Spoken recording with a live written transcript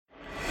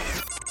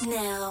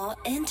Now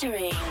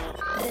entering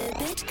the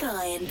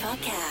Bitcoin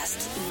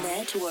Podcast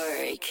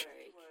Network.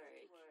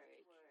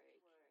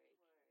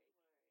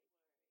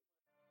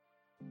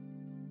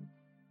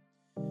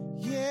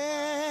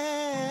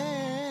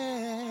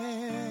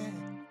 Yeah.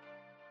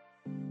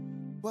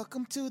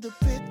 Welcome to the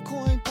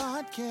Bitcoin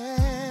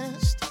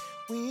Podcast.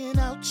 We in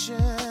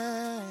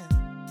OutShine.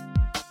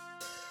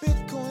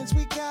 Bitcoins,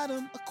 we got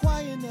them.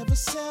 Acquire, never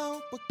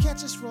sell. But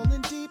catch us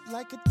rolling deep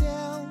like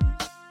Adele.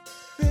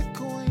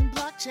 Bitcoin,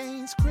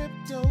 blockchains,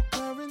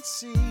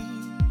 cryptocurrencies.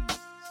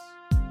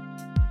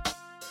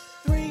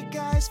 Three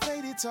guys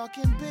faded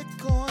talking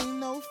Bitcoin,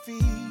 no fee.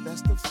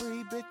 That's the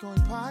free Bitcoin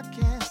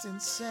podcast,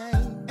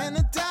 insane. And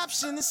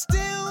adoption is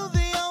still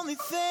the only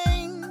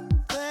thing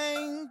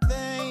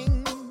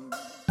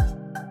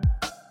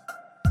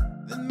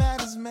that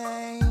matters,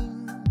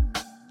 man.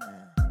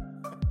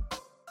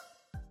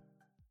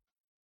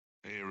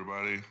 Hey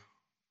everybody,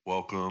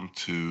 welcome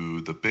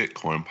to the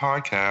Bitcoin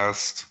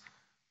Podcast,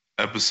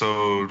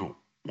 episode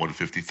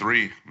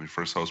 153. I'm your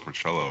first host,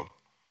 Marcello.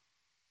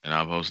 And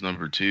I'm host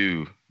number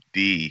 2,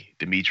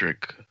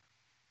 Dimitrik.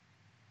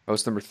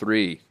 Host number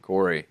 3,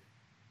 Corey.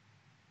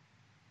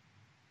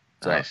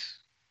 Nice.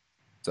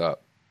 What's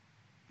up?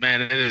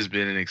 Man, it has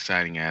been an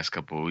exciting ass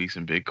couple of weeks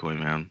in Bitcoin,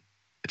 man.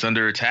 It's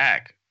under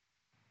attack.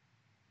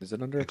 Is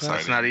it under attack?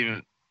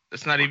 Exciting.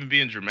 It's not even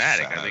being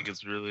dramatic. Sad. I think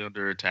it's really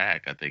under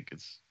attack. I think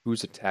it's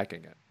Who's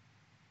attacking it?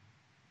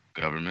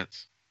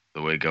 governments.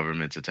 The way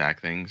governments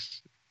attack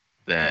things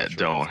that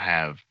don't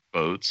have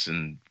boats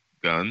and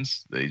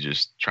guns. They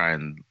just try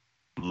and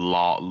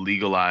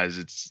legalize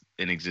its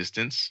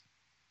inexistence.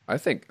 I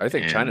think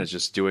China's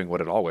just doing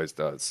what it always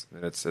does,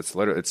 and it's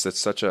literally it's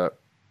such a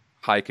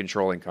high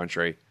controlling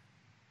country,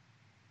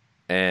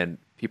 and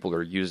people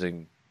are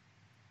using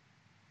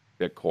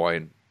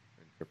Bitcoin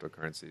and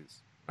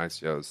cryptocurrencies,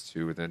 ICOs,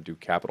 to then do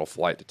capital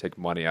flight to take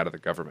money out of the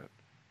government,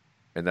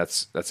 and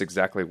that's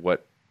exactly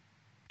what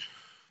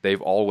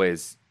they've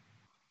always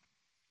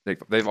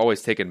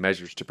taken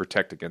measures to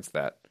protect against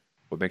that.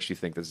 What makes you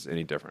think this is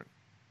any different?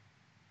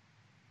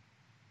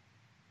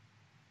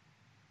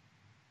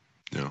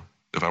 Yeah.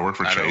 If I work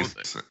for I Chase,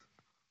 don't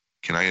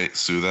can I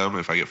sue them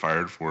if I get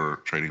fired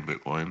for trading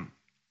Bitcoin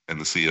and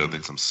the CEO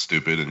thinks I'm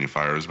stupid and he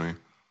fires me?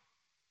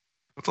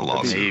 That's a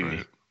lawsuit, Maybe.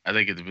 right? I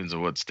think it depends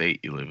on what state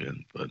you live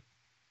in, but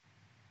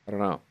I don't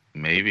know.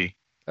 maybe.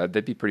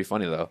 That'd be pretty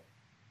funny though.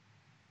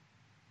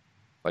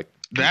 Like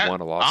he That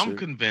won a lawsuit.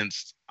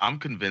 I'm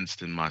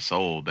convinced in my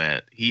soul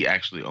that he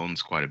actually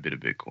owns quite a bit of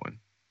Bitcoin,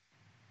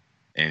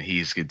 and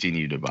he's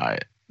continued to buy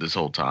it this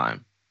whole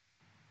time.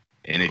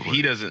 And if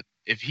he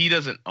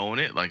doesn't own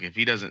it, like if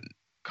he doesn't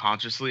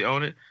consciously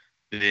own it,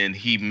 then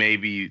he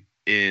maybe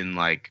in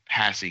like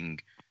passing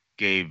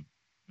gave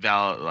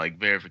valid like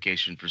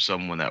verification for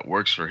someone that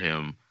works for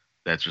him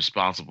that's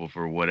responsible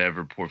for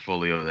whatever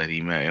portfolio that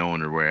he may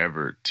own or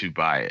wherever to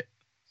buy it.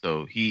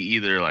 So he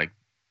either like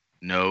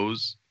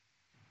knows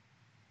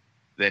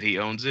that he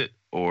owns it,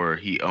 or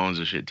he owns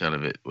a shit ton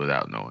of it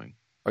without knowing.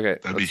 Okay,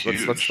 That'd be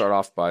let's huge. start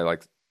off by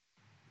like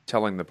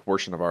telling the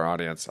portion of our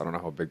audience, I don't know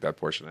how big that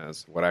portion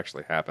is, what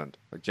actually happened.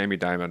 Like Jamie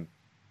Dimon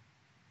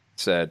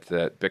said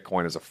that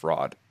Bitcoin is a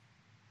fraud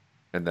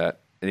and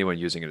that anyone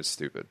using it is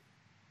stupid,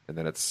 and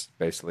then it's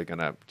basically going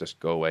to just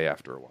go away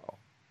after a while.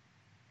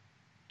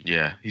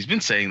 Yeah, he's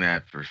been saying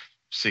that for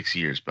 6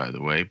 years, by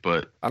the way,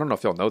 but I don't know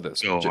if y'all know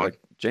this. Go But on. like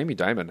Jamie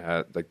Dimon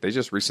had, like they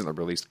just recently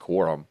released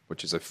Quorum,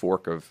 which is a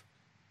fork of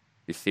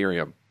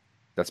Ethereum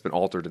that's been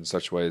altered in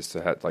such ways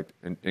to have like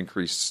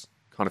increase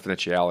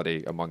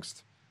confidentiality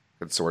amongst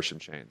consortium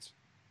chains.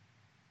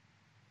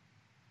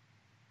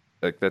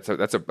 Like that's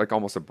like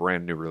almost a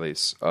brand new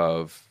release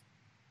of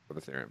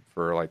Ethereum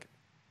for like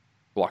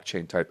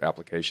blockchain type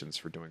applications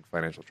for doing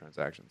financial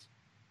transactions.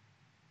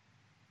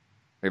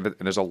 And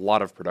there's a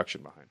lot of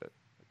production behind it.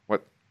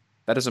 What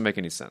that doesn't make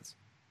any sense.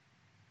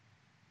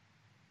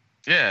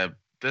 yeah,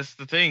 that's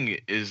the thing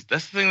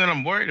that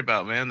I'm worried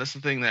about, man. That's the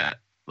thing that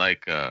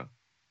like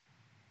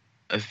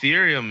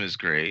Ethereum is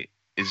great.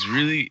 It's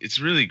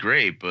really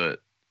great, but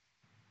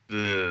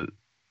the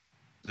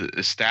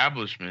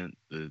establishment,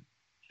 the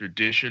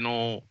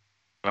traditional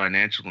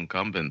financial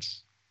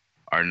incumbents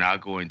are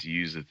not going to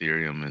use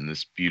Ethereum in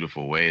this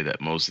beautiful way that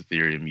most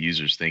Ethereum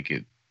users think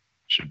it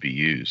should be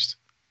used.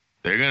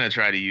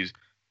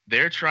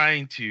 They're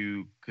trying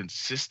to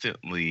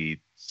consistently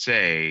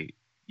say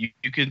you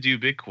can do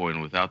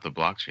Bitcoin without the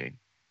blockchain.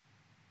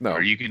 No,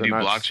 Or you can they're do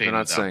not, blockchain They're not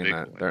without saying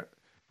Bitcoin. that.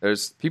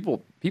 There's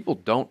people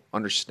don't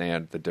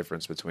understand the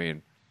difference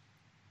between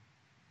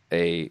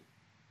a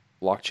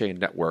blockchain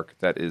network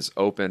that is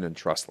open and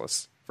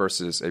trustless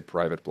versus a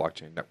private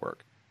blockchain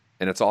network,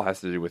 and it's all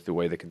has to do with the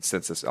way the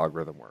consensus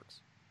algorithm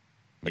works.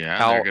 Yeah,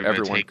 how they're gonna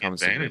everyone take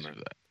comes to advantage agreement.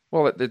 of that.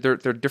 Well,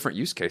 they're different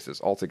use cases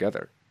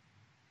altogether,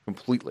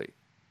 completely.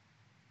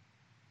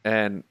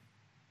 And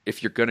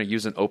if you're going to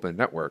use an open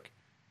network,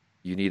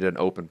 you need an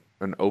open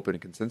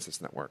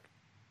consensus network,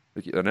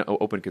 an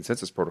open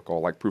consensus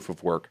protocol like proof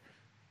of work,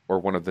 or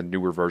one of the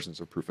newer versions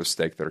of proof of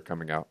stake that are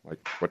coming out,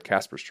 like what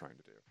Casper's trying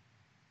to do.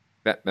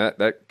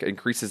 That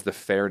increases the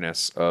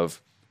fairness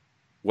of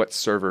what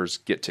servers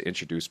get to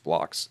introduce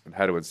blocks and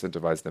how to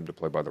incentivize them to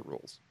play by the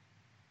rules.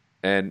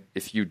 And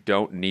if you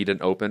don't need an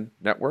open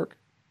network,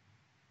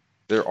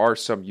 there are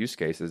some use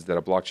cases that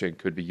a blockchain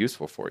could be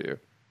useful for you,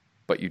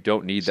 but you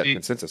don't need that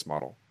consensus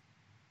model.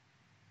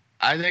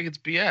 I think it's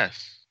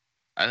BS.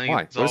 I think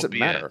Why? it's all What does it BS.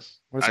 matter?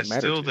 What does it matter? I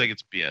still think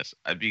it's BS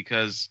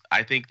because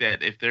I think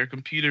that if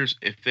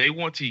they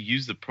want to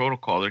use the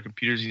protocol, their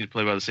computers need to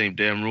play by the same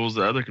damn rules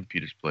that other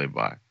computers play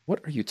by. What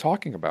are you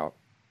talking about?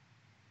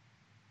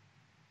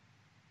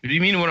 What do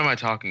you mean? What am I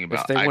talking about?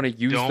 If they want to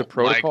use the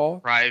protocol,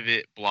 like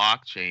private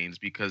blockchains,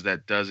 because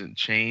that doesn't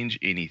change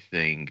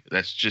anything.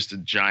 That's just a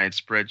giant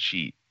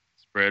spreadsheet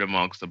spread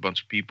amongst a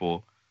bunch of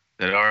people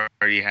that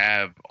already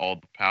have all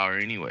the power,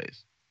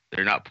 anyways.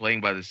 They're not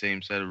playing by the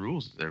same set of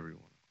rules as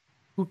everyone.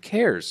 Who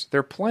cares?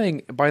 They're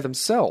playing by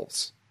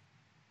themselves.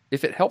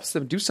 If it helps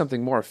them do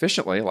something more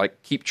efficiently,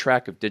 like keep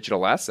track of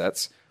digital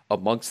assets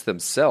amongst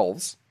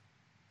themselves,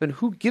 then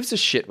who gives a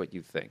shit what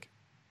you think?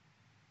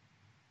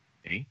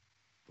 Me?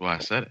 Well, I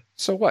said it.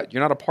 So what?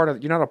 You're not a part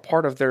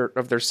of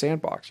their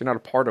sandbox. You're not a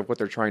part of what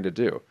they're trying to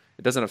do.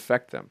 It doesn't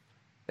affect them.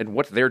 And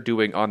what they're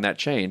doing on that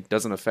chain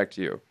doesn't affect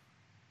you.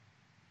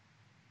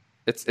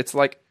 It's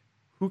like,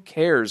 who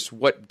cares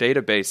what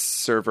database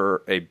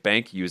server a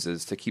bank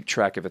uses to keep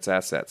track of its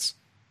assets?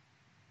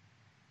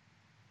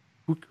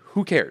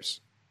 Who cares?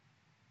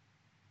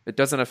 It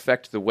doesn't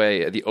affect the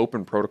way the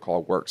open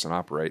protocol works and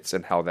operates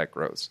and how that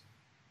grows.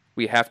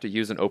 We have to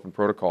use an open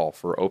protocol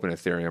for open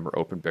Ethereum or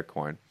open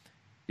Bitcoin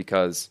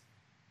because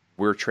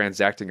we're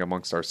transacting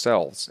amongst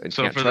ourselves and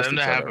can't trust each other. So for them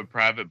to have a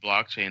private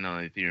blockchain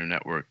on the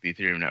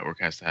Ethereum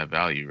network has to have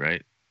value,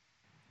 right?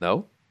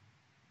 No.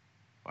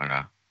 Why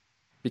not?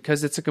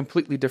 Because it's a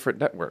completely different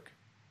network.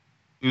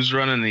 Who's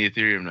running the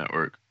Ethereum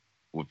network?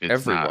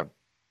 Everyone.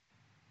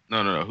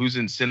 No. Who's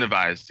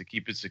incentivized to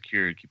keep it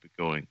secure and keep it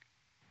going?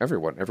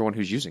 Everyone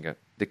who's using it.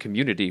 The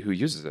community who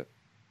uses it.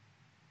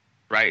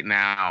 Right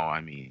now,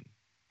 I mean.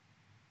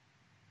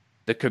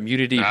 The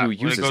community who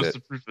uses it. When it goes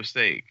to proof of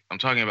stake. I'm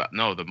talking about,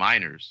 the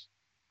miners.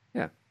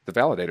 Yeah, the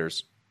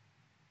validators.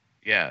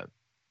 Yeah,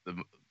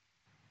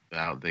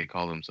 they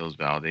call themselves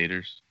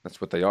validators. That's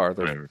what they are.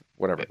 They're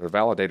whatever. They're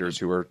validators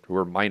who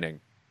are mining.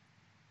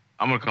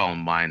 I'm gonna call them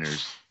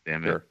miners.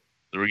 Damn it. Sure.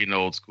 We're getting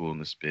old school in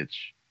this bitch.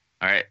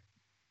 All right,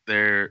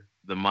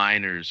 the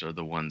miners are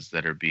the ones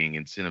that are being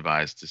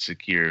incentivized to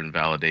secure and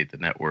validate the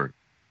network.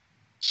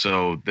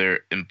 So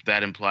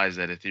that implies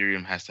that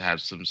Ethereum has to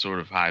have some sort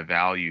of high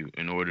value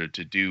in order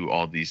to do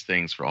all these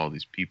things for all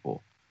these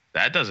people.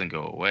 That doesn't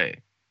go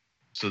away.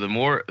 So the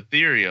more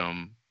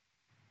Ethereum,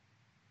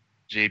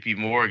 JP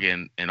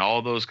Morgan, and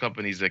all those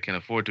companies that can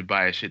afford to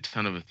buy a shit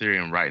ton of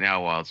Ethereum right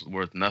now while it's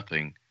worth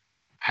nothing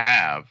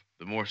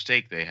the more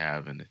stake they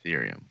have in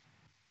Ethereum.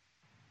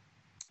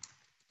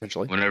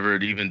 Essentially. Whenever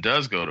it even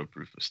does go to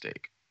proof of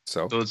stake.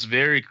 So it's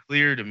very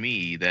clear to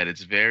me that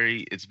it's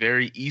very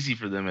easy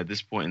for them at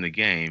this point in the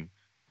game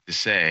to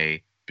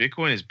say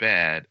Bitcoin is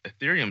bad,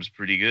 Ethereum's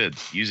pretty good.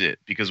 Use it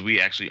because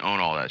we actually own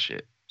all that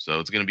shit. So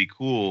it's going to be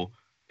cool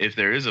if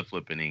there is a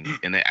flippening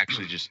and they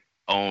actually just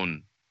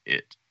own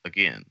it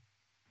again.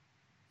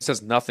 This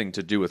has nothing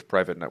to do with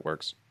private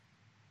networks.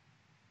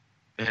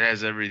 It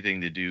has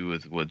everything to do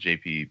with what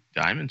Jamie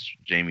Dimon's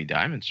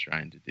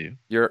trying to do.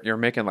 You're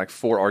making like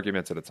 4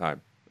 arguments at a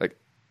time. Like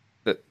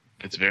that.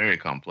 It's very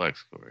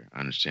complex, Corey. I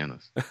understand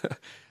this.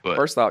 But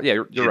first off, yeah,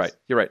 you're right.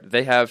 You're right.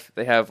 They have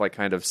like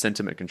kind of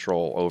sentiment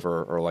control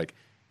over, or like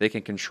they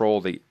can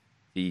control the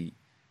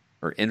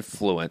or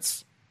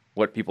influence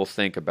what people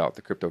think about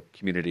the crypto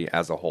community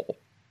as a whole,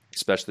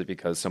 especially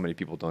because so many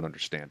people don't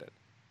understand it.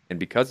 And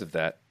because of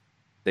that,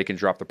 they can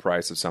drop the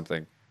price of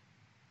something,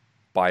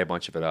 buy a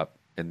bunch of it up,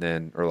 and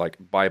then, or like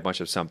buy a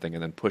bunch of something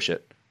and then push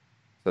it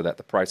so that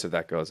the price of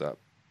that goes up.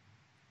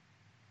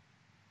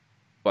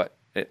 But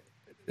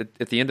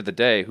at the end of the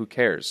day, who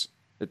cares?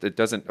 It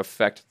doesn't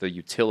affect the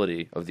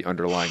utility of the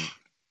underlying,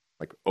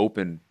 like,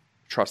 open,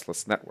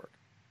 trustless network.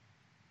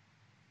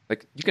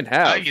 Like, you can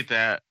have, I get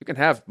that. You can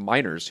have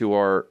miners who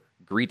are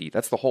greedy.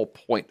 That's the whole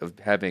point of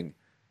having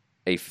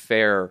a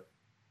fair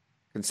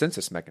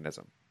consensus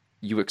mechanism.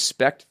 You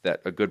expect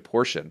that a good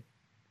portion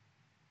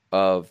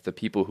of the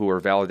people who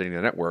are validating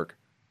the network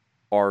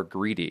are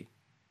greedy.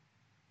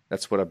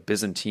 That's what a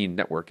Byzantine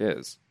network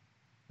is.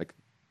 Like,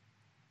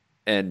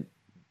 and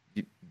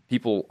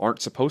people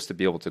aren't supposed to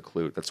be able to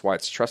collude. That's why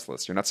it's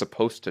trustless. You're not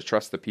supposed to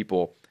trust the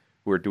people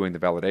who are doing the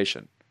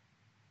validation.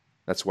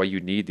 That's why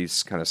you need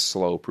these kind of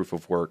slow proof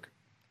of work,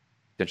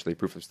 potentially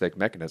proof of stake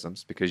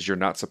mechanisms, because you're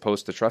not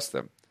supposed to trust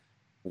them.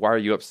 Why are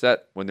you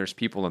upset when there's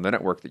people in the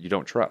network that you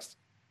don't trust?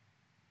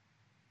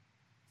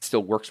 It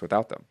still works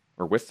without them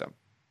or with them.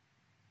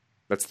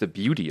 That's the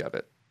beauty of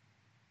it.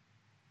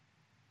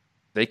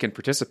 They can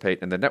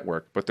participate in the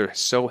network, but they're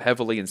so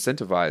heavily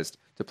incentivized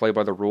to play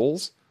by the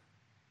rules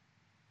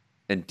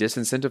and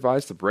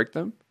disincentivized to break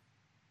them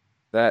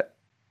that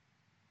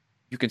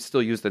you can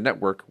still use the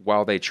network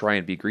while they try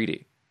and be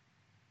greedy.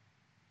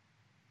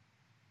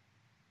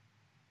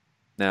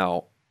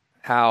 Now,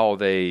 how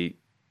they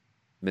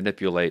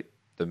manipulate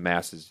the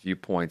masses'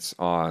 viewpoints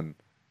on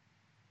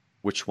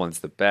which one's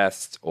the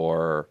best,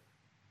 or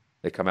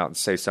they come out and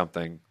say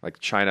something like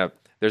China.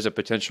 There's a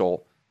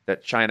potential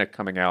that China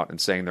coming out and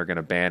saying they're going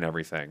to ban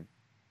everything,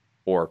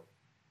 or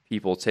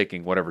people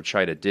taking whatever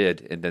China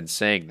did and then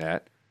saying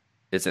that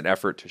is an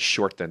effort to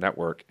short the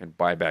network and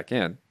buy back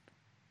in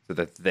so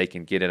that they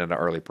can get in at an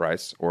early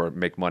price or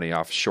make money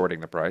off shorting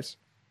the price.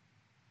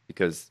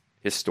 Because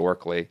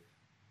historically,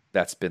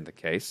 that's been the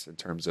case in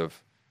terms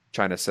of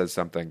China says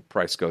something,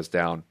 price goes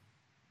down.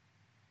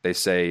 They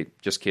say,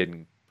 just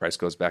kidding, price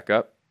goes back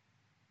up.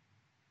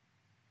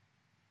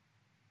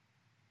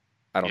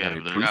 I don't have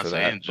any they're proof not of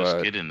saying that. just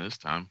But, kidding this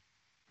time.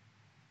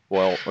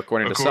 well,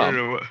 according to some,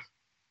 To what?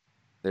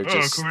 they're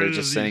according to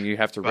just saying you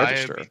have to via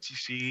register.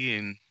 BTC,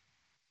 and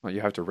Well,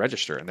 you have to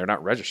register, and they're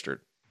not registered.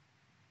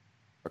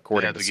 they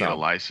According have to to get a some.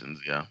 license.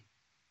 Yeah,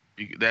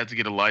 they have to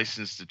get a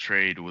license to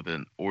trade with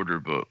an order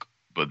book,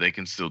 but they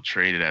can still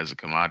trade it as a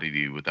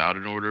commodity without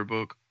an order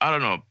book. I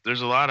don't know.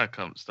 There's a lot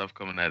of stuff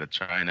coming out of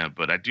China,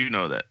 but I do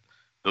know that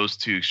those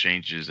two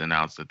exchanges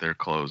announced that they're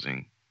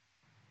closing.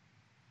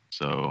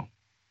 So,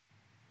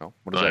 Oh,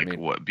 what does that mean?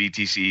 what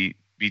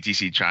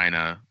BTC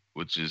China,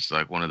 which is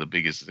like one of the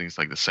biggest, I think it's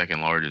like the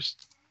second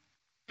largest.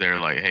 They're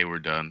like, hey, we're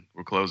done.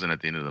 We're closing at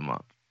the end of the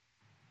month.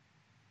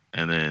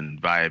 And then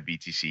via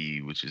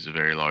BTC, which is a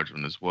very large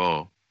one as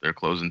well, they're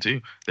closing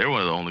too. They're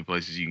one of the only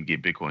places you can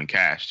get Bitcoin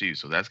Cash too.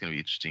 So that's going to be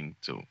interesting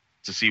to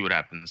see what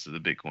happens to the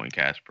Bitcoin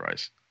Cash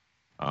price.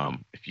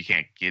 If you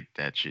can't get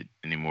that shit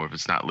anymore, if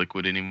it's not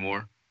liquid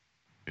anymore,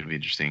 it'll be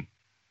interesting.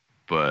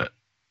 But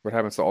What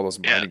happens to all those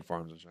mining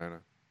farms in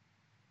China?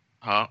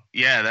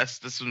 yeah,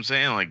 that's what I'm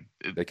saying. Like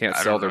They can't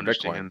I sell don't their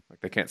understand. Bitcoin.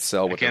 Like they can't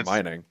sell what they're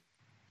mining.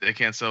 They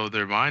can't sell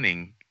their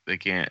mining. They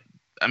can't.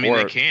 I mean,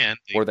 they can.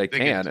 They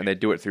can, and they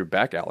do it through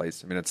back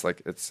alleys. I mean, it's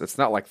like it's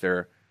not like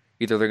they're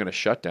going to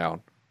shut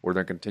down or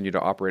they're going to continue to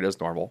operate as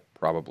normal,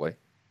 probably.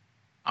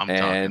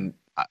 Yeah.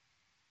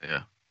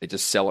 They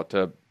just sell it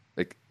to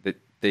like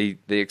they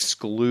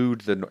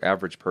exclude the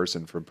average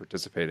person from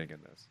participating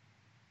in this.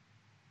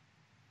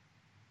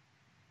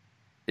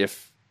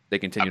 If they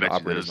continue to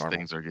operate as normal,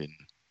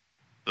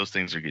 those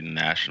things are getting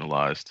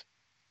nationalized.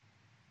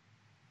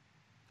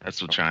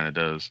 That's what China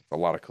does. A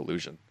lot of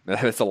collusion.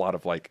 It's a lot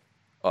of like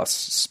us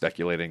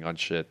speculating on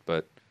shit,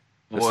 but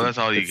that's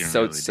all you can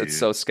really do. It's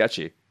so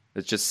sketchy.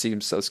 It just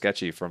seems so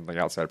sketchy from the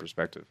outside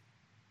perspective.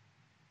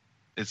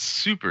 It's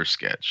super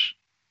sketch,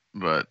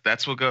 but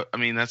that's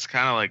that's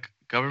kind of like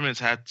governments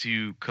had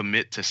to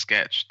commit to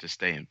sketch to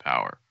stay in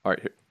power. All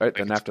right.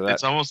 Then after that,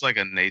 it's almost like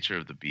a nature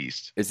of the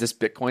beast. Is this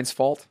Bitcoin's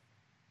fault?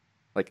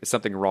 Like, is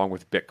something wrong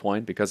with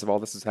Bitcoin because of all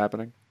this is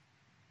happening?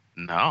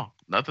 No,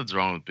 nothing's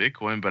wrong with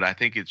Bitcoin, but I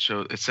think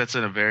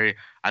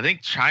I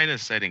think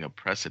China's setting a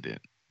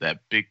precedent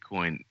that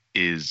Bitcoin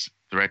is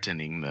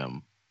threatening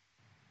them.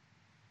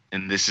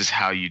 And this is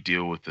how you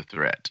deal with the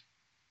threat.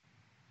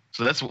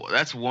 So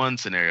that's one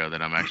scenario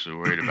that I'm actually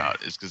worried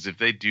about, is because if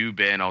they do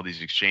ban all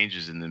these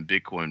exchanges and then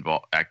Bitcoin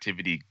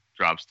activity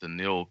drops to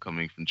nil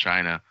coming from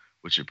China,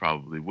 which it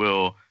probably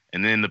will,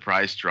 and then the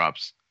price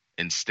drops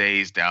and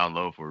stays down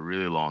low for a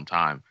really long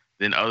time,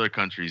 then other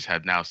countries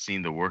have now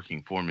seen the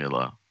working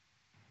formula.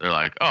 They're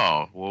like,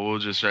 oh, well, we'll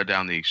just shut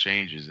down the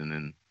exchanges, and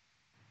then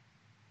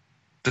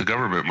the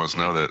government must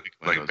know that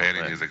Bitcoin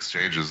banning these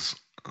exchanges,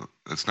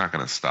 it's not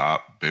going to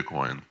stop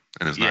Bitcoin,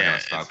 and it's not going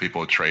to stop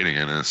people trading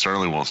it, and it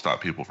certainly won't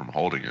stop people from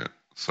holding it.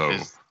 So,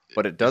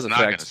 but it does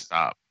affect.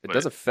 It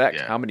does affect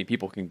how many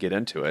people can get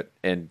into it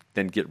and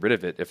then get rid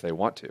of it if they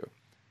want to.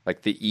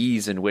 Like the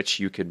ease in which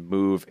you can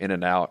move in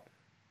and out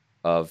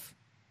of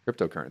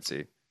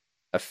cryptocurrency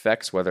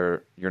affects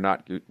whether or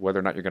not you're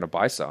going to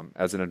buy some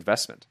as an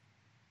investment.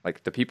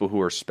 Like the people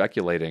who are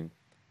speculating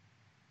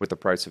with the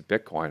price of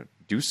Bitcoin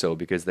do so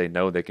because they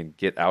know they can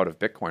get out of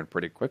Bitcoin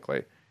pretty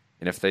quickly.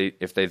 And if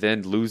they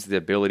then lose the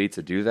ability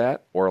to do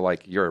that, or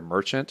like you're a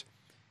merchant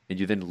and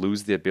you then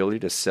lose the ability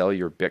to sell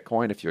your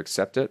Bitcoin if you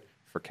accept it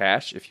for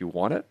cash if you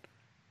want it,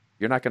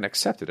 you're not going to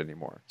accept it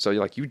anymore. So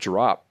you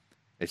drop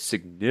a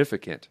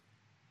significant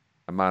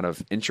amount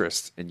of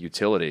interest and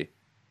utility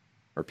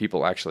or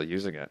people actually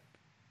using it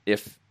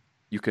if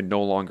you can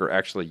no longer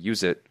actually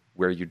use it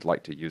where you'd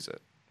like to use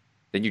it.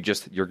 Then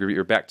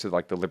you're back to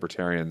like the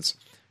libertarians,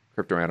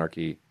 crypto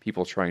anarchy,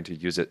 people trying to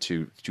use it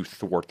to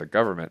thwart the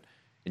government,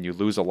 and you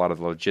lose a lot of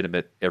the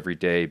legitimate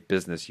everyday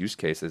business use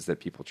cases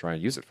that people try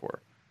and use it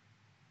for.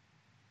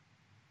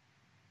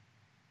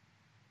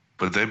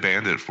 But they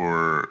banned it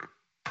for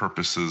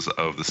purposes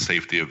of the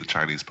safety of the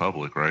Chinese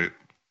public, right?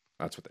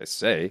 That's what they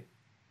say.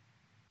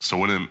 So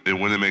wouldn't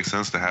it make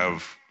sense to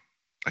have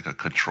like a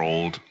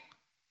controlled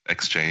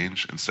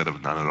exchange instead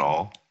of none at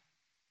all,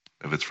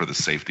 if it's for the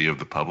safety of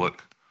the public?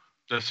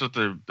 I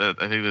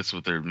think that's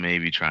what they're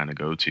maybe trying to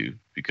go to,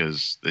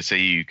 because they say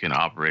you can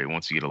operate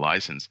once you get a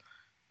license,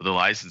 but the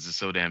license is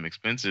so damn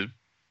expensive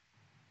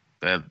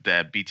that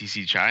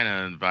BTC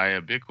China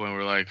via Bitcoin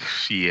were like,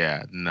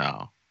 yeah,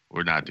 no,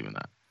 we're not doing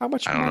that. How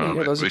much money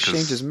are those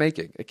exchanges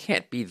making? It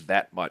can't be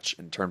that much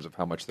in terms of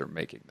how much they're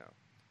making, though.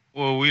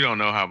 Well, we don't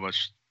know how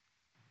much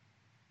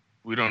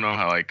we don't know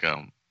how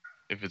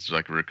if it's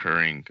like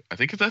recurring. I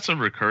think that's a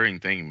recurring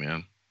thing,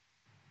 man.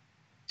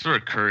 It's a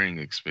recurring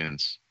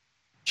expense.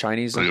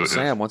 Chinese But Uncle if,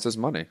 Sam wants his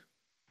money.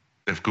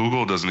 if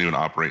Google doesn't even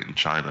operate in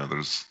China,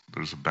 there's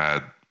a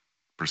bad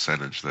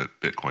percentage that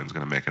Bitcoin's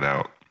going to make it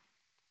out.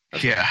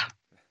 Yeah.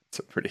 It's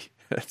a pretty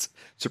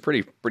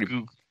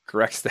Goo-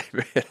 correct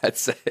statement, I'd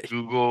say.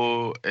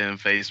 Google and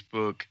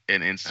Facebook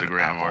and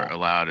Instagram aren't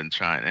allowed in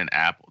China, and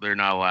Apple, they're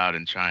not allowed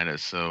in China.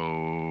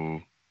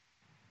 So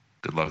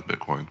Good luck,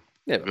 Bitcoin.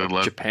 Yeah, good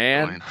luck,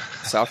 Japan,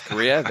 Bitcoin. South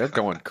Korea, they're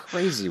going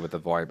crazy with the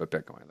volume of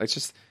Bitcoin.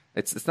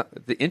 It's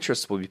not, the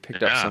interest will be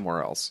picked up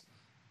somewhere else.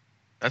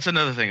 That's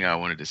another thing I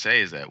wanted to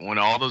say is that when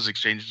all those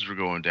exchanges were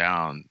going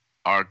down,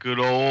 our good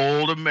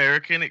old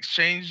American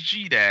exchange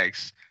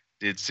GDAX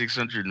did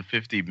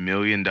 $650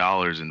 million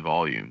in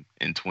volume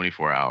in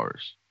 24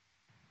 hours.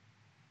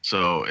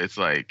 So it's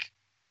like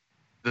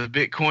the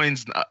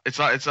Bitcoin's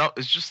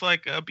it's just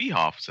like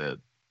Behoff said.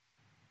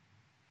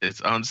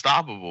 It's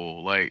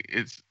unstoppable. Like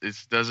it's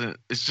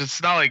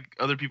just not like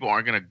other people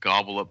aren't going to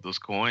gobble up those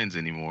coins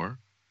anymore.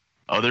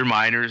 Other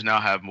miners now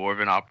have more of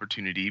an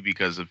opportunity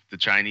because if the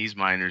Chinese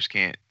miners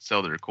can't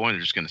sell their coin,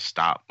 they're just going to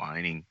stop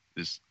mining.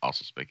 This is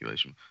also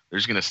speculation. They're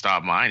just going to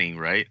stop mining,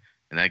 right?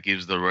 And that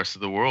gives the rest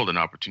of the world an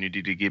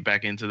opportunity to get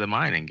back into the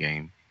mining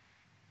game.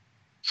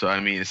 So, I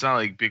mean, it's not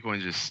like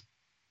Bitcoin just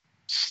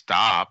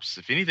stops.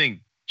 If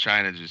anything,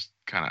 China just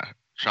kind of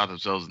shot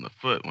themselves in the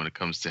foot when it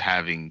comes to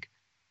having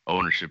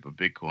ownership of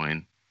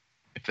Bitcoin,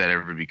 if that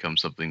ever becomes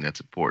something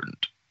that's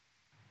important.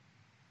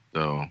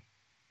 So,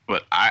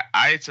 but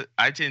I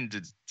tend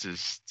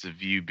to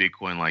view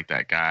Bitcoin like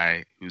that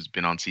guy who's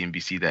been on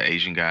CNBC, that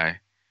Asian guy,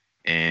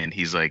 and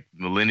he's like,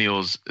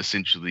 millennials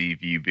essentially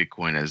view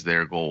Bitcoin as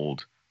their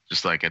gold,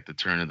 just like at the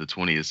turn of the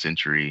 20th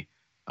century,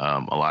 a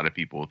lot of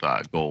people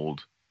thought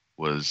gold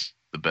was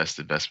the best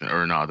investment,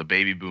 or no, the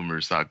baby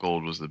boomers thought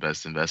gold was the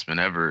best investment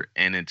ever,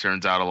 and it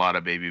turns out a lot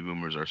of baby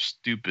boomers are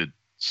stupid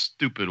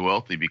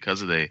wealthy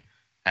because they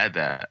had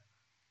that,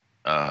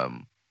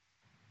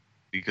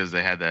 because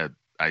they had that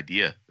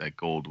idea that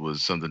gold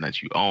was something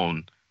that you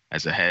own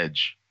as a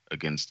hedge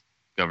against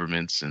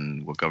governments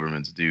and what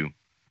governments do.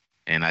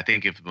 And I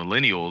think if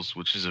millennials,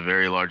 which is a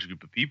very large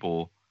group of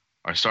people,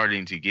 are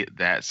starting to get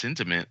that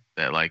sentiment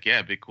that like,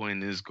 yeah,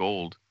 Bitcoin is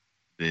gold,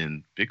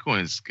 then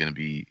Bitcoin is going to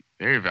be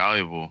very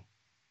valuable,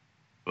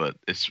 but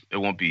it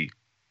won't be,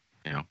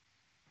 I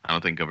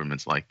don't think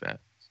governments like that.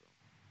 So.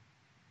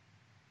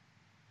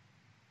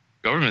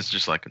 Governments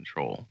just like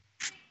control.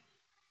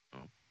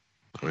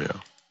 Oh yeah.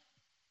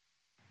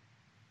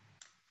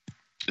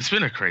 It's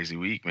been a crazy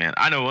week, man.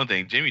 I know one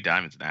thing: Jamie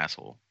Dimon's an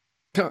asshole.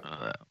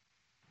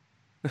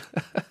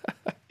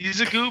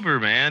 He's a goober,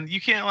 man. You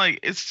can't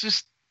it's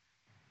just,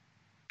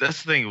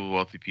 that's the thing with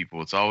wealthy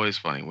people. It's always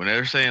funny when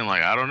they're saying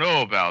like, I don't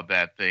know about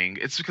that thing.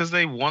 It's because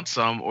they want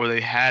some, or they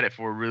had it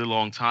for a really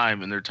long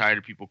time and they're tired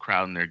of people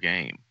crowding their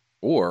game.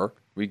 Or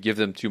we give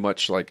them too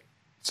much like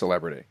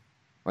celebrity.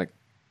 Like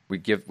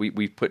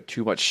we put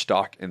too much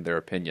stock in their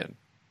opinion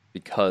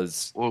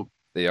because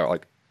they are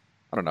like,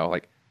 I don't know,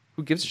 like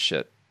who gives a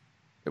shit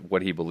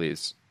what he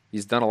believes?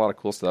 He's done a lot of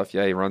cool stuff.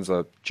 Yeah, he runs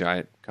a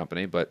giant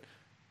company, but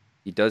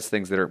he does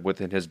things that are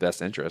within his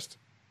best interest.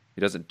 He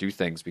doesn't do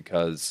things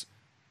because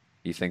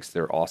he thinks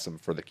they're awesome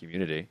for the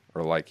community,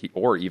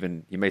 or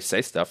even he may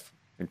say stuff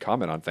and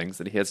comment on things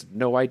that he has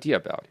no idea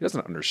about. He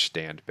doesn't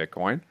understand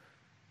Bitcoin,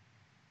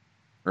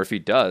 or if he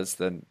does,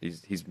 then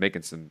he's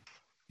making some.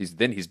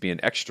 He's being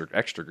extra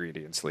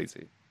greedy and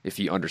sleazy if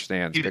he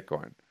understands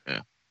Bitcoin.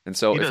 Yeah. And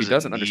so if he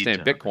doesn't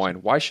understand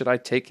Bitcoin, why should I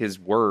take his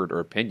word or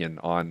opinion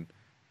on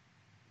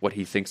what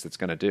he thinks it's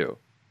going to do?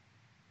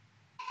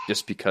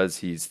 Just because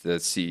he's the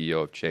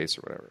CEO of Chase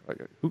or whatever.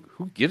 Like,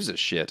 who gives a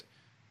shit?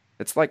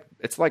 It's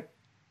like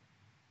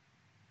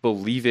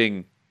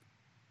believing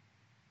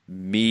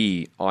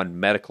me on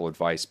medical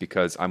advice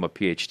because I'm a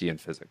PhD in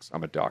physics.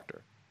 I'm a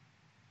doctor.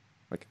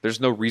 Like, there's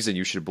no reason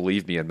you should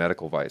believe me in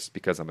medical advice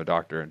because I'm a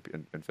doctor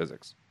in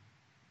physics.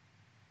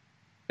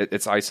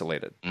 It's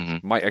isolated.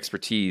 Mm-hmm. My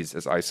expertise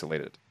is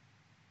isolated.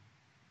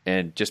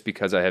 And just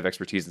because I have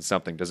expertise in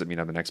something doesn't mean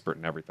I'm an expert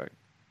in everything.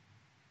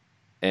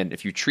 And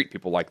if you treat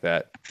people like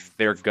that,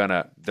 they're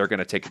gonna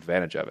take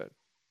advantage of it.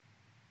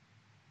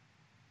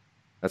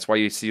 That's why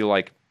you see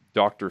like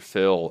Dr.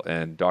 Phil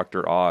and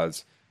Dr.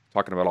 Oz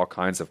talking about all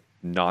kinds of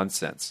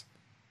nonsense.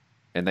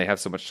 And they have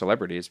so much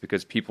celebrity is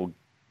because people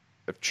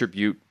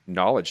attribute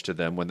knowledge to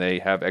them when they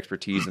have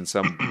expertise in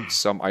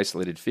some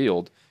isolated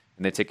field,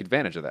 and they take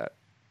advantage of that.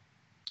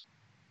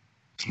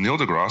 Is Neil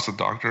deGrasse a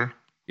doctor?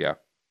 Yeah.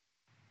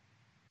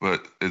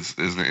 But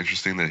isn't it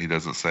interesting that he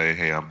doesn't say,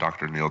 hey, I'm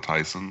Dr. Neil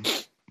Tyson,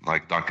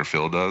 like Dr.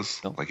 Phil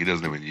does? No. Like, he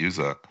doesn't even use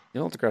that.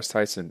 Neil deGrasse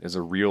Tyson is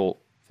a real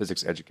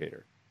physics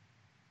educator.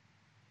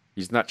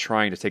 He's not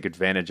trying to take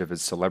advantage of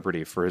his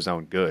celebrity for his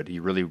own good. He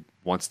really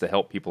wants to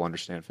help people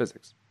understand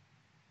physics.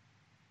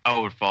 I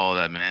would follow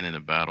that man in a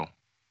battle.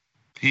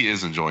 He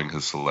is enjoying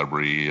his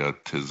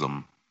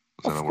celebrityism.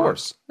 Of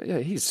course. Yeah,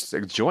 he's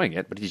enjoying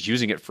it, but he's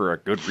using it for a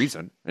good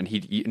reason. And he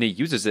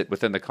uses it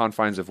within the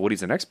confines of what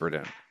he's an expert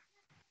in.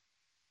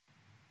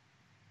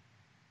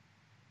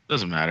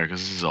 Doesn't matter because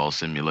this is all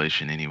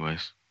simulation,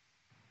 anyways.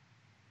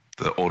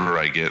 The older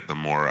I get, the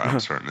more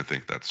I'm starting to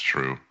think that's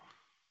true.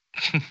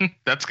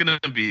 That's gonna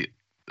be.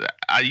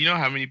 You know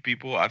how many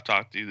people I've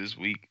talked to this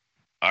week,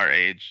 our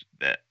age,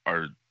 that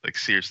are like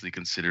seriously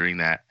considering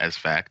that as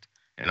fact,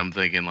 and I'm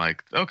thinking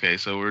like, okay,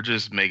 so we're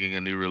just making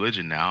a new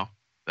religion now.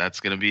 That's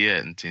gonna be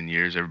it in 10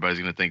 years. Everybody's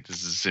gonna think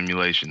this is a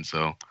simulation.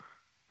 So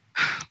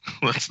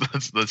let's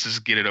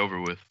just get it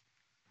over with.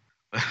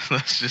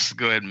 Let's just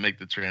go ahead and make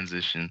the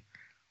transition.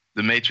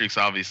 The Matrix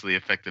obviously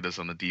affected us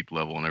on a deep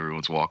level, and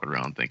everyone's walking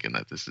around thinking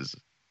that this is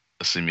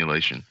a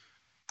simulation.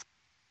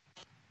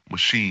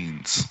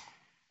 Machines.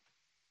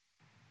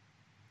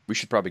 We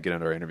should probably get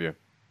into our interview.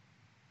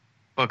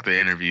 Fuck the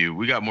interview.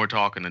 We got more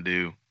talking to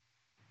do.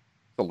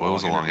 It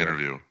was a long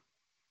interview.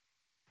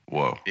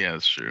 Whoa. Yeah,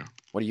 that's true.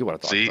 What do you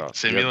want to talk about?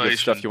 Simulation. You have good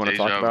stuff you want to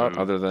talk about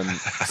other than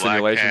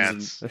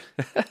simulations?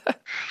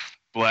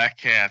 Black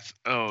cats.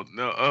 Oh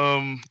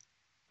no.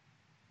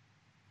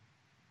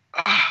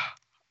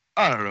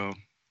 I don't know.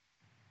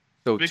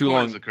 So Bitcoin's too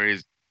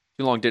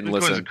long didn't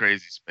Bitcoin's listen. a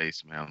crazy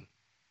space, man.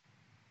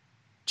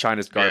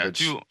 China's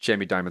garbage.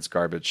 Jamie Dimon's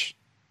garbage.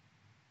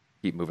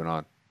 Keep moving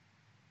on.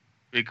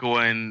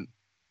 Bitcoin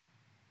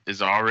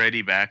is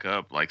already back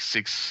up like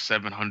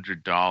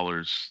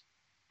 $600-700.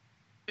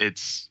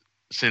 It's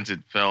since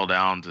it fell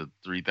down to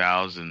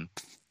 3,000.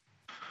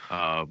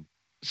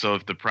 So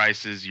if the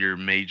price is your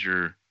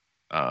major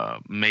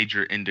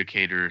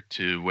indicator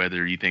to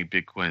whether you think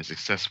Bitcoin is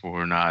successful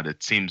or not,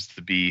 it seems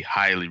to be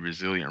highly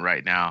resilient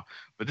right now.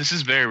 But this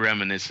is very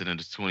reminiscent of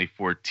the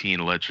 2014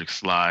 electric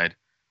slide.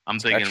 I'm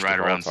thinking right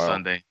around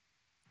Sunday.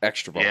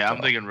 Extra volatile. Yeah,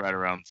 I'm thinking right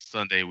around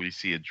Sunday we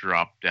see it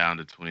drop down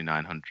to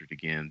 2,900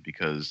 again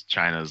because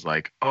China's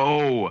like,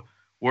 oh,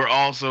 we're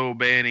also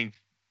banning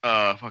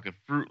fucking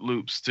Fruit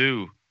Loops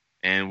too,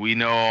 and we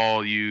know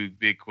all you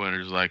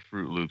Bitcoiners like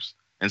Fruit Loops,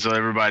 and so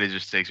everybody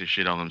just takes a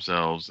shit on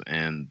themselves,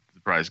 and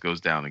the price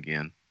goes down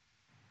again.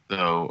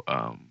 So,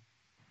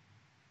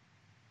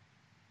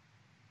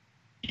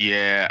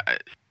 yeah,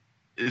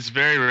 it's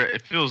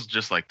it feels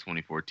just like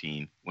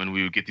 2014 when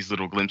we would get these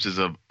little glimpses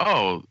of,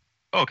 oh,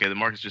 okay, the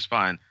market's just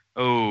fine.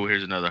 Oh,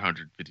 here's another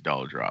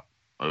 $150 drop.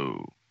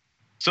 Oh.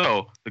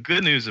 So the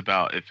good news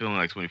about it feeling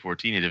like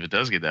 2014 is if it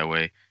does get that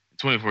way, in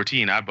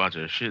 2014 I bought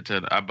a shit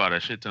ton of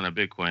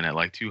Bitcoin at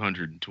like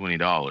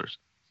 $220.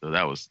 So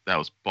that was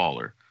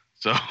baller.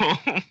 So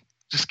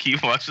just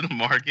keep watching the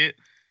market,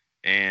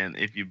 and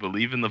if you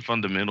believe in the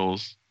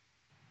fundamentals,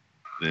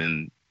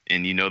 then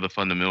and you know the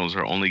fundamentals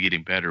are only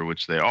getting better,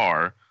 which they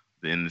are,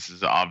 then this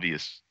is an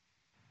obvious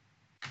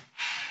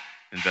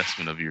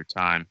investment of your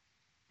time.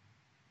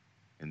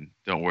 And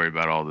don't worry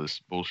about all this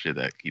bullshit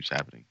that keeps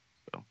happening.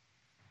 So,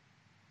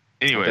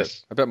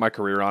 anyways, I bet my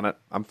career on it.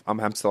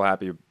 I'm still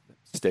happy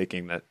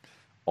staking that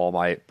all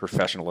my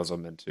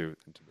professionalism into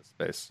the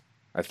space.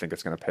 I think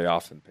it's going to pay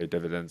off and pay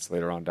dividends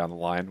later on down the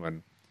line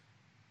when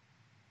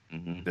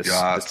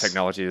this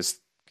technology is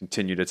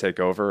continue to take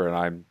over, and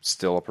I'm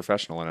still a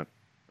professional in it,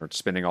 or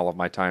spending all of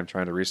my time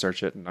trying to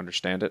research it and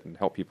understand it and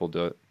help people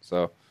do it.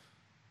 So,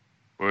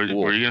 what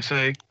were you gonna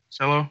say,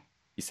 Cello?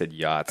 He said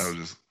yachts. I was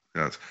just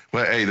yachts.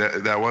 Well, hey,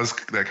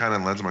 that kind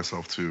of lends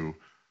myself to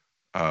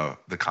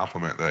the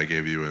compliment that I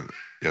gave you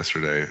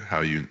yesterday.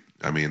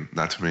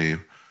 Not too many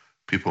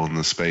people in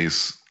the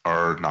space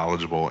are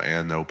knowledgeable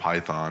and know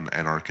Python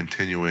and are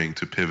continuing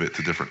to pivot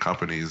to different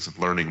companies,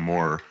 learning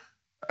more.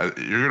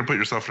 You're going to put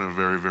yourself in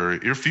a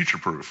you're future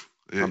proof.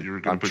 You're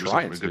going to put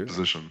yourself in a good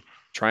position.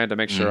 Trying to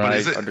make sure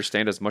I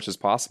understand as much as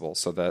possible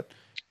so that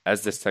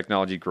as this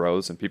technology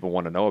grows and people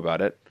want to know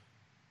about it,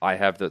 I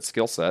have that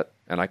skill set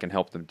and I can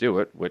help them do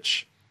it,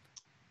 which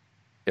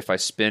if I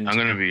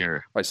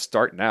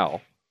start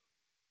now,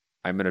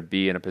 I'm going to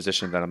be in a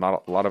position that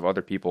a lot of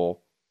other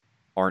people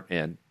aren't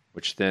in,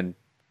 which then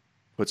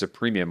puts a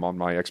premium on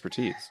my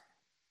expertise.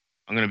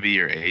 I'm going to be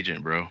your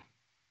agent, bro.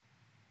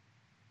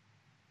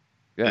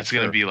 Yeah, it's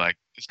going to be like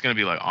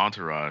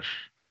Entourage.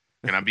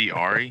 Can I be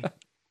Ari?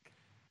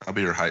 I'll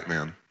be your hype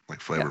man,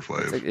 like Flavor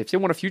Flav. Like, if you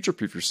want to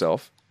future-proof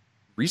yourself,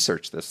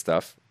 research this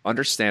stuff,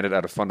 understand it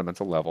at a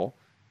fundamental level,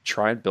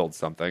 try and build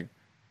something,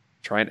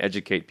 try and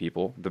educate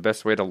people. The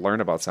best way to learn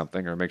about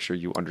something or make sure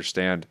you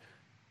understand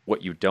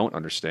what you don't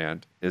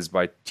understand is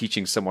by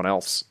teaching someone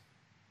else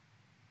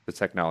the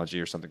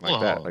technology or something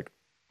like that. Like,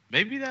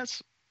 maybe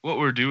that's what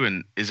we're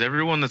doing. Is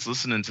everyone that's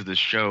listening to this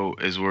show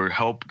is we're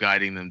help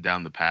guiding them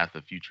down the path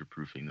of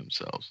future-proofing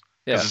themselves.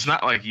 Yeah. Because it's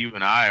not like you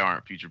and I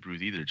aren't future-proof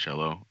either,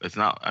 Cello. It's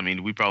not. I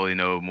mean, we probably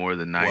know more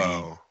than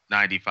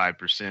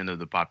 95% of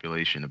the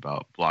population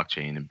about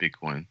blockchain and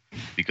Bitcoin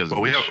because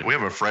we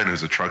have a friend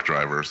who's a truck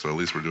driver, so at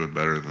least we're doing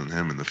better than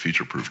him in the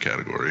future-proof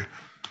category.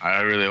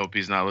 I really hope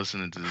he's not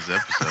listening to this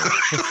episode.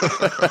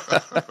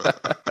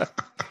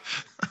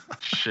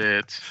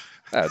 Shit.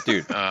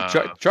 Dude,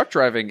 truck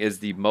driving is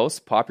the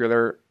most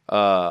popular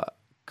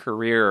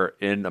career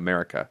in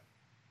America.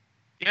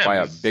 Yeah, by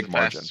a big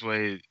margin.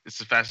 It's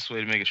the fastest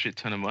way to make a shit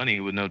ton of money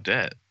with no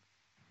debt.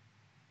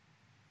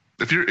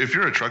 If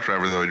you're a truck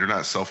driver though, you're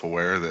not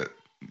self-aware that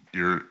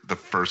you're the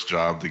first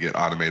job to get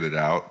automated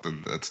out,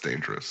 then that's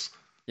dangerous.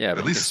 Yeah,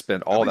 but you can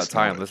spend all that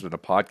time listening to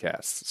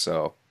podcasts.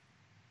 So,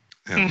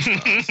 yeah,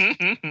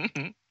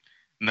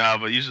 no,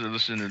 but you should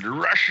listen to the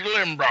Rush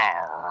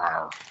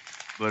Limbaugh.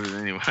 But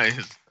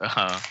anyways,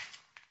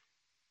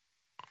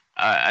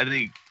 I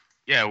think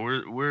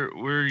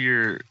we're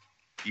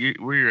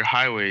your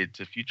highway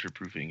to future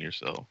proofing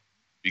yourself,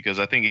 because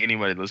I think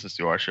anybody that listens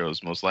to our show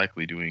is most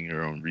likely doing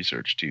your own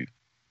research too.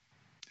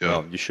 Yeah,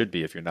 well, you should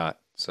be if you're not.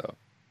 So,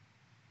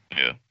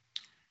 yeah.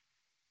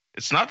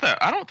 It's not that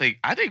I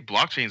think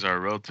blockchains are a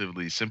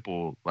relatively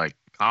simple like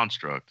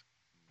construct.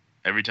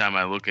 Every time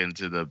I look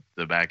into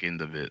the back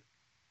end of it,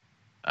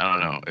 I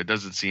don't know. It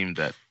doesn't seem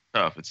that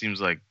tough. It seems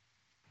like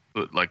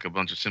put like a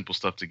bunch of simple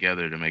stuff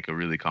together to make a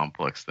really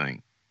complex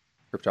thing.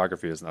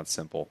 Cryptography is not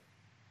simple.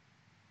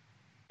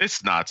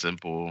 It's not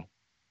simple.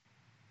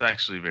 It's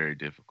actually very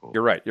difficult.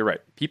 You're right.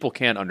 People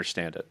can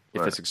understand it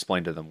if it's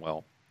explained to them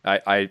well.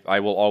 I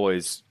will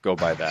always go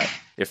by that.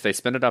 If they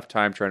spend enough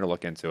time trying to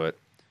look into it,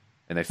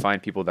 and they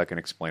find people that can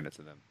explain it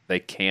to them,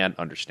 they can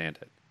understand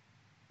it.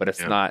 But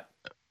it's not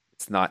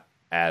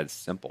as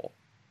simple.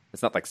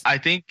 It's not like I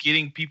think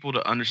getting people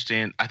to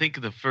understand. I think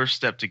the first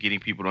step to getting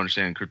people to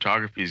understand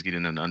cryptography is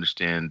getting them to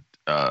understand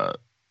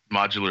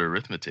modular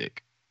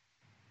arithmetic,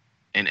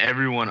 and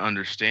everyone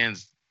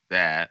understands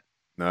that.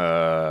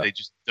 They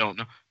just don't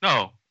know.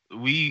 No,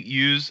 we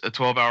use a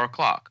 12-hour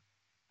clock,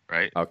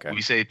 right? Okay.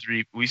 We say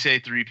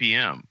 3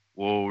 p.m.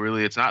 Well,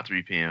 really, it's not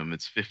 3 p.m.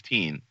 It's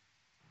 15.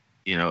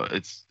 You know,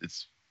 it's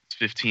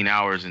 15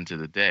 hours into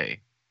the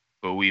day,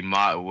 but we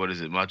what is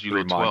it?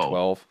 Modulo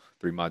 12.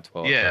 3 mod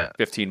 12. Yeah.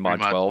 15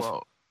 mod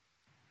 12.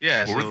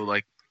 Yeah. Well, So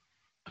like,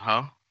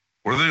 huh?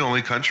 We're the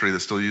only country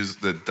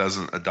that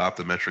doesn't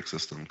adopt a metric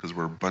system because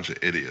we're a bunch of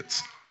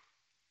idiots.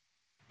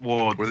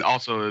 Well,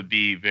 also it'd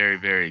be very,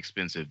 very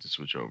expensive to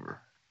switch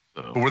over.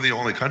 So. But we're the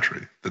only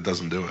country that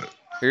doesn't do it.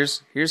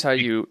 Here's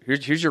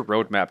your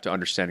roadmap to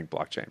understanding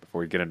blockchain.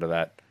 Before we get into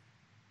that,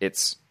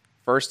 it's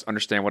first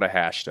understand what a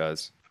hash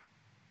does.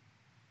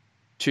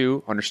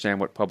 2, understand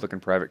what public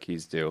and private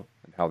keys do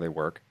and how they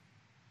work.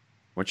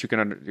 Once you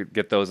can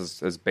get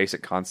those as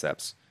basic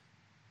concepts,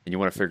 and you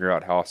want to figure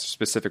out how a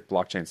specific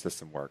blockchain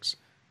system works,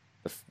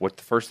 the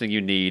first thing you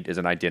need is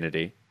an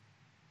identity,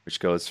 which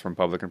goes from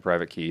public and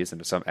private keys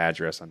into some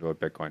address onto a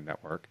Bitcoin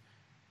network.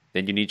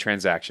 Then you need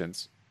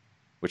transactions,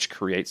 which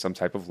create some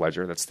type of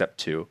ledger. That's step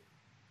 2.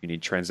 You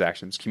need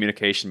transactions,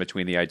 communication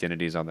between the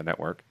identities on the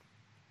network,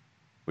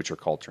 which are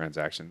called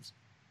transactions.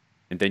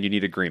 And then you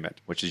need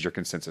agreement, which is your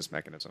consensus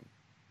mechanism.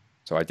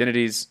 So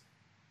identities,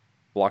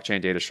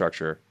 blockchain data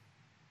structure,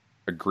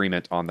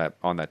 agreement on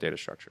that data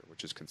structure,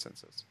 which is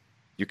consensus.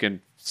 You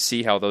can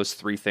see how those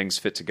 3 things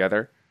fit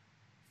together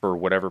for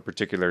whatever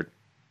particular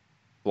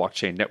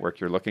blockchain network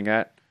you're looking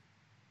at.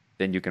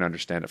 Then you can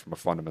understand it from a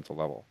fundamental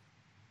level.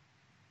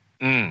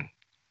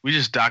 We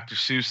just Dr.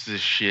 Seuss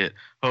this shit.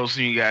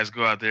 Hopefully you guys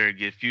go out there and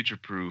get future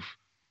proof.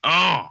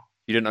 Oh,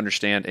 you didn't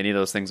understand any of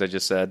those things I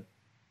just said?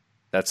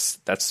 That's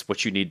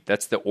what you need.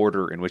 That's the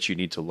order in which you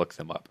need to look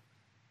them up.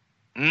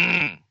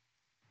 We're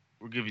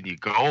giving you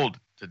gold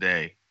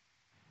today.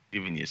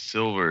 Giving you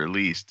silver at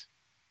least.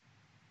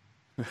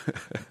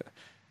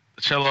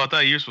 Cello, I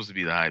thought you were supposed to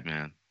be the hype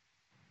man.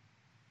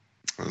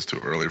 It was too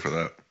early for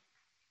that.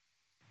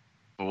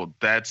 Well,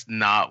 that's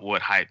not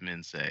what hype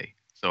men say.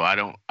 So I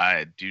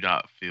do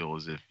not feel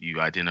as if you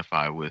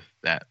identify with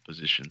that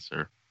position,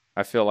 sir.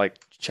 I feel like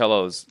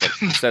Cello's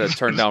instead of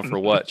turned down for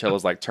what,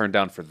 Cello's like turned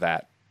down for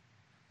that.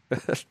 Yeah,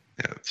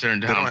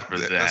 turned down for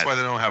that. That's why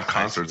they don't have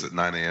concerts at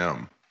 9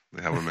 a.m.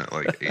 They have them at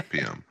like 8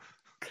 p.m.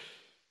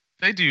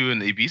 They do in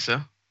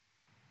Ibiza.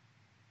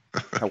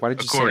 Why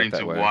did you According say it that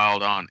to way?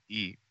 Wild On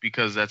E,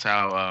 because that's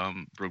how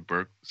Brooke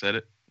Burke said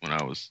it when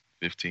I was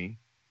 15.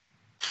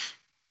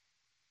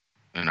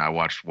 And I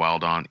watched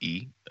Wild On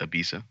E,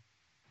 Ibiza.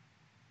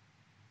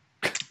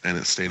 And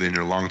it stayed in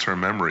your long-term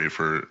memory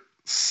for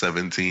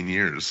 17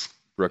 years.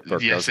 Brooke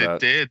Burke yes, does that. it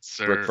did,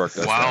 sir.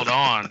 Wild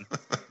On.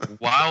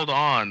 Wild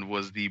On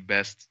was the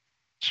best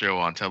show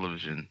on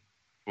television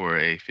for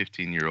a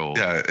 15-year-old.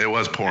 Yeah, it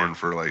was porn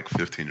for like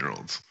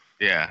 15-year-olds.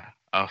 Yeah.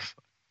 I was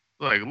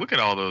like, look at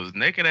all those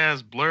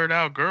naked-ass,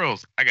 blurred-out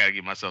girls. I got to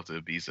get myself to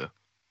Ibiza.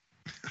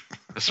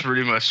 That's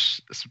pretty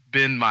much, that's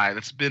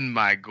been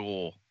my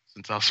goal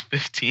since I was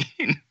 15.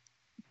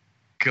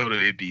 Go to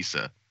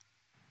Ibiza.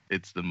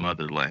 It's the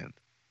motherland.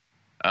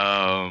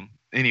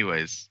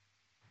 Anyways.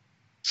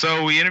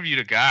 So we interviewed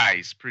a guy.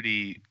 He's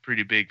pretty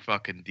big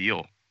fucking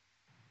deal.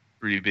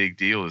 Pretty big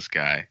deal, this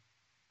guy.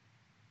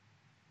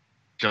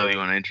 Joe, you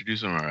want to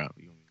introduce him or?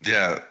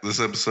 Yeah, this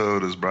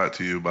episode is brought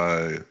to you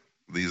by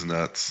These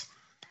Nuts.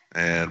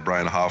 And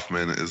Brian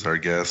Hoffman is our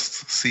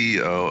guest,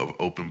 CEO of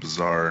Open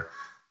Bazaar.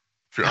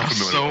 If you're That's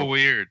unfamiliar, so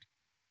weird.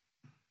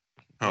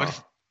 Huh.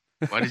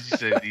 Why did you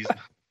say these?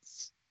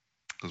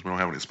 Because we don't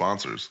have any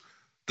sponsors.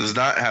 Does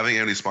not having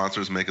any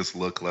sponsors make us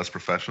look less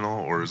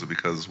professional, or is it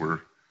because we're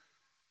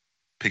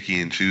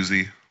picky and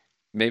choosy?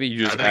 Maybe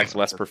you just act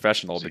less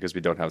professional because we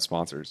don't have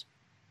sponsors.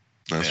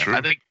 That's true.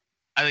 I think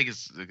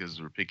it's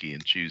because we're picky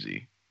and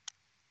choosy.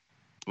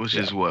 Which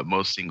is what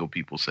most single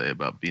people say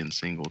about being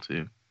single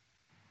too.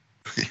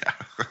 Yeah,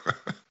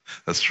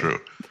 that's true.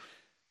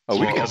 Oh, So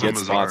we can Open get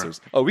Bazaar-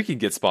 sponsors. Oh, we can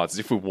get sponsors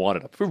if we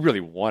wanted them. If we really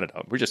wanted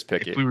them, we just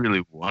pick If it. we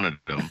really wanted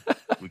them,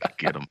 we could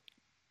get them.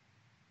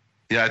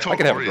 Yeah, I told I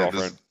could have a Corey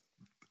girlfriend.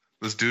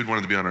 this dude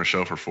wanted to be on our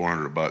show for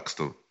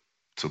 $400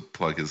 to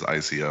plug his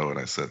ICO, and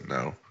I said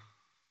no.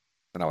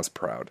 And I was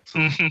proud.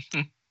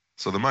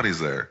 So the money's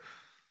there.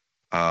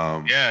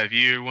 Yeah, if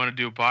you want to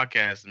do a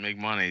podcast and make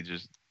money,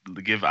 just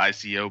give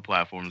ICO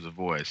platforms a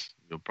voice.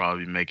 You'll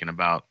probably be making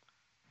about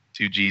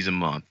 $2 a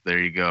month. There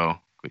you go.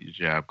 Quit your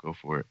job. Go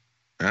for it.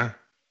 Yeah.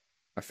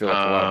 I feel like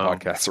a lot of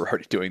podcasts are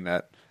already doing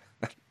that.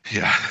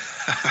 Yeah.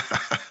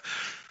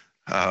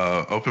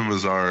 Open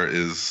Bazaar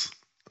is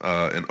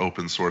an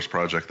open source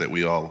project that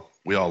we all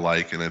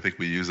like, and I think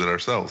we use it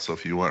ourselves. So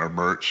if you want our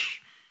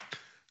merch,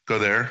 go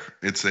there.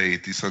 It's a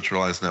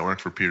decentralized network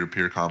for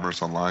peer-to-peer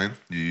commerce online.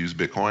 You use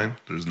Bitcoin.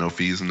 There's no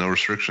fees and no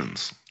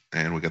restrictions.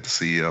 And we got the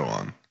CEO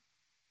on.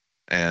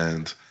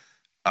 And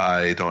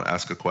I don't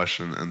ask a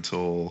question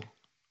until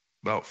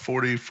about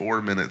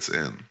 44 minutes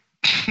in.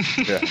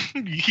 Yeah.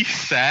 He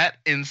sat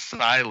in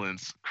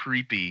silence,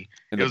 creepy.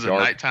 In It the was dark.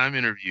 a nighttime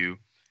interview,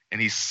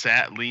 and he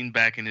sat leaned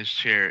back in his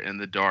chair in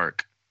the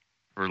dark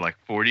for like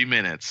 40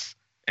 minutes,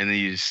 and then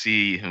you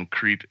see him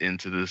creep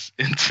into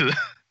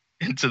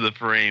the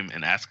frame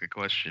and ask a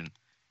question.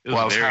 It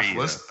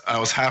was I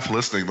was half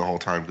listening the whole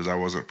time because I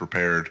wasn't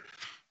prepared.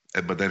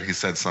 But then he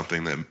said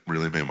something that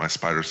really made my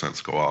spider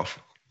sense go off.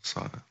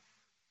 So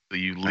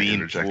you I lean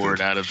interjected.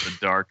 forward out of the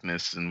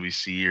darkness, and we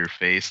see your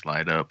face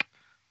light up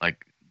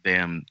like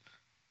damn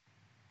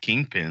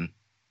Kingpin.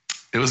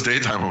 it was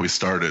daytime when we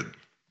started.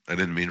 I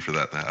didn't mean for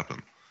that to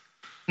happen.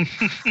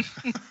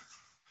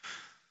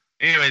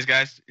 Anyways,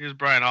 guys, here's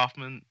Brian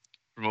Hoffman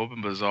from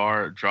Open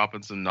Bazaar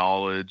dropping some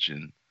knowledge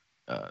and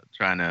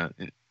trying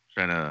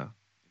to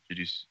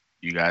introduce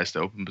you guys to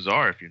Open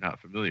Bazaar if you're not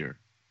familiar.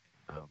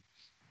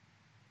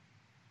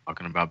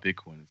 Talking about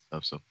Bitcoin and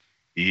stuff. So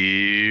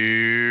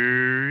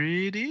here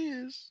it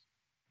is.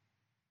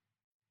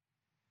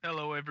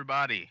 Hello,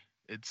 everybody.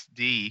 It's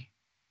D,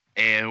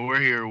 and we're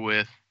here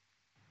with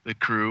the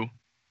crew.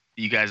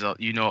 You guys,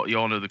 you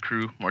all know the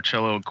crew,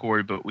 Marcello and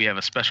Corey, but we have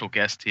a special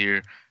guest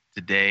here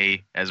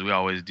today, as we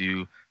always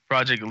do.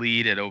 Project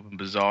lead at Open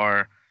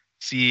Bazaar,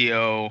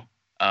 CEO.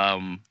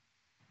 I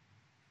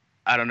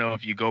don't know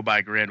if you go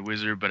by Grand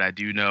Wizard, but I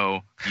do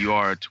know you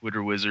are a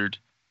Twitter wizard.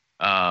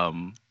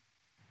 Pop-Tart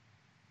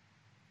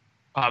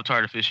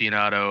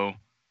aficionado.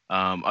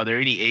 Are there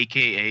any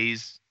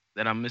AKAs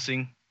that I'm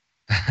missing?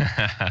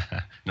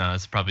 No,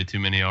 it's probably too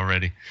many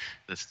already.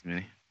 That's too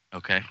many.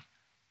 Okay.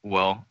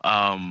 Well,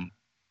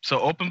 so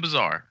Open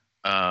Bazaar.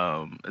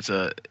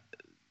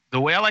 The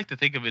way I like to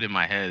think of it in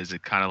my head is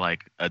it kind of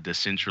like a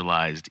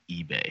decentralized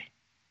eBay.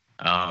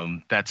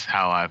 That's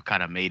how I've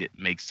kind of made it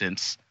make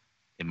sense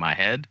in my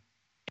head.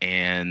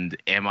 And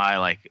am I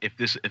like, if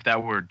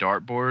that were a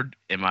dartboard,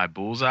 am I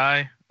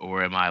bullseye,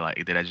 or am I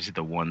like, did I just hit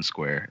the one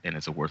square and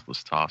it's a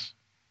worthless toss?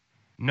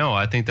 No,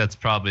 I think that's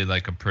probably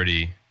like a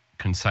pretty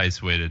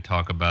concise way to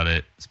talk about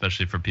it,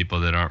 especially for people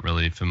that aren't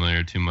really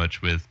familiar too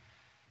much with,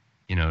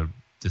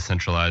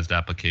 decentralized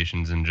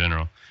applications in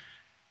general.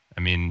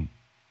 I mean,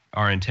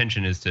 our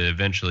intention is to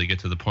eventually get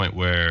to the point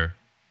where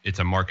it's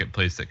a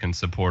marketplace that can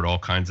support all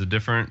kinds of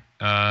different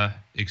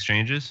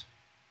exchanges.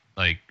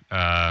 Like,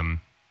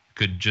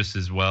 could just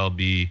as well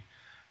be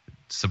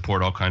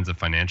support all kinds of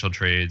financial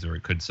trades, or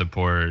it could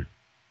support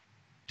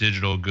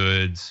digital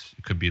goods.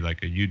 It could be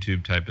like a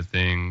YouTube type of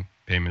thing,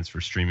 payments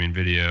for streaming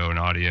video and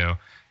audio.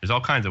 There's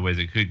all kinds of ways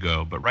it could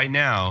go. But right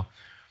now,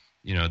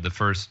 the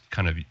first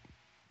kind of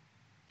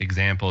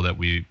example that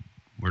we're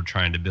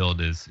trying to build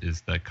is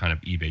that kind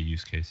of eBay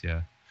use case.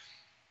 Yeah.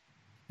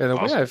 Yeah, the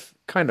way I've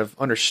kind of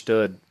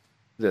understood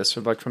this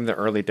from the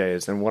early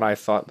days, and what I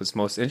thought was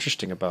most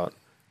interesting about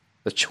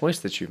the choice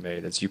that you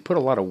made is you put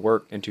a lot of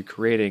work into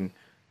creating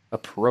a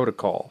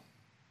protocol,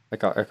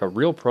 like a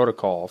real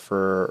protocol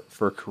for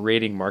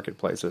creating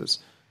marketplaces,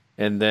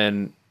 and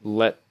then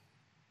let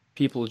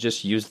people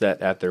just use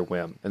that at their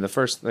whim. And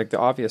the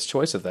obvious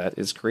choice of that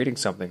is creating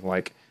something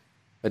like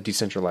a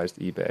decentralized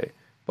eBay.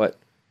 But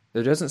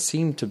there doesn't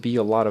seem to be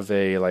a lot of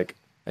a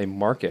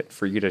market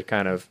for you to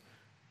kind of,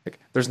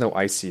 there's no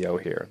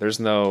ICO here. There's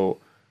no,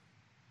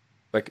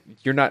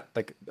 you're not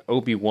like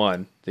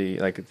OB1,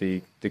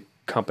 the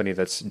company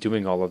that's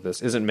doing all of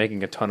this isn't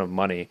making a ton of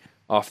money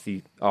off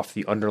the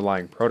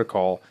underlying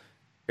protocol,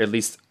 at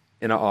least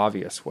in an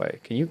obvious way.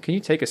 Can you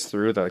take us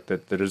through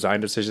the design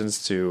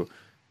decisions to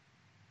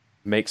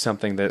make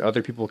something that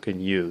other people can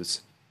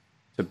use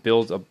to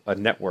build a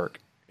network,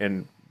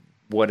 and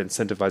what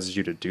incentivizes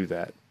you to do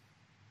that?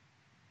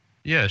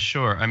 Yeah,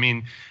 sure. I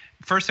mean,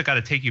 first I got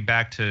to take you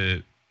back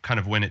to kind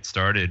of when it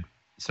started.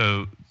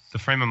 So the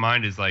frame of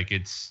mind is like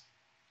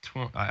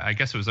I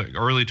guess it was like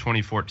early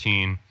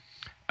 2014.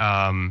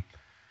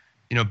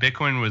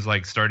 Bitcoin was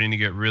like starting to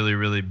get really,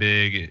 really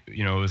big.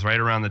 It was right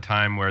around the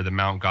time where the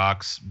Mt.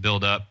 Gox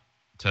build up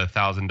to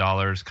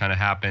 $1,000 kind of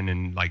happened,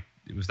 and like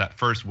it was that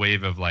first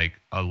wave of like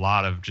a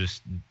lot of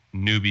just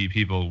newbie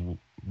people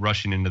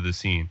rushing into the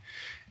scene.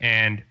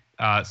 And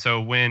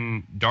so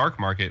when Dark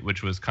Market,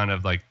 which was kind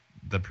of like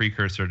the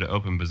precursor to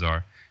Open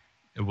Bazaar,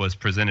 it was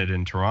presented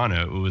in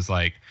Toronto, it was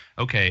like,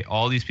 okay,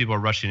 all these people are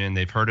rushing in.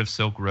 They've heard of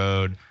Silk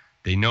Road.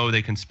 They know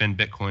they can spend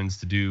Bitcoins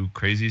to do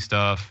crazy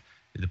stuff.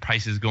 The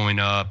price is going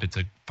up. It's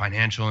a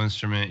financial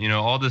instrument,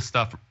 all this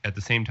stuff at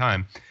the same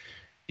time.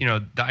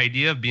 The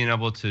idea of being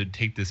able to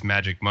take this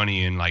magic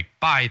money and like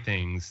buy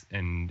things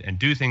and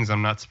do things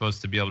I'm not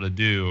supposed to be able to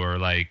do, or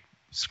like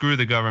screw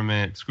the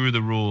government, screw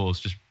the rules,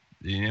 just,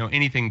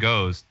 anything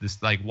goes.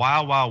 This like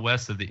wild, wild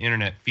west of the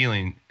internet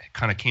feeling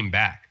kind of came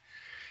back.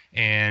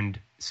 And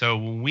so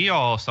when we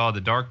all saw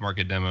the Dark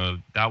Market demo,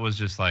 that was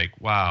just like,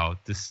 wow,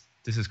 this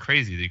is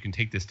crazy that you can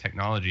take this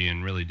technology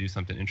and really do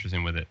something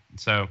interesting with it.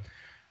 So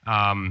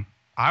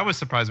I was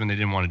surprised when they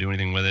didn't want to do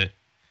anything with it.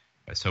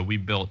 So we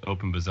built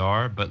Open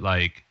Bazaar, but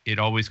like it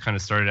always kind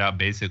of started out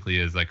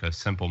basically as like a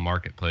simple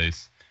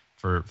marketplace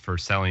for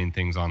selling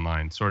things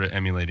online, sort of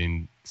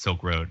emulating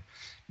Silk Road.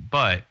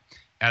 But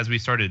as we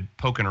started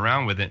poking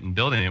around with it and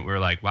building it, we were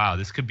like, wow,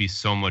 this could be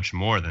so much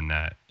more than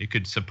that. It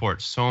could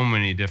support so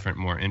many different,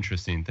 more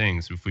interesting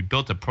things. If we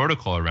built a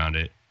protocol around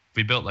it, if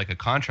we built like a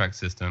contract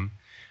system,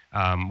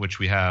 which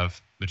we have,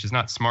 which is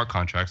not smart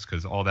contracts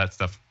because all that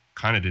stuff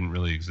kind of didn't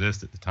really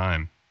exist at the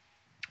time.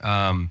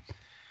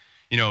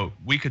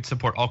 We could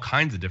support all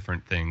kinds of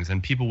different things,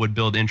 and people would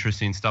build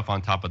interesting stuff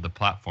on top of the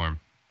platform.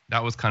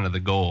 That was kind of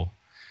the goal.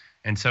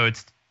 And so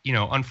it's,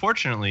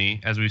 unfortunately,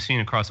 as we've seen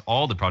across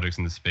all the projects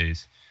in the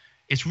space,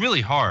 it's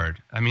really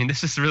hard. I mean,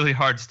 this is really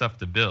hard stuff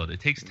to build. It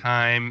takes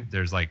time.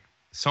 There's like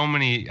so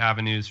many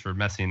avenues for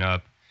messing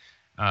up.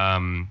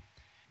 And,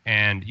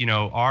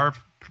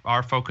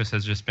 our focus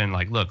has just been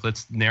like, look,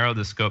 let's narrow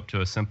the scope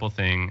to a simple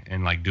thing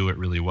and like do it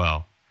really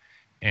well.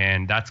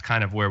 And that's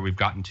kind of where we've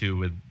gotten to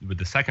with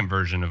the second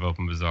version of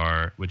Open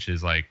Bazaar, which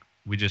is like,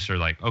 we just are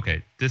like,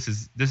 okay, this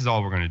is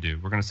all we're going to do.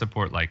 We're going to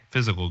support like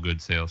physical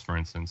goods sales, for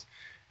instance.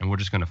 And we're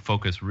just going to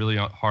focus really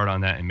hard on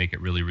that and make it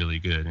really, really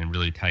good and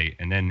really tight.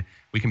 And then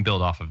we can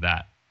build off of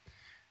that.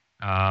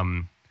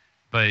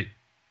 But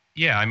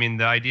yeah, I mean,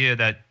 the idea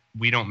that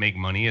we don't make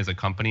money as a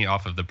company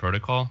off of the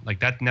protocol, like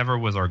that never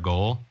was our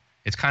goal.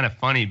 It's kind of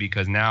funny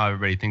because now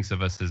everybody thinks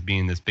of us as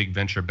being this big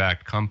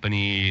venture-backed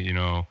company,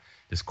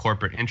 this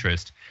corporate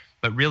interest.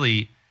 But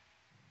really,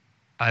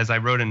 as I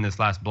wrote in this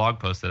last blog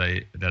post that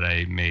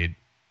I made,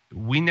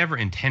 we never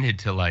intended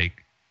to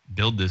like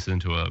build this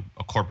into a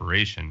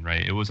corporation,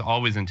 right? It was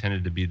always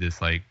intended to be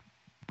this like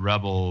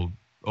rebel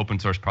open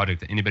source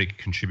project that anybody could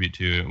contribute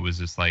to. It was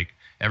just like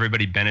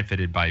everybody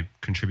benefited by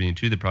contributing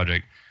to the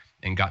project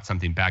and got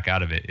something back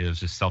out of it. It was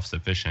just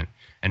self-sufficient.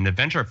 And the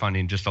venture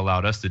funding just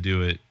allowed us to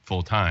do it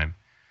full time.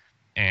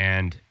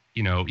 And,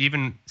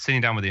 even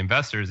sitting down with the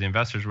investors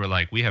were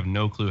like, we have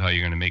no clue how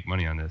you're going to make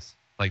money on this.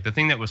 Like the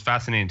thing that was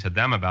fascinating to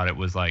them about it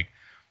was like,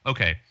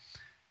 okay,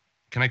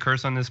 can I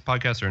curse on this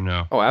podcast or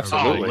no? Oh,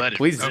 absolutely.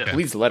 Please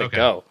let it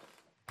go.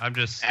 I'm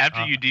just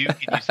after you do.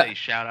 Can you say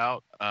shout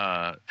out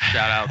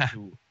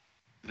to?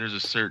 There's a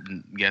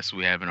certain guest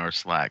we have in our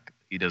Slack.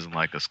 He doesn't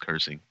like us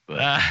cursing,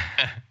 but I'm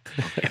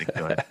kidding.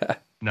 Go ahead.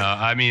 No,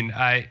 I mean,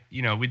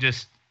 we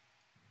just,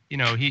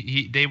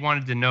 they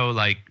wanted to know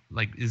like,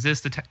 is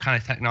this the kind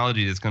of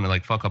technology that's going to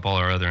like fuck up all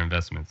our other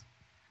investments?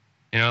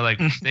 Like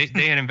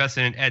they had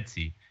invested in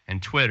Etsy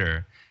and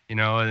Twitter,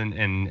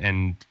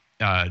 and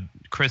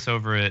Chris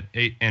over at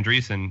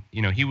Andreessen,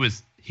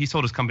 he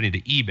sold his company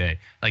to eBay.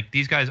 Like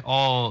these guys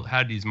all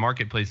had these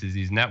marketplaces,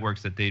 these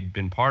networks that they'd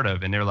been part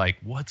of, and they're like,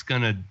 what's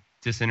going to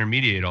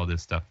disintermediate all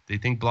this stuff? They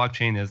think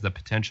blockchain has the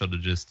potential to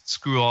just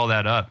screw all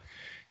that up,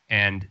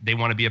 and they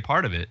want to be a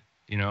part of it.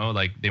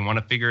 Like they want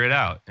to figure it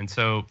out. And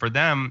so for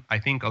them, I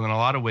think in a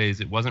lot of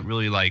ways, it wasn't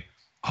really like,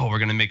 oh, we're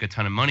going to make a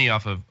ton of money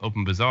off of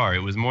Open Bazaar.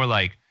 It was more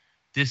like,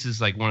 this is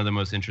like one of the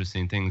most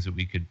interesting things that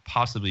we could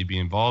possibly be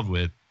involved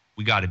with.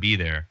 We got to be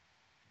there.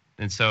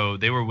 And so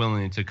they were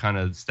willing to kind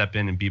of step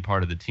in and be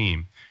part of the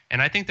team. And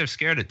I think they're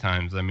scared at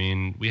times. I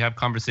mean, we have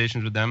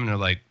conversations with them and they're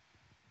like,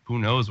 who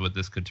knows what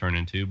this could turn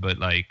into? But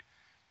like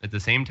at the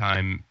same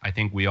time, I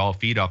think we all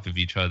feed off of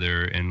each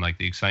other and like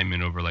the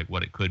excitement over like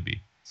what it could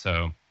be.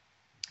 So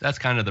that's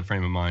kind of the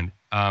frame of mind.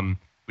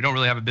 We don't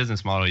really have a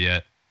business model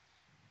yet.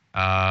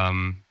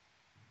 That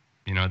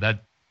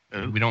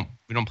we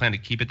don't plan to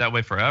keep it that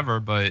way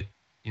forever, but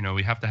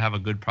we have to have a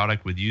good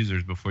product with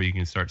users before you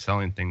can start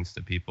selling things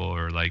to people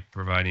or like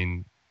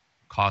providing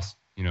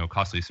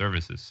costly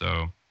services.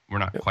 So we're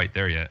not quite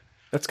there yet.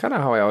 That's kind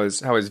of how I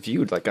always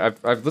viewed. Like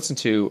I've listened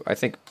to, I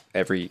think,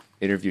 every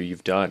interview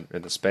you've done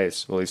in the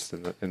space, at least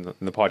in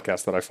the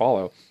podcast that I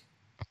follow.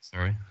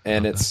 Sorry.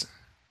 And it's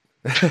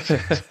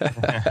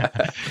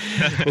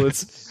well,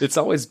 it's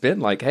always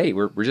been like, hey,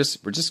 we're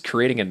just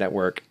creating a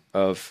network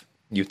of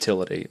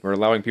utility. We're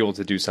allowing people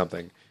to do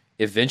something.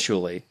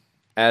 Eventually,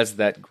 as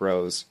that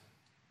grows,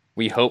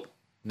 we hope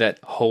that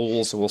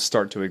holes will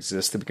start to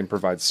exist that we can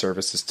provide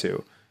services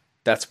to.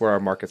 That's where our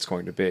market's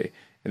going to be.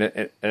 And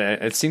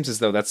it seems as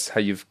though that's how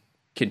you've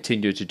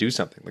continued to do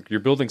something. Like you're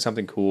building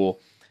something cool.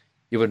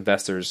 You have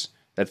investors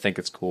that think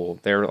it's cool.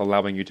 They're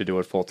allowing you to do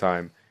it full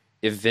time.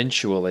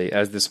 eventually,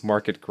 as this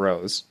market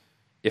grows,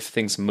 if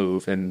things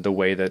move in the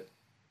way that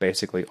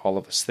basically all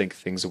of us think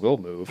things will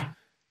move,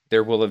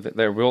 there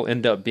will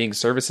end up being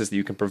services that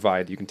you can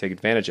provide, you can take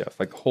advantage of,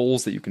 like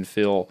holes that you can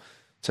fill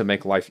to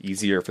make life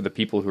easier for the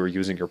people who are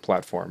using your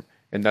platform,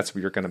 and that's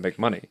where you're going to make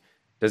money.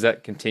 Does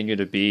that continue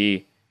to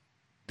be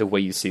the way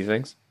you see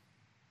things?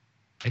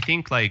 I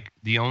think like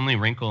the only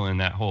wrinkle in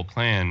that whole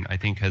plan, I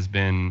think, has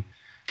been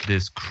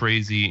this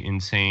crazy,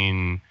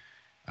 insane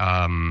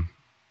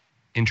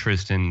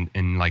interest in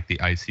like the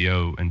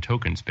ICO and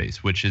token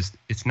space, which is,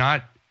 it's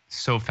not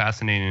so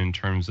fascinating in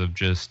terms of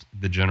just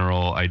the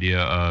general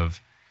idea of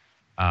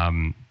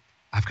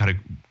I've got a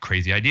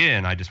crazy idea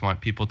and I just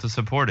want people to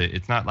support it.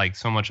 It's not like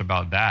so much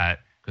about that,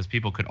 because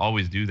people could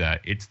always do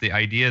that. It's the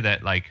idea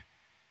that like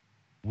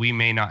we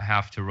may not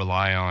have to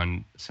rely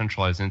on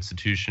centralized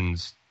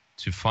institutions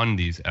to fund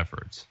these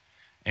efforts.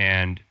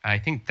 And I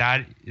think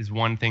that is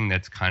one thing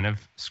that's kind of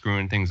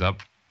screwing things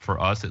up for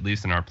us, at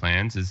least in our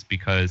plans, is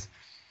because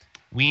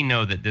we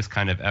know that this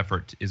kind of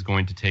effort is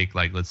going to take,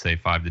 like, let's say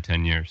 5 to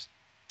 10 years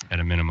at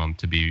a minimum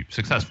to be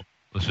successful.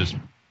 Let's just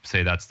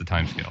say that's the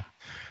time scale.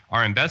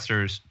 Our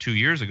investors 2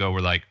 years ago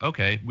were like,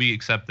 okay, we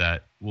accept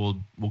that.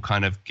 We'll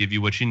kind of give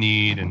you what you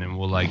need, and then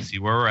we'll like see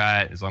where we're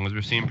at. As long as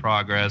we're seeing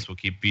progress, we'll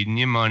keep feeding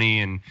you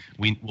money, and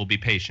we'll be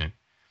patient.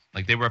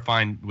 Like, they were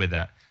fine with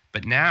that.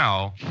 But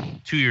now,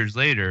 2 years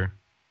later,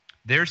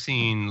 they're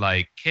seeing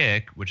like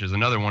Kick, which is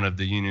another one of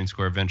the Union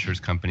Square Ventures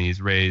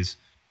companies, raise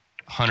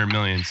 $100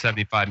 million,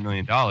 $75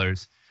 million,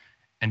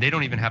 and they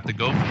don't even have to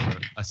go for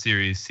a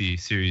Series C,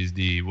 Series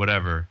D,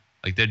 whatever.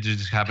 Like, they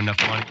just have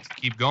enough money to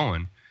keep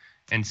going.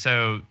 And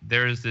so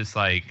there's this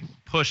like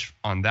push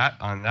on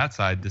that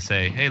side to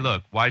say, hey,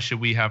 look, why should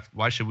we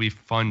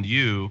fund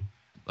you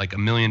like $1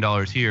 million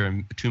here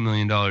and $2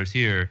 million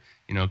here?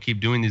 You know, keep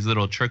doing these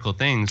little trickle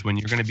things when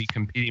you're going to be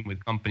competing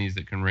with companies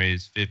that can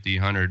raise $50,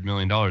 $100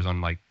 million on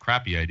like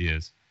crappy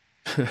ideas.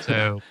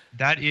 So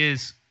that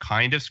is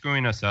kind of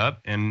screwing us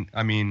up. And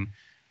I mean,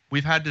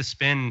 we've had to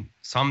spend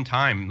some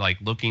time like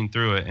looking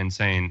through it and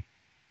saying,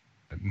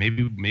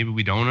 maybe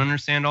we don't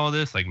understand all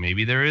this. Like,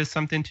 maybe there is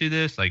something to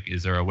this. Like,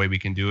 is there a way we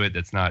can do it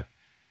that's not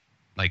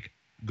like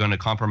going to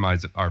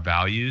compromise our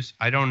values?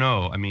 I don't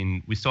know. I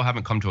mean, we still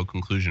haven't come to a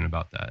conclusion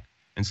about that.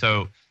 And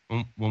so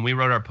when we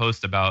wrote our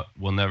post about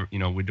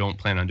we don't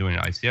plan on doing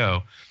an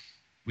ICO,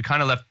 we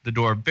kind of left the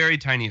door very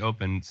tiny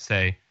open to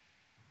say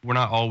we're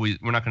not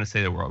going to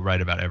say that we're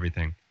right about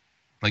everything.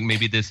 Like,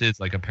 maybe this is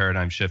like a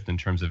paradigm shift in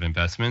terms of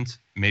investments.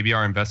 Maybe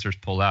our investors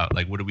pull out.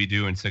 Like, what do we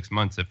do in 6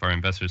 months if our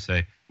investors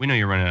say, we know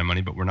you're running out of money,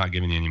 but we're not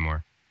giving you any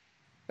more?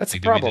 That's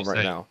like, a problem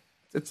right now.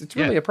 It's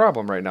really a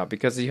problem right now,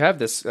 because you have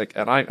this, like,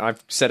 and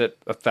I've said it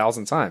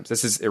 1,000 times,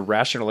 this is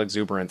irrational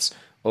exuberance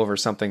over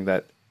something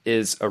that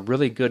is a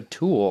really good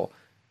tool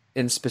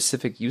in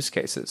specific use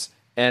cases.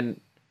 And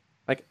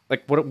like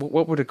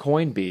what would a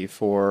coin be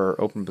for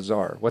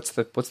OpenBazaar? What's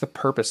the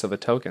purpose of a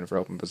token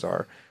for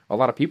OpenBazaar? A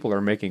lot of people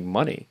are making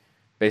money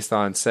based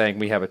on saying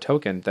we have a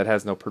token that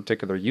has no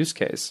particular use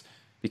case,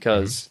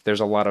 because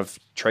there's a lot of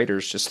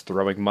traders just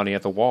throwing money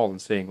at the wall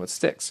and seeing what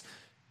sticks.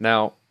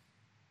 Now,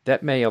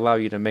 that may allow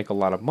you to make a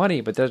lot of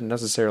money, but doesn't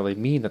necessarily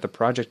mean that the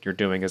project you're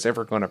doing is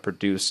ever going to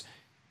produce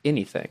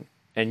anything.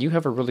 And you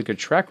have a really good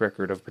track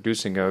record of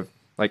producing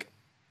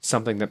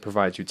something that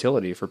provides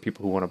utility for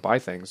people who want to buy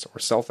things or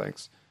sell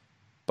things.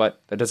 But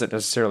that doesn't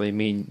necessarily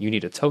mean you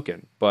need a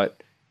token.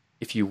 But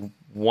if you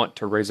want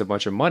to raise a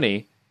bunch of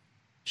money,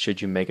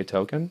 should you make a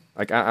token?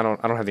 Like, I don't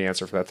have the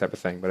answer for that type of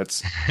thing, but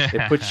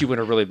it puts you in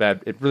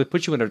it really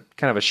puts you in a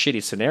kind of a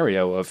shitty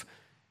scenario of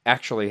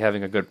actually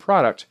having a good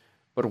product,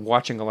 but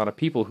watching a lot of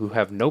people who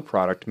have no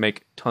product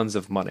make tons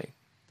of money.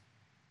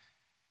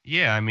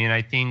 Yeah, I mean,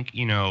 I think,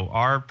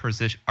 our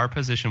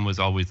position was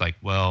always like,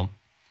 well,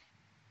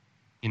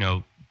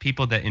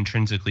 people that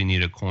intrinsically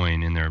need a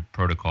coin in their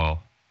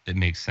protocol, it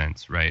makes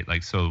sense, right?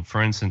 Like, so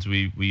for instance,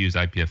 we use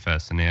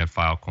IPFS and they have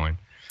Filecoin.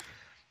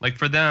 Like,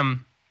 for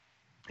them,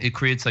 it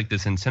creates like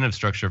this incentive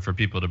structure for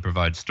people to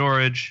provide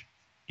storage.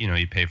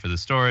 You pay for the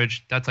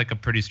storage. That's like a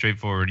pretty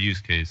straightforward use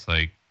case.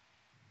 Like,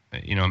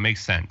 it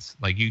makes sense.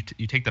 Like, you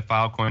take the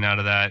Filecoin out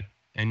of that,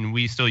 and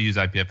we still use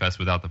IPFS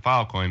without the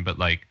Filecoin, but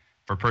like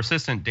for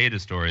persistent data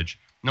storage,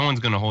 no one's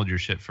going to hold your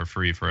shit for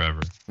free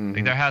forever. Mm-hmm.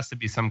 Like, there has to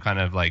be some kind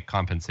of like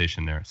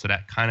compensation there. So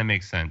that kind of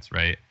makes sense,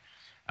 right?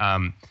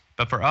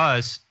 But for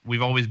us,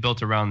 we've always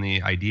built around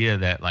the idea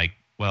that, like,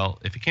 well,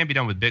 if it can't be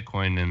done with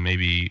Bitcoin, then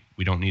maybe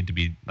we don't need to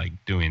be like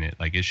doing it.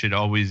 Like, it should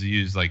always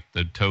use like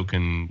the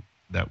token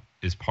that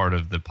is part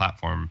of the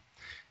platform,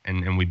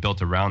 and we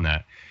built around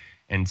that.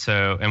 And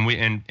so,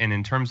 and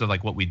in terms of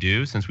like what we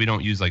do, since we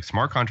don't use like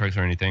smart contracts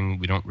or anything,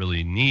 we don't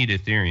really need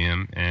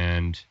Ethereum,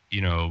 and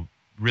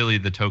really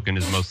the token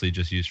is mostly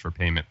just used for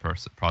payment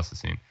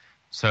processing.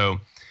 So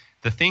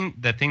the thing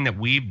that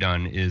we've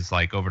done is,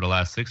 like, over the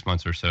last 6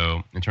 months or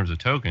so, in terms of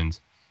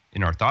tokens,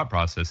 in our thought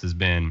process has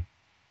been,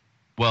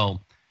 well,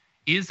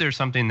 is there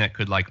something that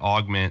could like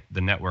augment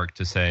the network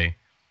to say,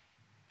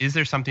 is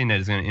there something that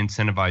is going to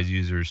incentivize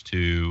users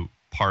to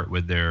part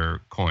with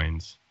their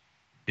coins?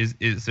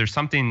 is there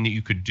something that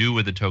you could do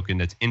with the token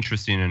that's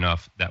interesting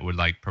enough that would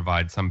like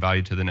provide some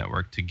value to the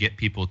network to get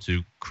people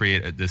to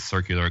create this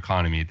circular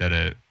economy that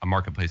a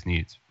marketplace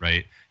needs,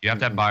 right? You have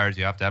to have buyers,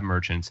 you have to have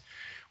merchants.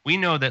 We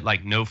know that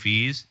like no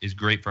fees is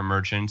great for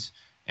merchants,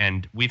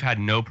 and we've had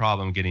no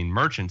problem getting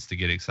merchants to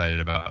get excited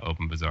about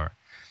Open Bazaar.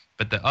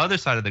 But the other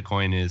side of the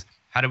coin is,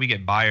 how do we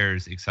get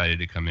buyers excited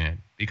to come in?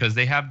 Because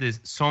they have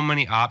so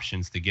many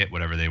options to get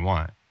whatever they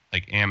want,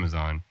 like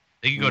Amazon.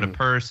 They could go to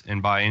Purse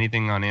and buy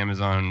anything on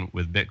Amazon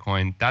with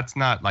Bitcoin. That's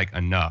not like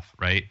enough,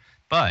 right?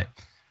 But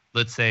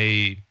let's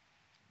say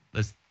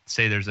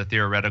there's a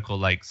theoretical,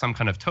 like some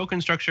kind of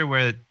token structure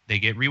where they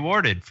get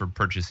rewarded for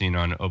purchasing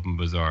on Open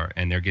Bazaar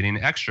and they're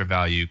getting extra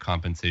value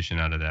compensation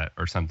out of that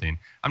or something.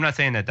 I'm not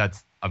saying that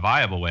that's a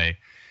viable way,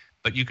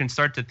 but you can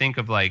start to think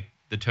of like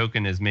the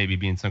token as maybe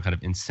being some kind of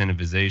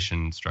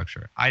incentivization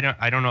structure. I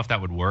don't know if that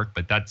would work,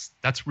 but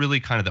that's really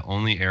kind of the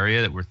only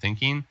area that we're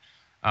thinking.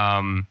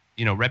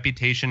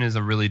 Reputation is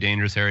a really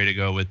dangerous area to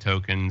go with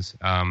tokens.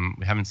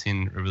 We haven't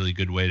seen a really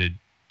good way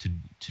to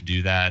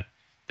do that.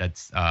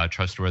 That's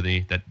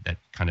trustworthy. That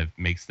kind of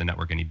makes the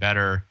network any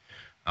better.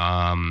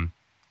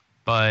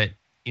 But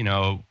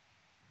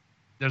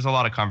there's a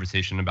lot of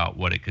conversation about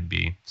what it could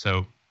be.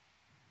 So,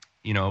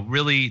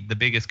 really the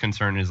biggest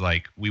concern is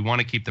like we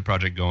want to keep the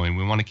project going.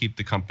 We want to keep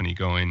the company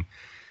going.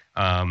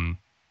 How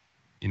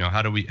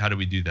do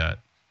we do that?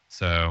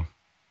 So.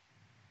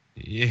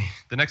 Yeah,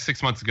 the next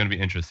 6 months is going to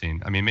be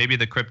interesting. I mean, maybe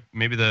the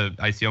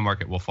ICO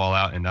market will fall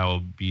out, and that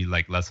will be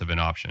like less of an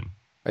option.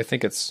 I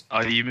think it's.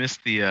 Oh, you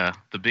missed the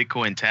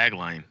Bitcoin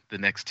tagline. The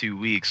next 2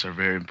 weeks are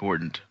very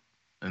important,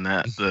 and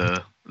that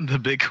the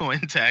Bitcoin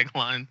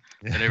tagline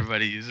that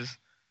everybody uses.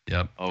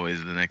 Yep.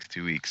 Always the next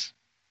 2 weeks.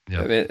 Yep.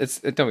 I mean,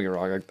 don't get me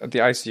wrong. Like, the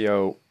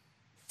ICO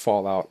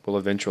fallout will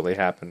eventually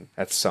happen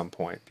at some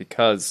point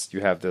because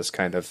you have this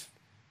kind of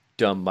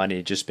dumb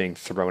money just being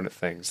thrown at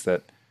things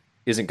that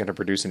isn't going to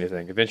produce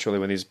anything. Eventually,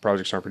 when these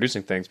projects aren't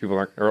producing things, people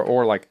aren't,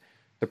 or like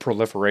the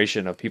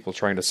proliferation of people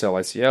trying to sell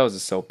ICOs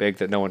is so big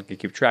that no one can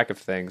keep track of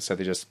things, so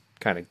they just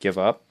kind of give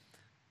up.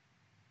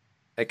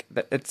 Like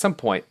at some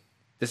point,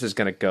 this is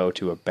going to go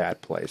to a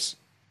bad place.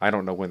 I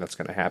don't know when that's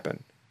going to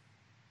happen.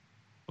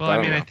 Well,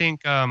 I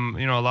think a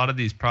lot of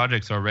these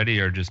projects already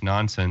are just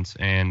nonsense,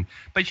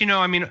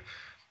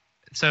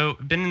 so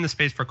been in the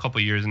space for a couple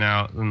of years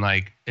now,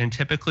 and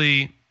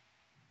typically.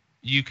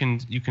 You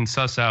can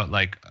suss out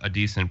like a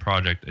decent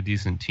project, a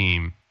decent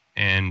team,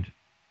 and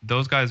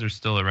those guys are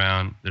still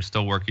around. They're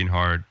still working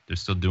hard. They're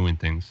still doing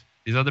things.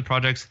 These other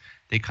projects,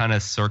 they kind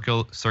of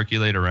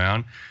circulate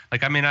around.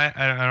 Like, I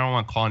don't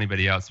want to call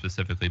anybody out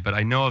specifically, but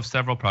I know of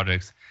several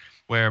projects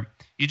where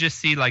you just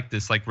see like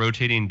this like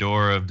rotating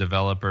door of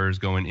developers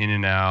going in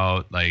and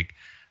out, like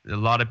a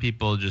lot of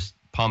people just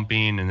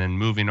pumping and then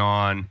moving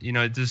on.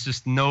 There's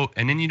just and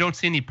then you don't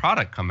see any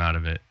product come out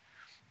of it.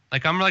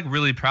 Like, I'm like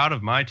really proud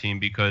of my team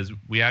because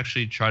we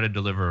actually try to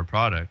deliver a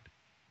product.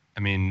 I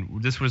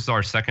mean, this was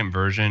our second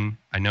version.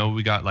 I know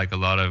we got like a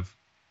lot of,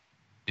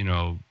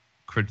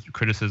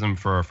 criticism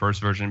for our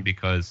first version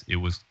because it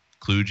was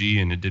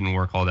kludgy and it didn't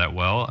work all that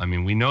well. I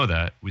mean, we know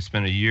that. We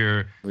spent a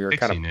year we were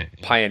fixing kind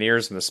of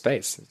pioneers in the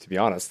space, to be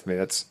honest. I mean,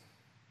 that's.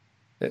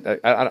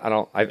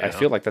 I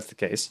feel like that's the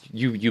case.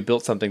 You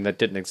built something that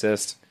didn't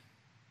exist,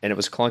 and it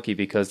was clunky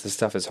because the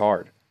stuff is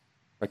hard,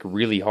 like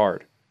really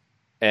hard,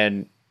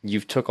 and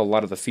you've took a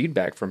lot of the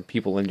feedback from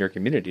people in your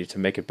community to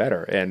make it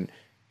better. And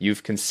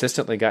you've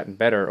consistently gotten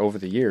better over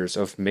the years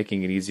of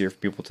making it easier for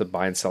people to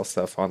buy and sell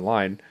stuff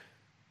online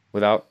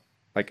without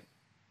like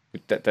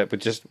that with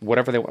just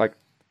whatever they want. Like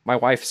my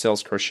wife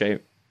sells crochet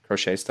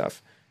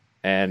stuff,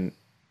 and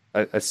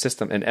a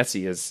system and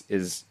Etsy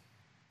is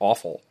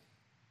awful.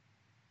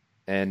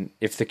 And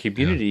if the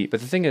community,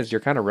 but the thing is,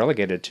 you're kind of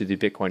relegated to the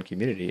Bitcoin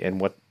community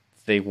and what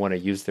they want to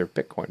use their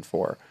Bitcoin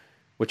for,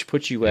 which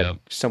puts you at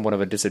somewhat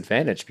of a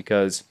disadvantage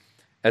because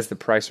as the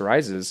price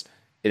rises,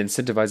 it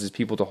incentivizes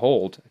people to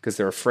hold because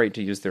they're afraid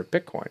to use their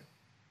Bitcoin.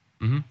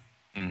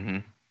 Mm-hmm. Mm-hmm.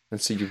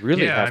 And so you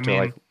really have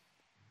to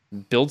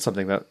build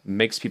something that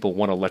makes people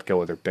want to let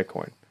go of their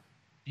Bitcoin.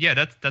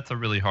 Yeah, that's a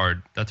really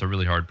hard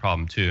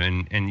problem too.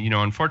 And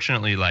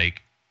unfortunately,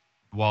 like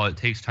while it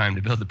takes time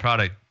to build the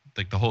product,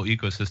 like the whole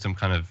ecosystem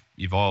kind of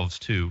evolves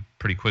too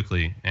pretty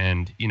quickly.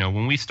 And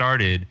when we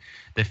started,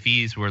 the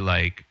fees were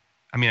like,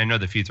 I know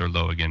the fees are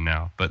low again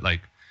now, but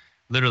like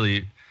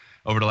literally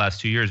over the last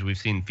 2 years, we've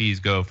seen fees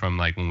go from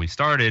like when we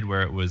started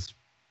where it was,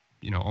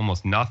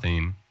 almost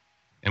nothing.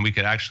 And we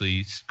could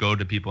actually go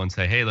to people and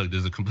say, hey, look,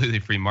 there's a completely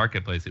free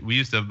marketplace. We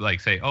used to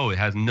like say, oh, it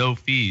has no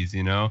fees,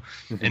 and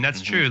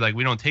that's true. Like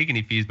we don't take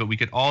any fees, but we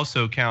could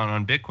also count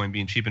on Bitcoin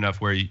being cheap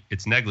enough where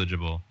it's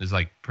negligible. There's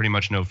like pretty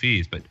much no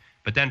fees.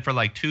 But then for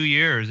like 2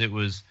 years, it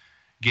was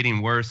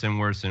getting worse and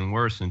worse and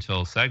worse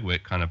until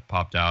SegWit kind of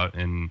popped out.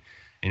 And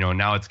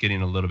now it's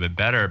getting a little bit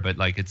better, but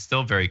like it's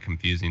still very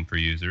confusing for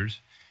users.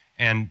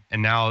 And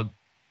now,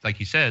 like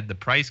you said, the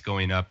price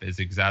going up has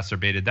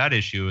exacerbated that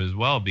issue as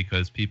well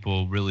because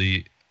people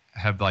really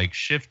have like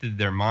shifted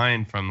their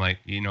mind from like,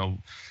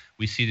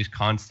 we see this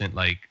constant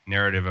like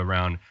narrative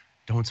around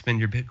don't spend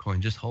your Bitcoin,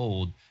 just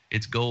hold.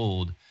 it's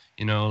gold,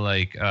 you know,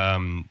 like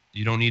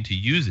you don't need to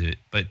use it.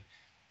 But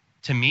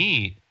to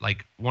me,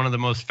 like one of the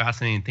most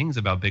fascinating things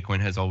about Bitcoin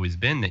has always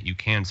been that you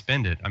can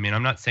spend it. I mean,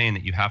 I'm not saying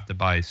that you have to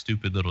buy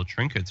stupid little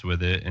trinkets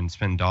with it and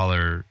spend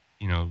dollar,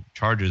 you know,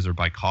 charges or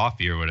buy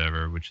coffee or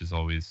whatever, which is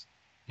always,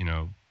 you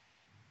know,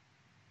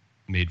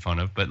 made fun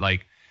of. But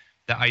like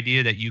the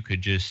idea that you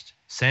could just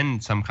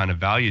send some kind of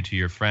value to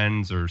your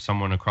friends or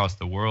someone across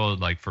the world,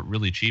 like for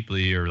really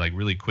cheaply or like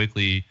really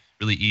quickly,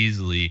 really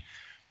easily,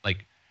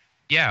 like,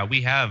 yeah,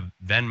 we have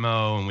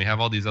Venmo and we have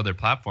all these other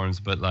platforms,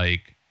 but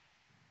like,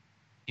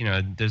 you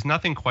know, there's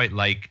nothing quite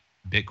like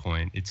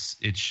Bitcoin. It's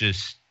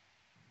just,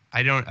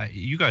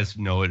 you guys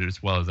know it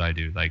as well as I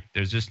do. Like,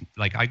 there's just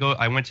like,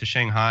 I went to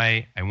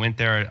Shanghai, I went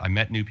there, I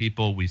met new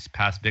people, we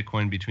passed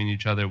Bitcoin between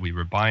each other, we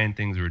were buying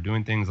things, we were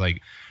doing things.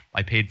 Like,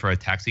 I paid for a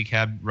taxi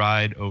cab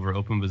ride over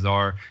Open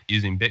Bazaar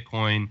using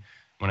Bitcoin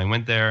when I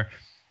went there.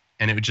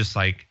 And it was just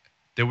like,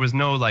 there was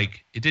no,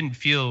 like, it didn't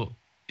feel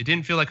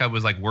like I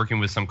was like working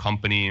with some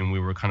company and we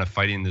were kind of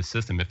fighting this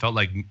system. It felt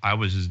like I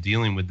was just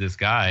dealing with this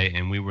guy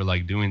and we were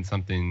like doing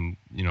something,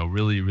 you know,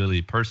 really,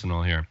 really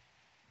personal here.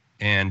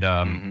 And,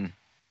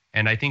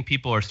 and I think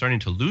people are starting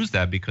to lose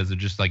that because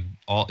it's just like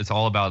it's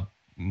all about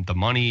the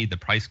money, the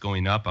price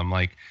going up. I'm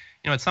like,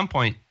 you know, at some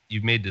point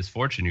you've made this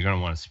fortune, you're going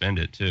to want to spend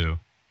it too.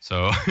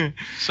 So,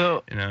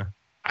 you know,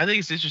 I think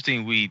it's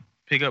interesting. We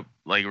pick up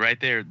like right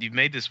there. You've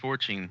made this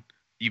fortune.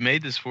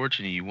 And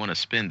you want to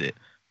spend it.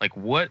 Like,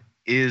 what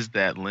is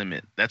that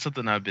limit? That's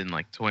something I've been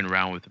like toying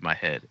around with in my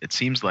head. It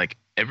seems like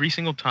every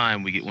single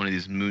time we get one of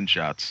these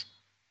moonshots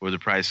where the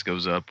price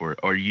goes up, or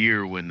a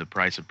year when the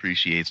price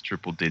appreciates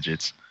triple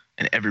digits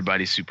and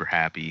everybody's super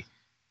happy,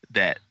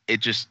 that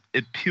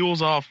it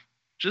peels off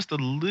just a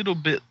little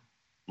bit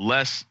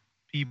less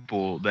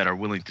people that are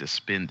willing to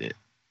spend it.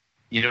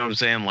 You know what I'm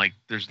saying? Like,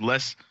 there's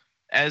less,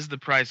 as the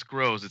price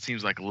grows, it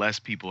seems like less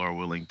people are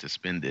willing to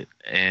spend it.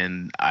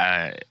 And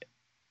I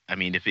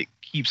mean, if it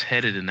keeps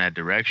headed in that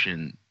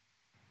direction,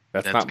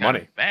 that's not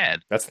money.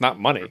 Bad. That's not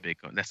money.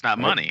 Bitcoin. That's not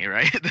money,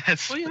 right?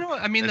 Well, you know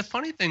what? I mean, the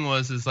funny thing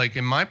is like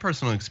in my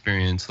personal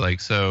experience, like,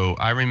 so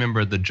I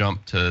remember the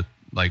jump to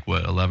like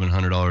what,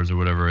 $1,100 or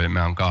whatever at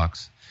Mt.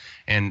 Gox,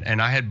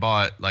 and I had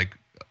bought like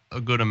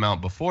a good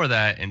amount before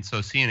that, and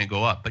so seeing it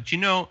go up. But you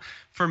know,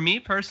 for me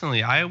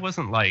personally, I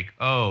wasn't like,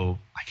 oh,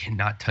 I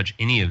cannot touch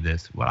any of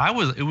this.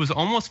 It was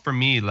almost for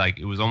me like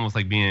it was almost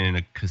like being in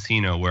a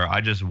casino where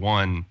I just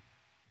won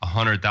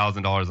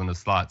 $100,000 on the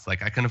slots.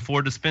 Like, I can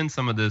afford to spend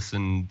some of this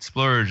and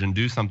splurge and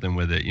do something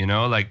with it, you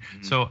know? Like,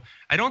 so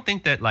I don't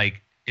think that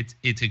like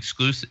it's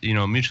exclusive, you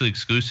know, mutually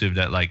exclusive,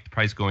 that like the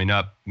price going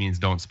up means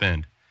don't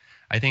spend.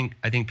 I think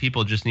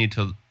people just need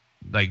to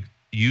like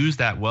use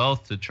that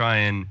wealth to try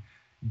and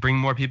bring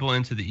more people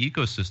into the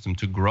ecosystem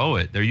to grow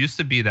it. There used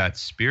to be that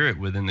spirit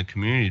within the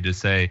community to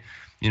say,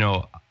 you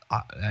know,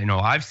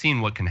 I've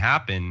seen what can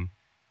happen,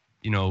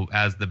 you know,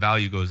 as the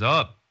value goes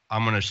up.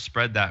 I'm going to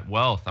spread that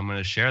wealth. I'm going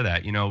to share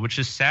that, you know, which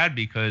is sad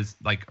because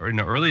like in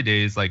the early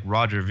days, like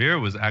Roger Ver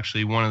was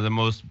actually one of the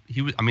most,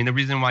 the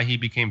reason why he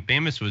became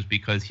famous was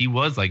because he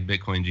was like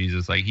Bitcoin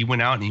Jesus. Like, he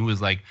went out and he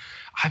was like,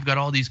 I've got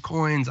all these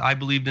coins. I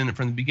believed in it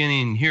from the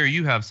beginning. Here,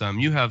 you have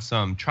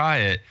some, try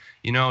it.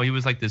 You know, he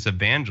was like this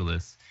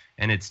evangelist,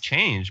 and it's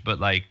changed, but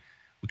like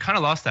we kind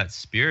of lost that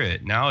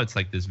spirit. Now it's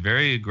like this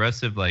very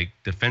aggressive, like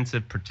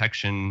defensive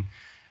protection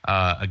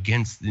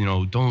against, you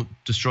know, don't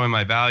destroy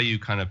my value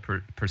kind of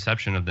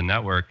perception of the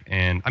network.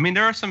 And I mean,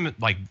 there are some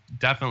like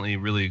definitely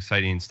really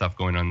exciting stuff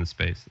going on in the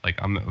space. Like,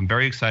 I'm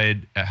very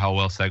excited at how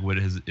well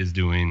SegWit is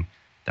doing.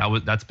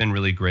 That's been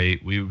really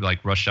great. We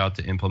like rushed out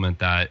to implement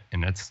that,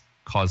 and that's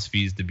caused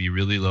fees to be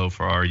really low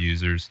for our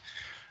users.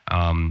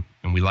 And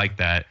we like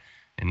that.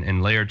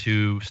 And layer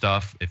 2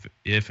 stuff,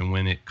 if and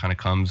when it kind of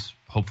comes,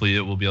 hopefully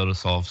it will be able to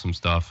solve some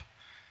stuff.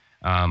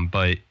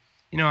 But,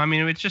 you know, I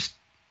mean, it just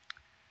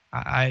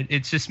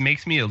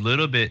makes me a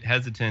little bit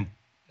hesitant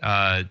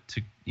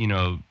to, you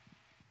know,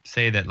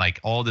 say that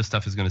like all this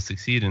stuff is going to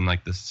succeed in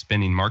like the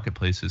spending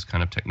marketplaces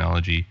kind of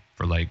technology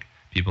for like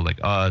people like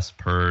us,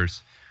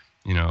 Purse,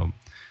 you know,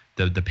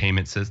 the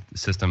payment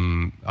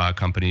system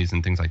companies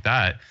and things like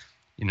that.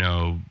 You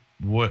know,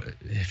 what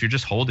if you're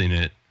just holding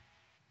it?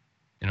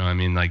 You know, I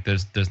mean, like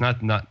there's not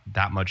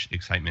that much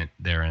excitement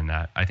there in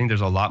that. I think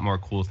there's a lot more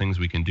cool things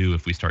we can do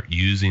if we start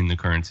using the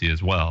currency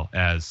as well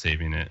as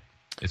saving it.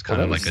 It's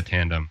kind of like a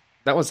tandem.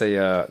 That was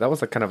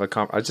a kind of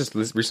a I just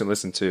recently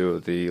listened to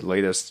the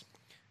latest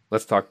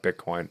Let's Talk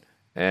Bitcoin,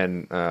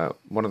 and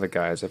one of the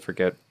guys, I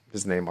forget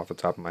his name off the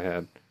top of my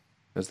head,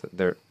 is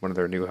one of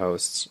their new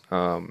hosts,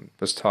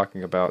 was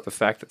talking about the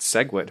fact that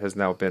SegWit has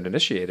now been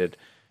initiated,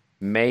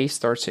 may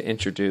start to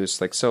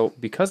introduce, like, so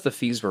because the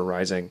fees were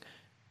rising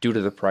due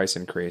to the price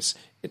increase,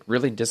 it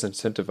really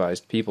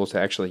disincentivized people to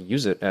actually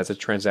use it as a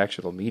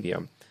transactional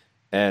medium,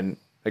 and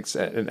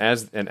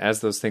as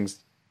those things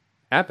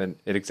happened,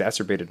 it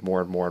exacerbated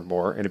more and more and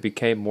more, and it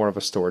became more of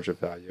a storage of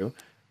value,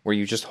 where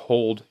you just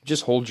hold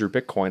your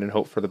Bitcoin and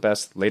hope for the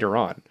best later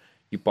on.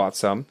 You bought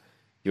some,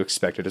 you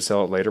expected to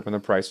sell it later when the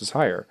price was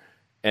higher,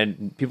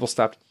 and people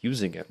stopped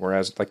using it.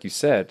 Whereas, like you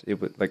said,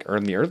 it was like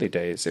in the early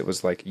days, it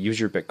was like use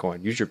your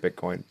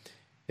Bitcoin,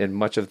 and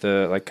much of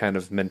the like kind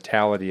of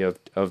mentality of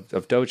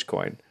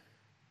Dogecoin.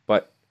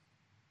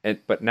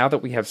 But now that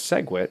we have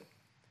SegWit,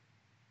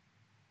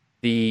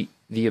 the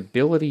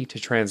ability to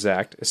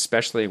transact,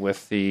 especially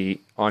with the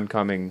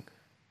oncoming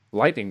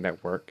Lightning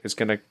Network, is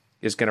gonna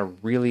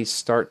really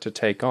start to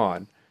take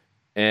on,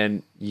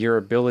 and your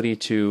ability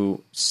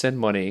to send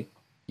money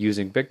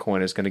using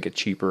Bitcoin is going to get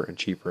cheaper and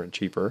cheaper and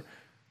cheaper,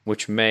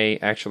 which may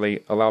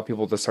actually allow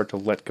people to start to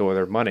let go of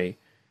their money,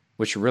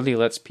 which really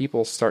lets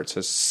people start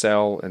to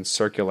sell and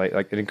circulate.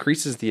 Like, it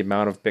increases the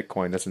amount of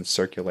Bitcoin that's in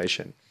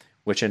circulation,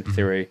 which in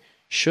theory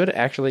should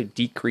actually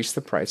decrease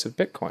the price of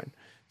Bitcoin.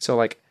 So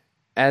like,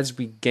 as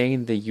we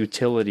gain the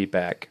utility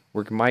back,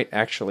 we might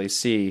actually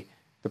see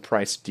the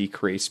price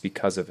decrease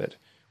because of it,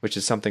 which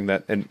is something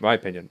that, in my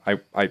opinion,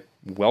 I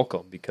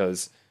welcome,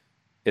 because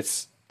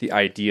it's the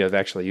idea of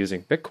actually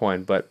using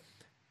Bitcoin, but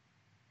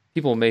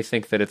people may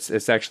think that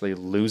it's actually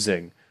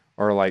losing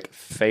or like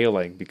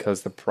failing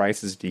because the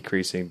price is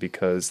decreasing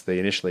because they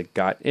initially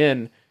got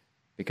in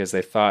because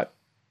they thought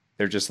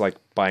they're just like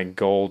buying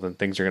gold and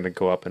things are going to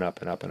go up and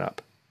up and up and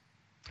up.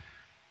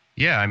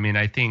 Yeah, I mean,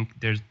 I think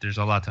there's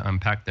a lot to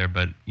unpack there,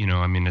 but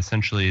I mean,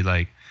 essentially,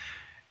 like,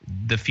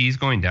 the fees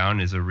going down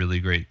is a really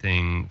great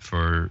thing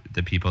for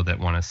the people that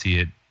want to see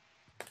it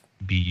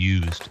be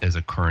used as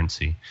a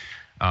currency,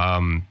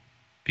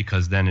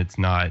 because then it's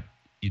not,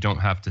 you don't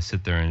have to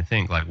sit there and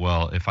think like,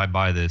 well, if I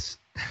buy this,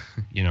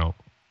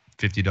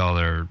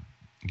 $50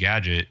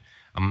 gadget,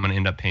 I'm going to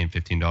end up paying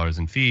 $15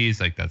 in fees.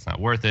 Like, that's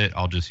not worth it.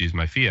 I'll just use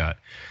my fiat,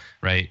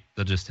 right?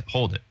 They'll just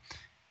hold it.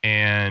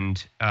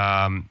 And,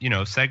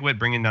 SegWit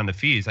bringing down the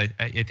fees, I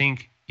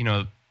think,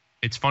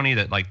 it's funny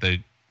that like the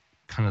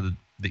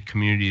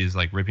community is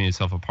like ripping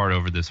itself apart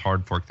over this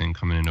hard fork thing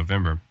coming in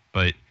November.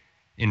 But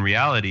in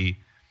reality,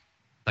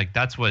 like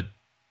that's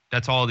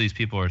all these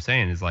people are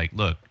saying is like,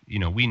 look,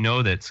 we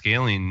know that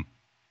scaling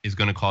is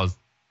going to cause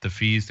the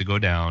fees to go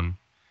down,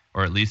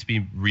 or at least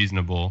be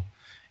reasonable,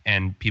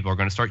 and people are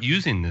going to start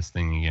using this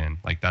thing again.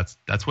 Like that's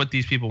what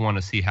these people want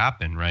to see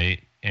happen,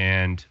 right?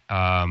 And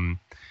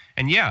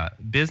yeah,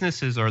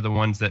 businesses are the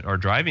ones that are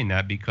driving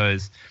that,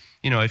 because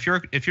if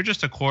you're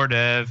just a core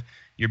dev,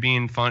 you're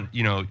being fun,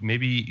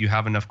 maybe you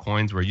have enough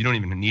coins where you don't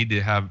even need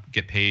to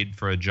get paid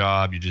for a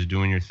job. You're just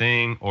doing your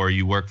thing, or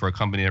you work for a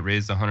company that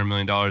raised $100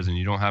 million and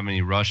you don't have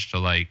any rush to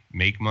like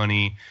make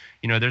money.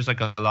 There's like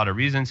a lot of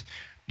reasons.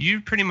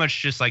 You pretty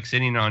much just like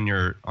sitting on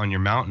your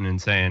mountain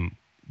and saying,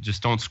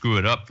 just don't screw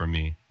it up for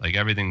me. Like,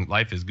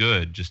 life is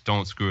good, just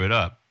don't screw it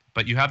up.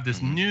 But you have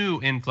this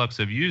new influx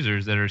of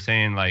users that are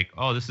saying like,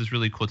 oh, this is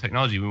really cool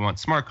technology. We want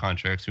smart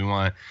contracts. We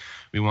want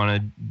to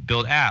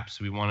build apps.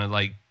 We want to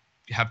like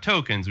have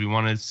tokens. We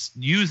want to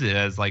use it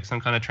as like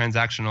some kind of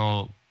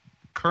transactional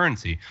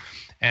currency.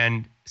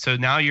 And so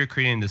now you're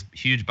creating this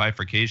huge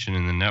bifurcation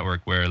in the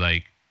network where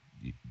like,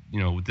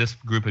 this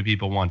group of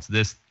people wants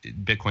this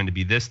Bitcoin to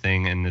be this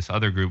thing, and this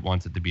other group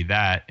wants it to be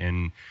that.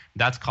 And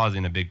that's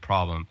causing a big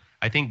problem.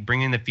 I think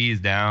bringing the fees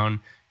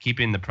down,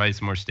 keeping the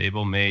price more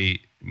stable may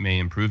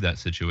improve that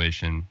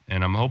situation.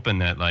 And I'm hoping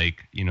that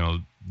like,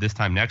 this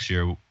time next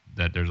year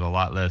that there's a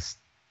lot less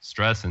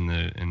stress in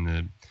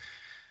the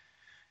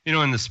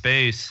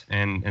space,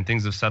 and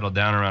things have settled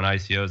down around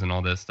ICOs and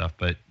all that stuff.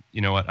 But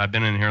you know what? I've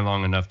been in here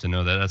long enough to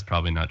know that that's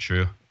probably not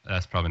true.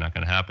 That's probably not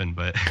going to happen,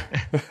 but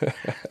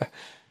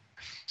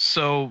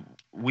So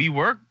we've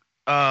worked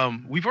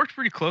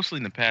pretty closely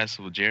in the past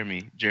with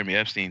Jeremy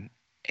Epstein,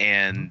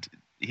 and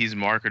he's a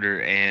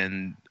marketer,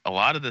 and a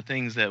lot of the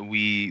things that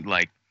we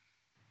like,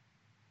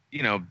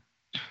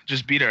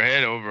 just beat our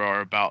head over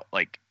are about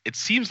like, it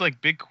seems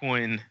like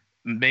Bitcoin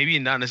maybe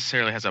not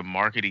necessarily has a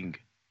marketing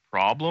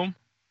problem,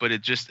 but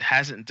it just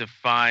hasn't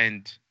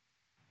defined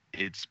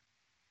its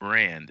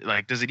brand.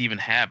 Like, does it even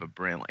have a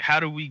brand? Like,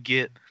 how do we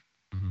get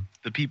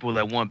the people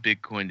that want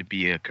Bitcoin to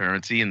be a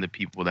currency and the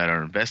people that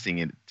are investing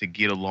in it to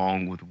get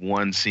along with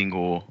one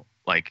single,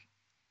 like,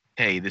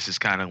 hey, this is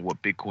kind of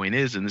what Bitcoin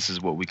is, and this is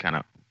what we kind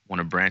of want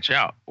to branch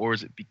out? Or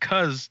is it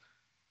because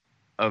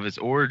of its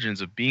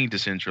origins of being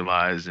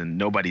decentralized and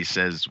nobody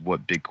says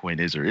what Bitcoin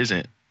is or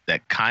isn't,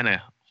 that kind of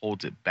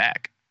holds it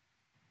back?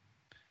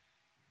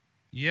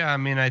 Yeah, I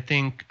mean, I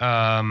think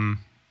a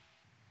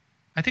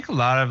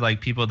lot of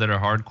like people that are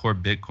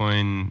hardcore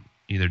Bitcoin,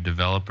 either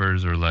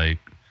developers or like,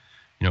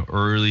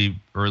 early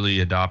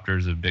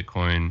adopters of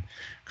Bitcoin,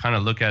 kind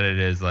of look at it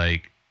as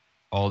like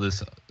all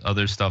this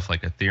other stuff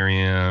like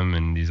Ethereum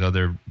and these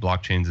other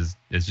blockchains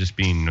is just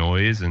being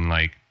noise, and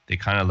like they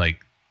kind of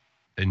like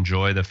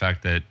enjoy the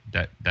fact that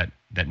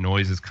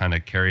noise is kind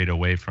of carried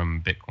away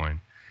from Bitcoin.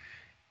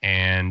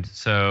 And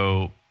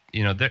so,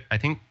 I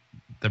think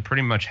they're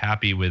pretty much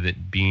happy with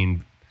it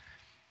being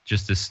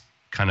just this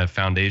kind of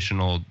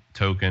foundational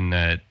token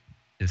that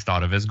is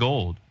thought of as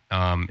gold.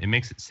 It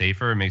makes it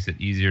safer. It makes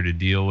it easier to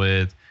deal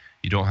with.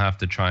 You don't have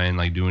to try and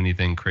like do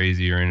anything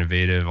crazy or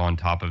innovative on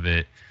top of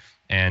it.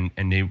 And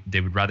they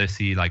would rather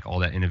see like all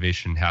that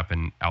innovation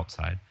happen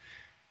outside.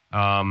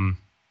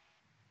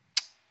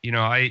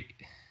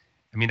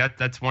 I mean,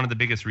 that's one of the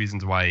biggest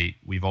reasons why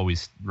we've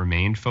always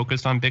remained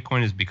focused on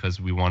Bitcoin, is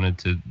because we wanted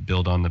to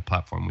build on the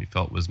platform we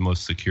felt was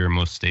most secure,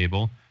 most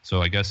stable.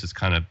 So I guess it's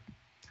kind of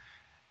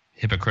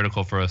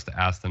hypocritical for us to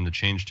ask them to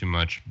change too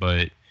much.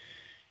 But,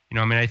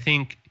 I mean, I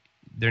think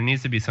there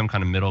needs to be some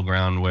kind of middle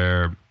ground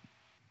where,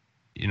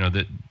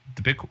 the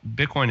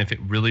Bitcoin, if it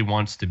really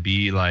wants to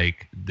be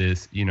like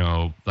this,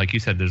 like you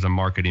said, there's a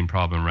marketing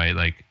problem, right?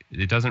 Like,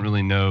 it doesn't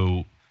really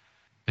know,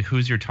 like,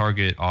 who's your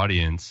target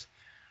audience.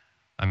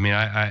 I mean,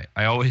 I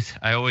always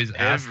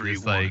ask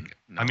this, like,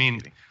 no, I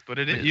mean, but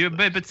it is.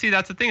 But see,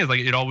 that's the thing, is like,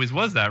 it always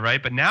was that,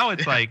 right? But now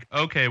it's like,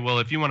 okay, well,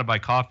 if you want to buy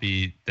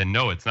coffee, then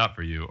no, it's not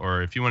for you.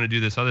 Or if you want to do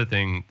this other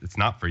thing, it's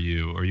not for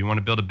you. Or you want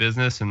to build a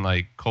business and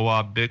like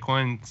co-op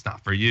Bitcoin, it's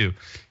not for you.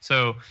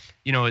 So,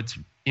 it's,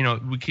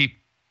 we keep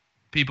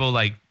people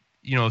like,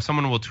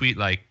 someone will tweet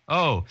like,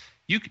 oh,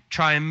 you could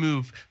try and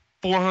move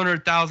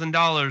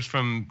 $400,000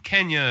 from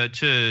Kenya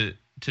to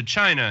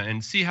China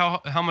and see how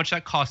much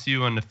that costs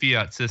you on the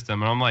fiat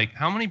system. And I'm like,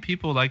 how many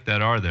people like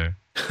that are there?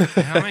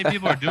 How many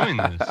people are doing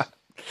this?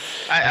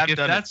 I've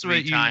done it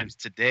 3 times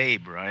today,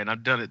 Brian.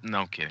 I've done it. No,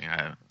 I'm kidding.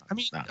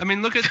 I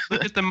mean, look at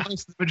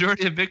the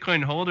majority of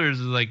Bitcoin holders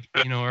is like,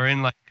 are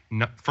in like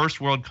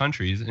first world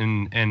countries,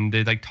 and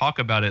they like talk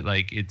about it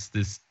like it's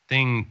this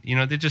thing.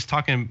 They're just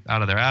talking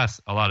out of their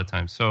ass a lot of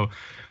times. So,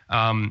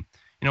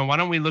 why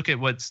don't we look at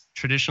what's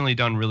traditionally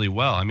done really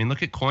well? I mean,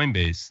 look at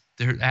Coinbase.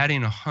 They're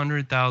adding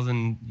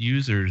 100,000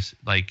 users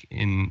like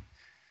in,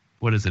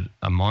 what is it,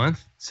 a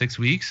month, 6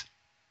 weeks?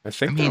 I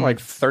think they're like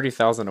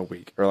 30,000 a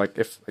week, or like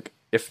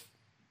if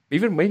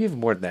even maybe even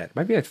more than that. It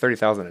might be like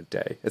 30,000 a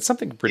day. It's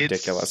something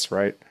ridiculous,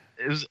 right?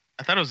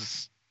 I thought it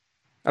was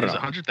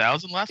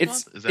 100,000 last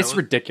month. It's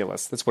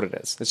ridiculous. That's what it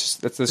is. It's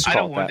just I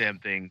know one damn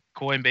thing.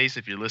 Coinbase,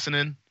 if you're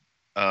listening,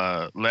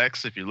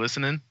 Lex, if you're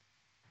listening,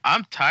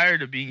 I'm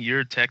tired of being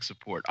your tech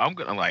support. I'm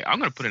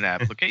gonna put in an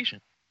application.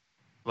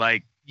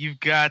 Like, you've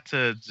got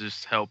to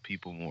just help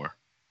people more.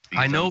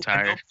 I know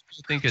people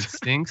think it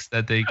stinks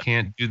that they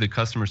can't do the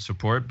customer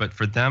support, but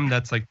for them,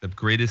 that's like the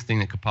greatest thing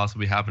that could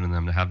possibly happen to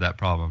them, to have that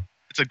problem.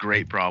 It's a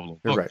great problem.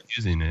 You're right.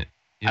 Using it.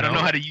 I don't know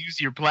how to use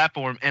your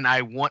platform, and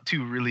I want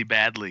to really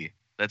badly.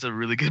 That's a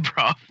really good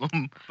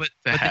problem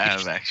to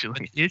have,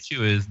 actually. The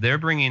issue is they're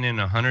bringing in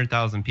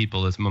 100,000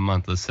 people this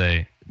month, let's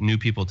say, new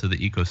people to the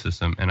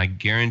ecosystem, and I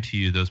guarantee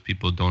you those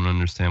people don't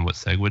understand what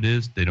SegWit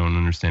is. They don't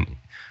understand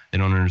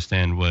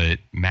what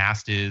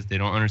Mast is. They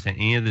don't understand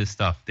any of this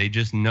stuff. They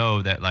just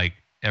know that, like,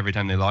 every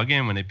time they log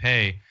in, when they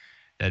pay,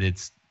 that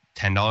it's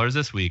 $10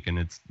 this week and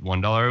it's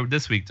 $1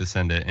 this week to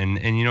send it. And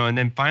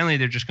then finally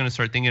they're just going to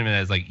start thinking of it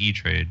as like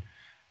E-Trade.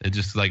 They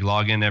just like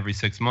log in every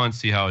 6 months,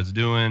 see how it's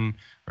doing,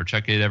 or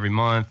check it every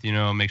month,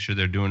 make sure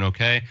they're doing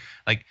okay.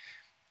 Like,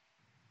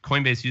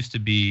 Coinbase used to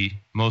be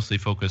mostly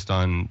focused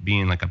on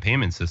being like a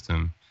payment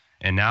system.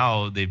 And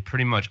now they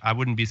pretty much, I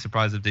wouldn't be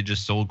surprised if they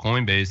just sold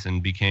Coinbase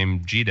and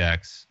became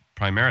GDAX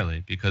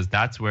primarily, because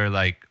that's where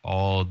like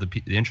all the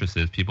interest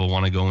is. People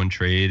want to go and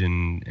trade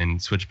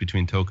and switch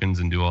between tokens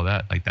and do all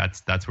that. Like,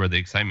 that's where the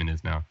excitement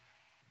is now.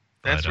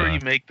 That's where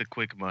you make the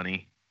quick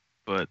money.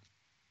 But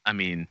I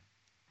mean,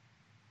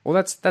 well,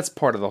 that's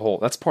part of the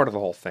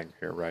whole thing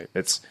here, right?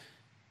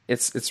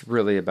 It's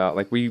really about,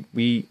 like,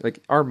 we like,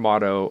 our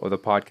motto of the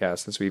podcast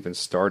since we even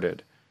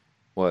started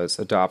was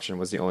adoption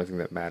was the only thing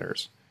that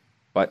matters.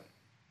 But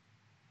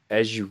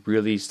as you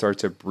really start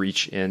to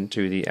breach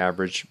into the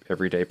average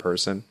everyday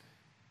person,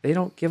 they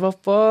don't give a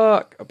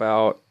fuck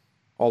about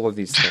all of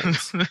these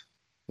things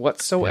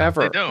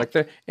whatsoever. Yeah,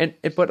 they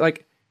don't. But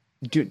like,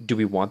 do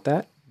we want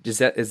that? Is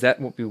that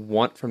what we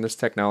want from this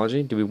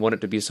technology? Do we want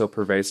it to be so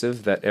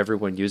pervasive that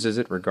everyone uses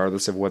it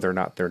regardless of whether or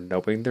not they're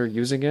knowing they're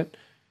using it?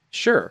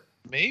 Sure.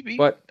 Maybe.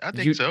 But I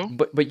think so.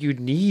 But you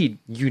need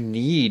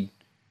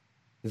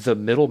the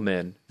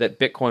middlemen that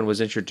Bitcoin was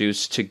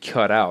introduced to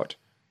cut out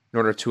in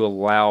order to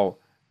allow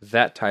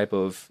that type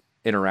of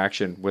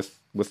interaction with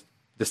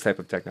this type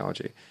of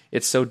technology.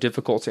 It's so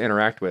difficult to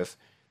interact with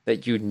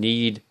that you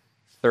need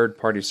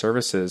third-party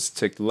services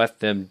to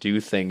let them do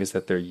things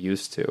that they're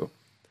used to.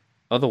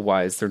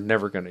 Otherwise, they're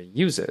never going to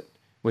use it,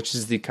 which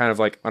is the kind of,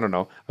 like, I don't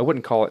know, I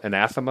wouldn't call it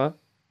anathema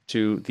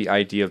to the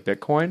idea of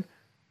Bitcoin,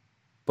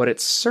 but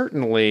it's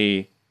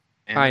certainly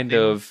kind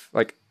of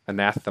like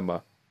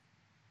anathema,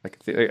 like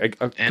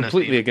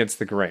completely against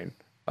the grain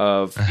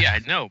of. Yeah, I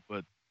know,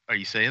 but are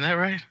you saying that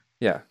right?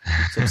 Yeah,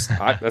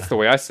 that's the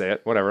way I say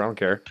it. Whatever, I don't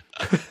care.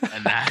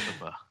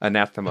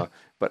 Anathema.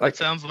 But like, that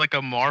sounds like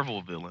a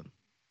Marvel villain.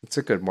 It's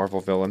a good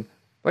Marvel villain.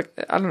 Like,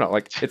 I don't know.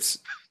 Like,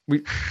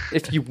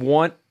 if you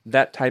want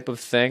that type of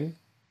thing,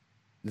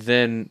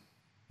 then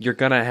you're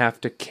gonna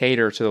have to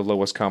cater to the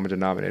lowest common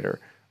denominator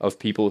of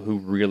people who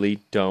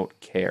really don't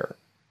care.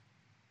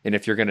 And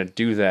if you're gonna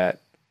do that,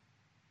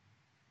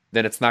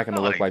 then it's not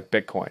gonna look like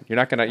Bitcoin. You're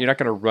not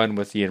gonna run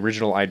with the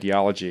original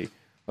ideology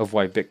of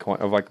why Bitcoin,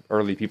 of like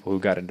early people who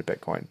got into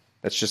Bitcoin.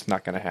 That's just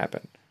not going to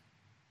happen.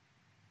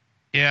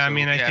 Yeah, I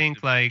mean, I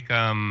think like,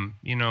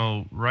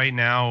 right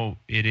now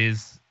it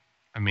is,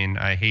 I mean,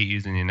 I hate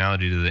using the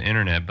analogy to the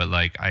internet, but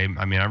like, I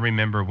mean, I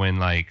remember when,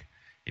 like,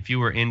 if you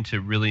were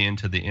really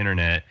into the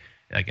internet,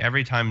 like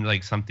every time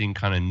like something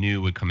kind of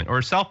new would come in,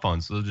 or cell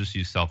phones, so they'll just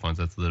use cell phones.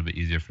 That's a little bit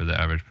easier for the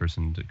average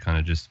person to kind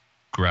of just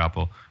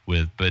grapple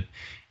with. But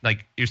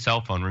like your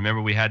cell phone,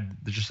 remember we had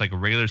just like a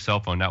regular cell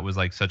phone. That was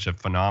like such a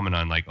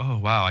phenomenon. Like, oh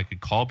wow, I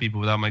could call people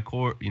without my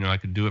cord. I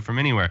could do it from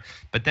anywhere.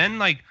 But then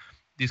like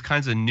these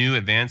kinds of new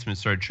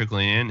advancements started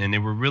trickling in, and they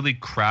were really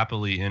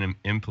crappily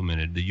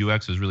implemented. The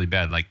UX was really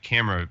bad. Like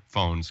camera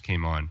phones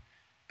came on,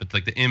 but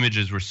like the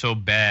images were so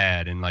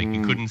bad, and like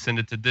you couldn't send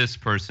it to this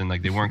person,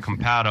 like they weren't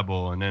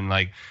compatible. And then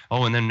like,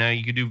 and then now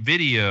you could do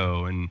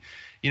video, and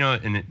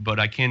but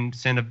I can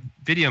send a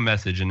video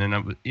message, and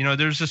then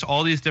there's just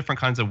all these different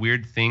kinds of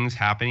weird things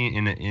happening,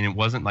 and it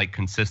wasn't like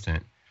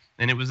consistent.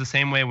 And it was the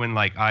same way when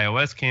like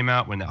iOS came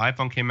out, when the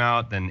iPhone came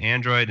out, then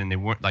Android, and they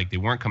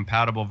weren't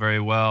compatible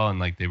very well, and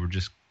like they were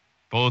just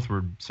both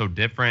were so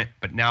different.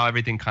 But now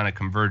everything kind of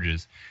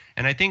converges,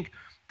 and I think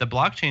the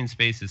blockchain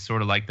space is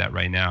sort of like that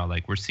right now.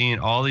 Like we're seeing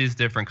all these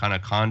different kind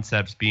of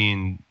concepts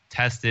being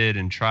tested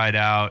and tried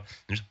out.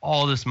 There's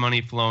all this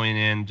money flowing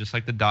in, just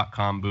like the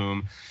 .com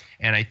boom,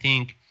 and I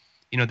think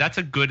that's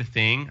a good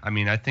thing. I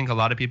mean, I think a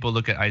lot of people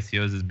look at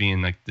ICOs as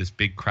being like this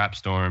big crap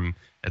storm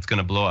that's going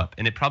to blow up,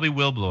 and it probably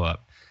will blow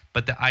up.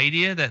 But the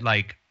idea that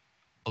like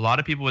a lot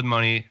of people with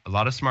money, a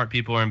lot of smart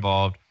people are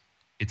involved,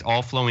 it's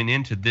all flowing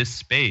into this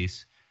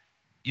space,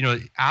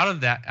 out of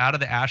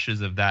the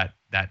ashes of that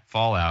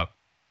fallout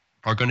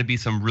are going to be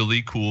some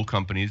really cool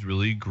companies,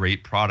 really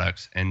great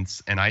products, and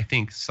I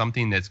think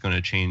something that's going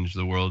to change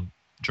the world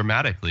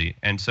dramatically.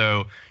 And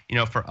so,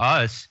 for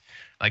us,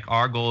 like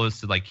our goal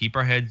is to like keep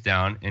our heads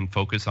down and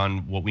focus on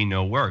what we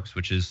know works,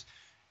 which is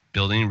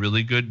building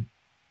really good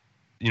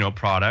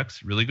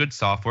products, really good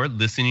software,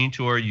 listening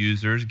to our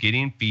users,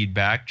 getting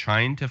feedback,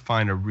 trying to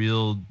find a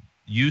real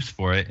use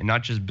for it, and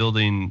not just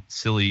building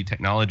silly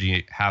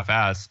technology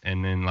half-ass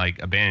and then like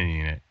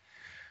abandoning it.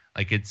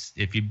 Like it's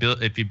if you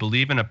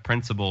believe in a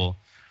principle,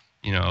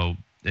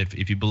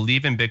 if you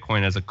believe in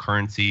Bitcoin as a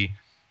currency,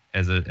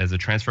 as a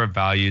transfer of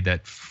value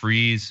that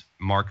frees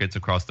markets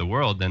across the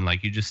world, then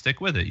like you just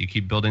stick with it. You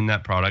keep building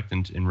that product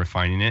and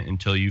refining it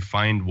until you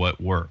find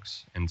what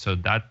works. And so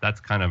that's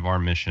kind of our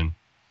mission.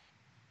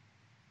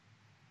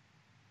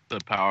 A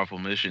powerful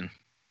mission.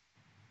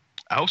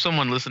 I hope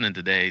someone listening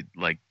today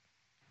like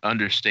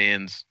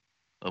understands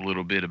a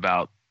little bit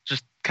about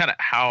just kind of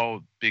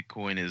how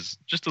Bitcoin is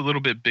just a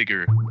little bit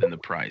bigger than the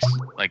price.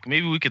 Like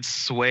maybe we could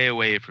sway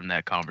away from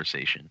that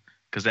conversation,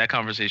 because that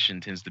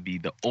conversation tends to be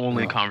the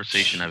only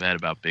conversation I've had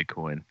about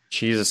Bitcoin.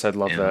 Jesus, I'd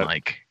love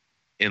that.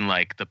 In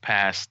the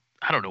past,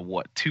 I don't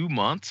know 2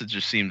 months, it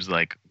just seems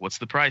like, what's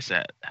the price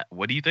at?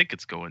 What do you think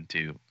it's going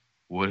to?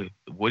 What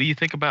do you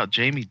think about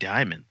Jamie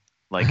Dimon?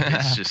 Like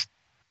it's just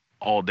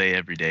all day,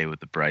 every day with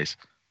the price.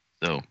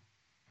 So,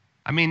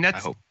 I mean,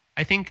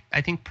 I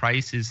think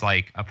price is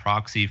like a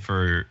proxy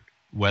for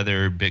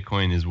whether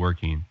Bitcoin is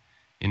working.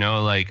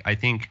 Like I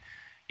think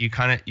you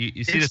kind of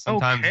you see this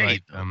sometimes. Okay,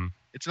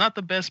 it's not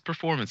the best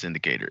performance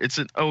indicator. It's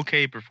an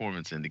okay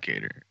performance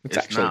indicator. It's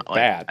actually not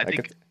bad. I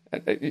think.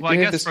 I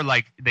guess for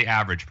like the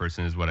average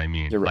person is what I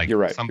mean. You're like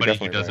right. Somebody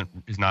who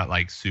is not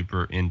like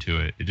super into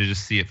it. To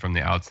just see it from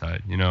the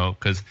outside,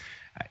 because.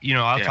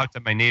 I'll talk to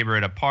my neighbor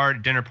at a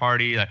dinner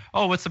party, like,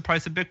 oh, what's the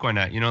price of Bitcoin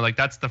at? Like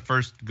that's the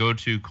first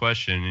go-to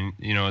question. And,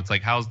 it's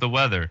like, how's the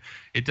weather?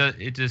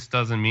 It just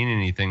doesn't mean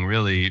anything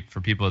really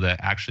for people that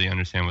actually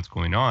understand what's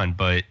going on,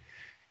 but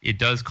it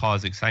does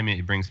cause excitement.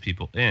 It brings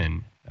people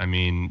in. I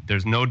mean,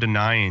 there's no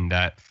denying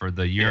that for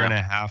the year and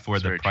a half where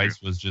the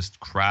price was just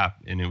crap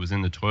and it was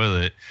in the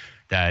toilet,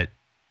 that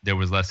there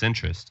was less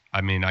interest.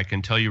 I mean, I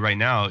can tell you right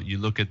now, you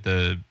look at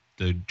the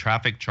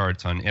traffic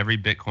charts on every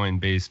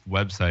Bitcoin-based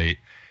website,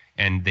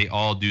 and they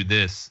all do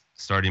this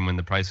starting when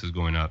the price is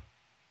going up.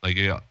 Like,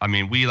 I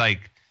mean, we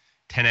like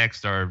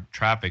 10x'd our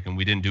traffic and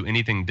we didn't do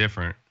anything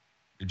different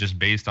just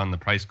based on the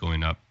price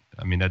going up.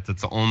 I mean,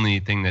 that's the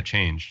only thing that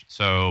changed.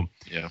 So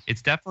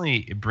it's definitely,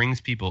 it brings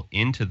people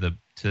into the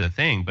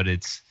thing, but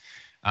it's,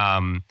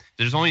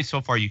 there's only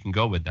so far you can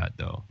go with that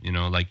though.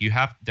 Like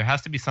there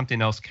has to be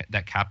something else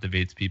that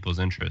captivates people's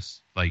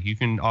interests. Like you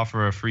can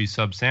offer a free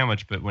sub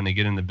sandwich, but when they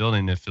get in the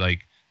building, if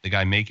like, the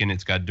guy making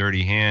it's got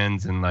dirty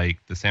hands and like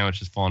the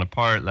sandwich is falling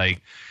apart,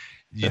 like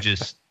you're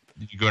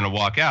going to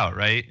walk out,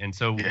 right? And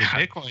so with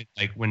Bitcoin,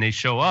 like when they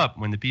show up,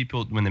 when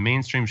the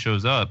mainstream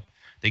shows up,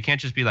 they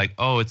can't just be like,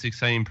 oh, it's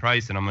exciting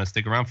price and I'm going to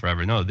stick around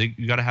forever. No,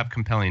 you got to have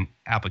compelling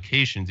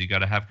applications. You got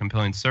to have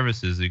compelling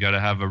services. You got to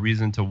have a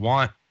reason to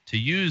want to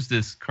use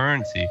this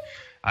currency.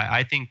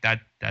 I think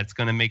that's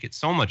going to make it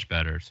so much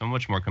better, so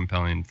much more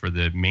compelling for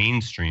the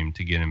mainstream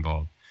to get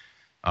involved.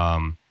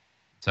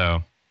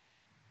 So.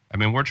 I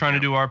mean, we're trying to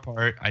do our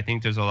part. I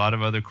think there's a lot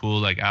of other cool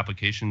like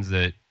applications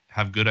that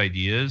have good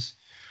ideas,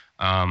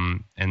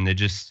 and they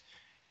just,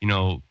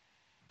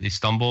 they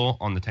stumble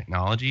on the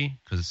technology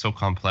because it's so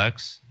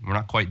complex. We're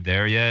not quite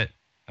there yet.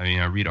 I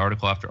mean, I read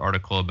article after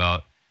article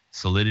about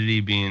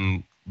Solidity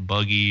being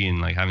buggy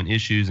and like having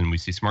issues, and we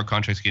see smart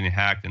contracts getting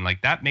hacked, and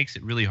like that makes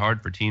it really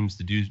hard for teams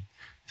to do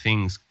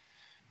things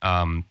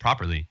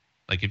properly.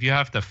 Like if you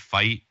have to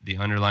fight the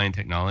underlying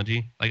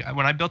technology, like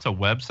when I built a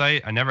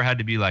website, I never had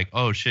to be like,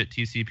 oh shit,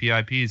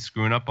 TCP/IP is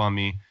screwing up on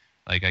me.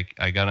 Like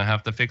I gotta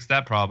have to fix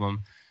that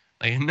problem.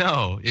 Like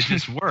no, it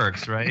just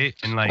works, right?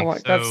 And like Well,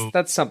 so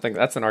that's something.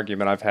 That's an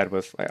argument I've had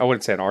with. I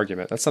wouldn't say an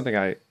argument. That's something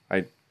I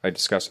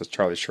discussed with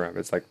Charlie Shrimp.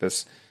 It's like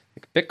this.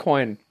 Like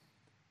Bitcoin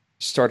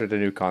started a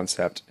new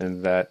concept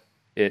in that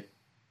it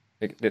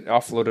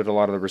offloaded a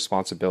lot of the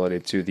responsibility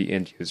to the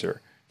end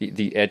user,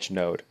 the edge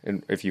node,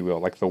 and if you will,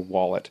 like the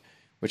wallet,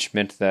 which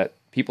meant that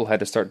people had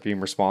to start being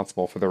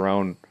responsible for their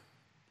own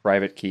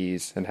private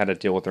keys and how to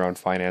deal with their own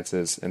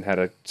finances and how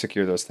to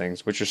secure those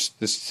things, which is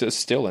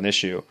still an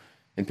issue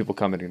in people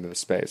coming into the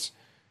space.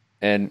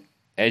 And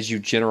as you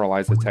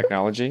generalize the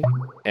technology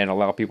and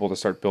allow people to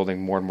start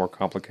building more and more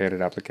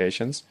complicated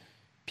applications,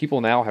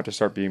 people now have to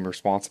start being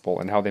responsible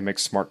in how they make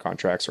smart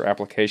contracts or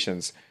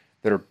applications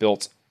that are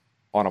built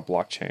on a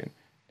blockchain.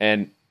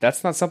 And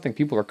that's not something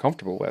people are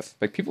comfortable with.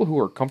 Like people who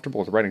are comfortable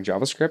with writing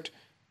JavaScript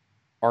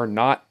are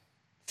not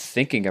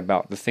thinking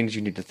about the things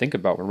you need to think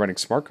about when writing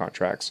smart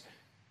contracts.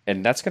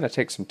 And that's going to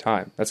take some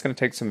time. That's going to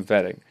take some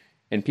vetting.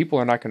 And people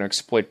are not going to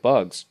exploit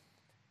bugs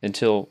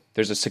until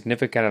there's a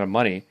significant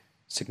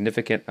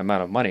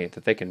amount of money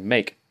that they can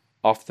make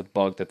off the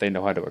bug that they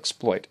know how to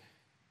exploit.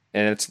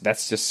 And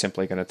that's just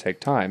simply going to take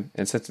time.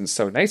 And since it's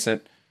so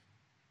nascent,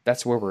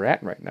 that's where we're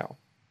at right now.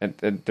 And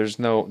there's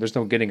no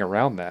getting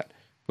around that.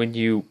 When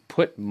you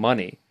put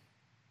money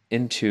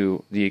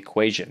into the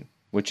equation,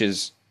 which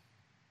is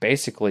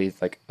basically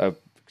like a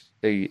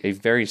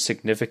very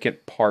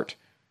significant part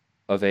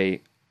of a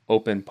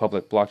open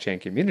public blockchain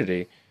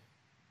community,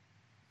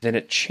 then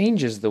it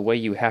changes the way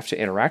you have to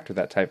interact with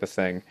that type of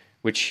thing,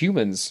 which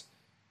humans,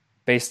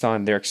 based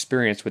on their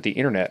experience with the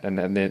internet and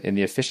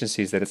the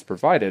efficiencies that it's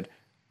provided,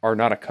 are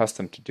not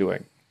accustomed to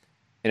doing.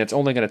 And it's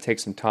only going to take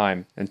some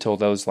time until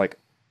those like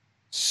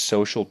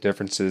social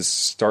differences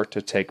start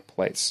to take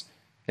place.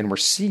 And we're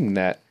seeing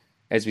that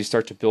as we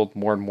start to build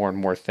more and more and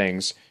more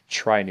things,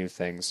 try new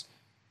things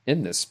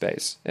in this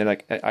space. And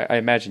like I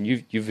imagine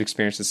you've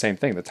experienced the same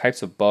thing. The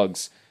types of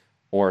bugs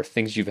or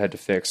things you've had to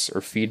fix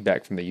or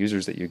feedback from the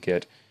users that you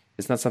get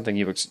is not something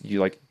you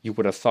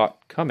would have thought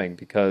coming,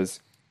 because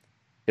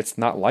it's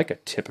not like a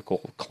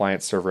typical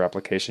client server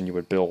application you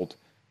would build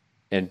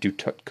and do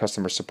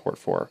customer support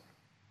for.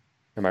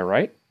 Am I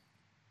right?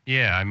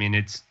 Yeah, I mean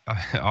it's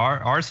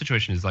our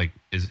situation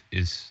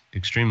is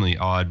extremely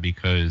odd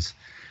because,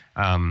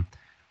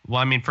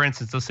 well, I mean, for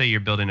instance, let's say you're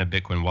building a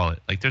Bitcoin wallet.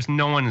 Like, there's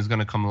no one who's going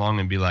to come along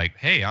and be like,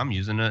 "Hey, I'm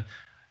using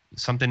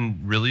something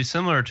really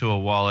similar to a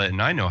wallet,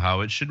 and I know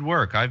how it should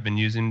work. I've been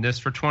using this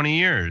for 20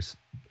 years."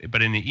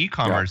 But in the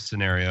e-commerce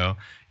scenario,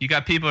 you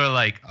got people who are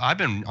like, "I've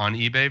been on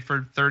eBay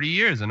for 30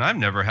 years, and I've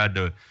never had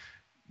to,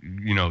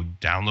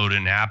 download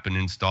an app and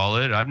install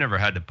it. I've never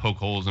had to poke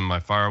holes in my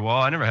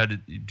firewall. I never had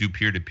to do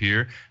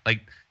peer-to-peer."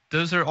 Like,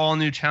 those are all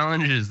new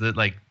challenges that,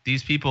 like,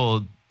 these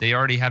people, they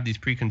already have these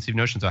preconceived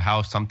notions of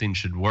how something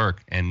should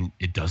work, and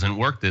it doesn't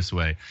work this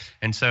way.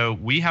 And so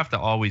we have to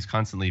always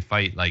constantly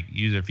fight, like,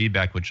 user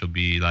feedback, which will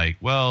be like,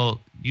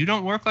 "Well, you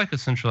don't work like a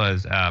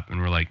centralized app."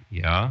 And we're like,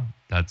 yeah,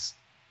 that's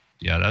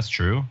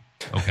true.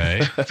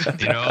 Okay.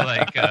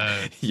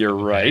 You're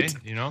okay, right.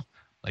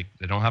 Like,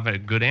 they don't have a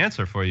good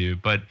answer for you.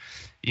 But,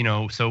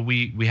 so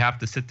we have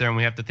to sit there and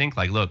we have to think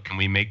like, look, can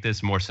we make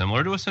this more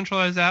similar to a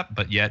centralized app,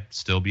 but yet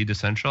still be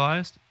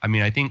decentralized? I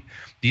mean, I think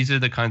these are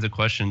the kinds of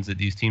questions that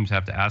these teams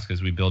have to ask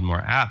as we build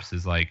more apps,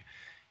 is like,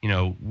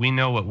 we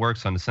know what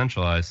works on the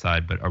centralized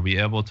side, but are we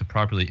able to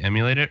properly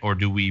emulate it? Or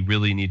do we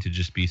really need to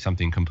just be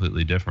something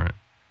completely different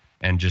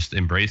and just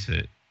embrace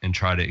it and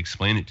try to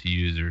explain it to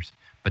users?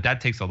 But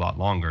that takes a lot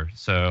longer.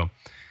 So,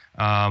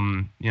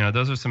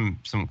 those are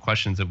some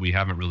questions that we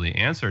haven't really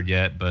answered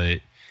yet.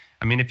 But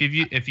I mean, if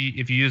you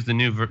use the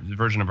new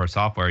version of our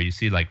software, you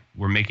see like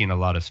we're making a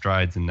lot of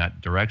strides in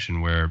that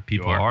direction where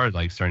people are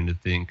like starting to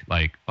think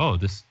like, oh,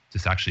 this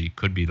actually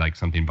could be like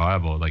something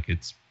viable. Like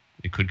it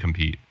could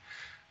compete,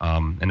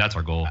 and that's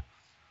our goal.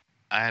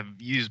 I have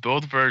used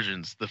both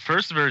versions. The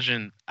first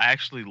version, I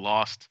actually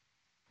lost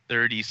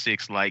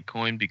 36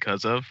 Litecoin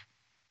because of.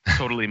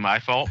 Totally my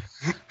fault.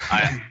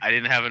 I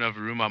didn't have enough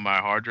room on my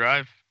hard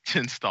drive to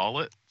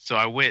install it, so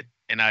I went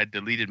and I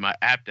deleted my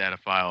app data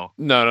file.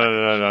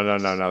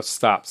 No.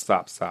 Stop.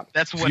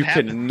 That's what you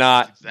happened.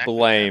 cannot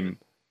blame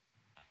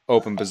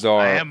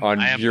OpenBazaar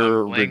on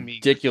your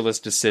ridiculous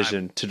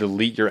decision to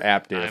delete your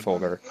app data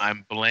folder.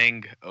 I'm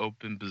blaming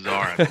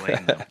OpenBazaar. I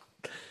blame them.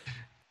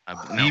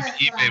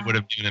 eBay would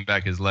have given him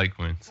back his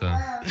Litecoin. So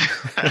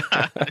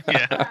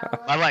yeah,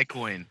 my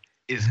Litecoin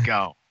is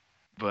gone,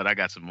 but I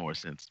got some more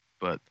since.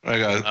 But I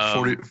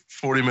got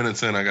 40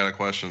 minutes in. I got a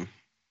question.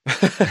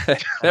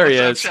 There he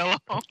is. How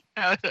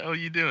are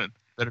you doing?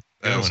 Better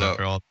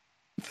after all.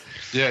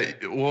 Yeah,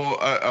 well,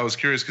 I was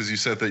curious because you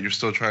said that you're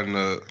still trying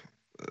to,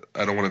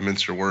 I don't want to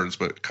mince your words,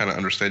 but kind of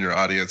understand your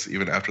audience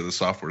even after the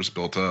software is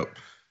built up.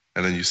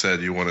 And then you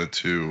said you wanted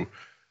to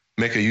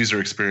make a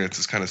user experience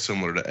that's kind of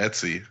similar to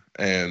Etsy.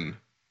 And,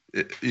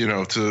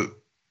 to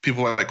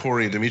people like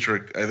Corey and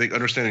Dimitri, I think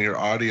understanding your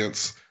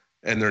audience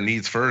and their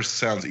needs first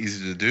sounds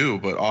easy to do,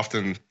 but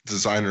often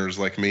designers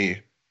like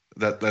me,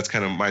 that's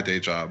kind of my day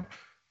job.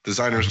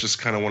 Designers just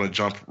kind of want to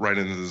jump right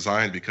into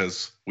design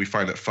because we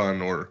find it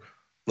fun or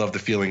love the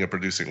feeling of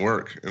producing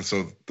work. And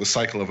so the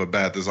cycle of a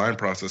bad design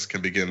process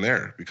can begin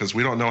there because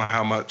we don't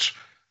know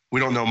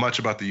much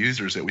about the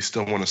users, that we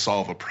still want to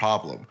solve a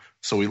problem.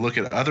 So we look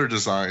at other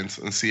designs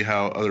and see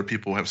how other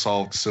people have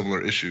solved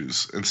similar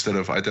issues instead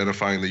of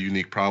identifying the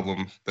unique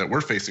problem that we're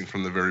facing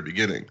from the very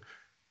beginning.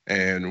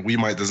 And we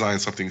might design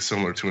something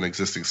similar to an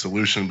existing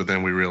solution, but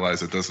then we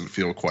realize it doesn't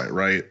feel quite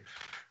right.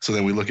 So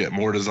then we look at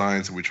more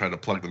designs and we try to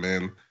plug them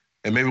in.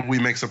 And maybe we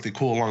make something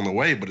cool along the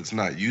way, but it's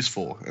not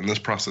useful. And this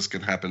process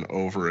can happen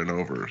over and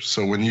over.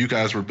 So when you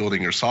guys were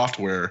building your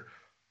software,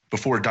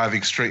 before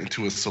diving straight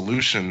into a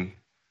solution,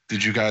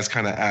 did you guys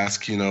kind of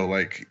ask,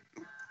 like,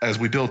 as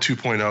we build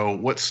 2.0,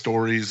 what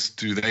stories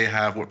do they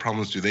have? What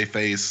problems do they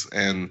face?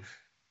 And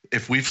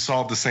if we've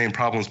solved the same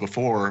problems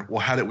before,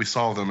 well, how did we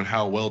solve them and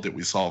how well did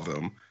we solve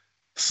them?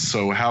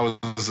 So how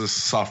is this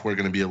software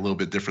going to be a little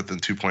bit different than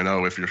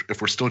 2.0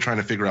 if we're still trying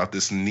to figure out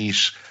this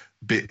niche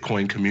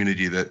Bitcoin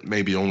community that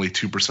maybe only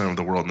 2% of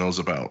the world knows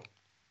about?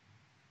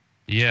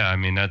 Yeah, I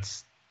mean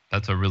that's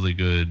a really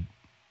good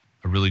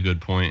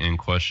point and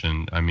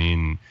question. I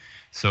mean,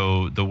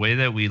 so the way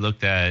that we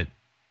looked at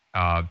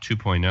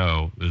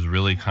 2.0 was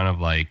really kind of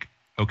like,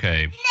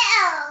 okay,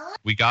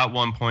 we got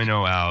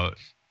 1.0 out,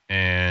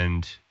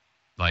 and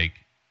like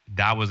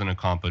that was an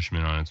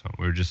accomplishment on its own.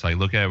 We were just like,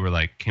 look at it, we're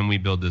like, can we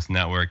build this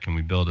network? Can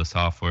we build a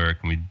software?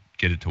 Can we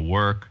get it to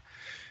work?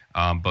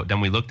 But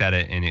then we looked at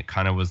it, and it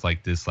kind of was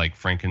like this like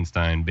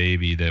Frankenstein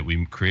baby that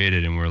we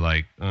created, and we're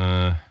like,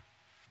 not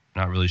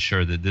really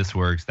sure that this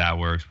works, that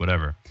works,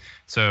 whatever.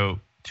 So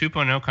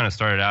 2.0 kind of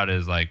started out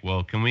as like,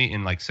 well, can we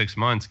in like 6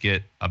 months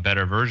get a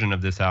better version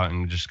of this out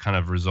and just kind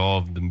of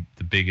resolve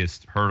the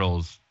biggest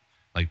hurdles,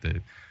 like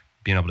the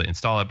being able to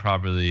install it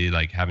properly,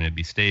 like having it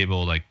be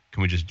stable, like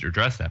can we just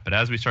address that? But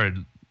as we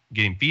started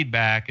getting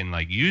feedback and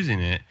like using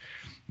it,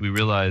 we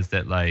realized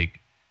that like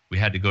we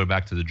had to go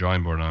back to the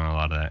drawing board on a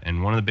lot of that.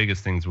 And one of the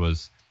biggest things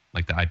was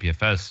like the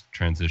IPFS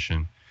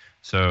transition.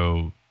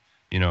 So,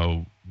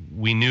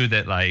 we knew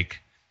that like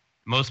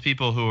most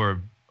people who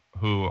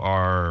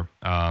are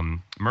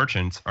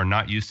merchants are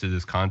not used to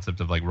this concept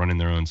of like running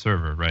their own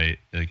server, right?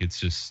 Like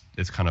it's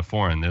kind of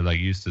foreign. They're like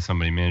used to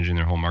somebody managing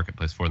their whole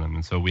marketplace for them.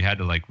 And so we had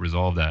to like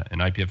resolve that,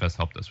 and IPFS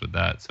helped us with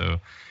that. So,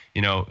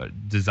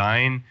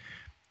 design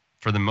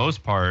for the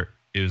most part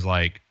is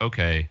like,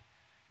 okay,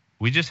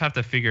 we just have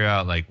to figure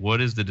out like what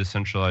is the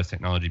decentralized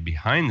technology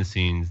behind the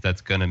scenes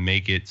that's going to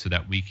make it so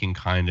that we can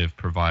kind of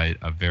provide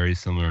a very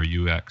similar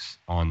UX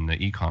on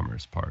the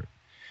e-commerce part.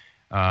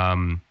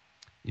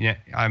 Yeah,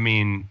 I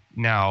mean,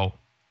 now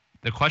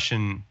the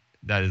question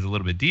that is a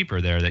little bit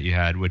deeper there that you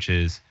had, which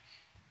is,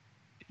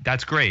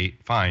 that's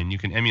great, fine, you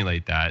can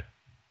emulate that.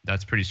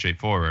 That's pretty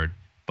straightforward.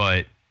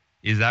 But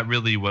is that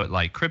really what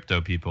like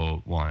crypto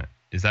people want?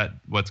 Is that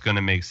what's going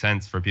to make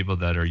sense for people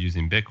that are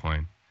using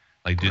Bitcoin?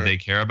 Like, do they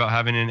care about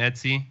having an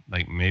Etsy?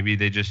 Like maybe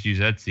they just use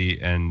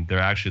Etsy and they're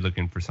actually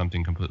looking for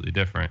something completely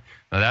different.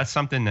 Now that's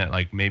something that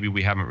like maybe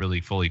we haven't really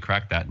fully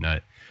cracked that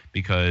nut,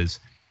 because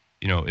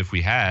if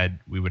we had,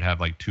 we would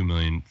have like 2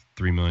 million,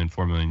 3 million,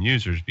 4 million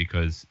users,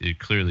 because it'd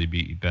clearly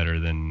be better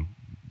than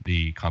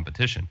the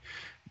competition.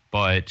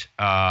 But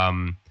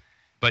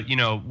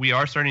we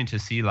are starting to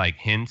see like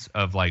hints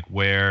of like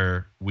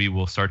where we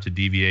will start to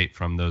deviate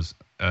from those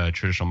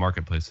traditional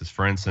marketplaces.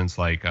 For instance,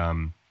 like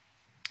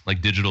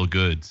digital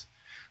goods,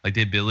 like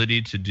the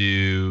ability to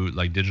do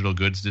like digital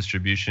goods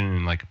distribution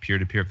in like a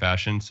peer-to-peer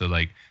fashion. So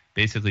like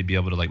basically be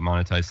able to like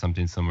monetize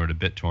something similar to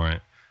BitTorrent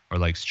or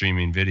like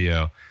streaming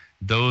video.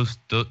 Those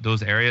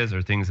areas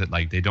are things that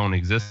like they don't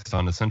exist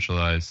on the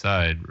centralized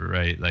side,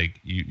 right? Like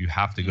you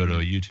have to go to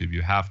a YouTube,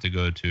 you have to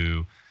go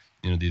to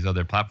these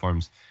other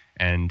platforms,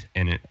 and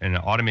an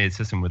automated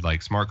system with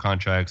like smart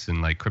contracts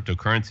and like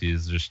cryptocurrency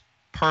is just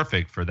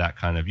perfect for that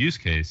kind of use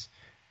case.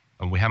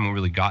 And we haven't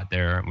really got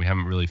there, and we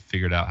haven't really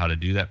figured out how to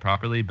do that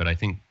properly. But I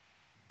think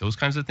those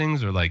kinds of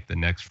things are like the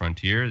next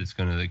frontier. It's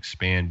going to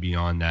expand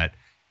beyond that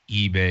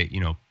eBay,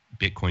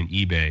 Bitcoin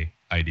eBay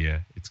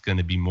idea. It's going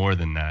to be more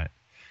than that.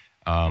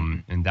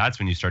 And that's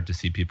when you start to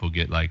see people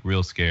get like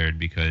real scared,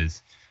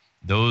 because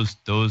those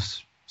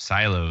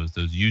silos,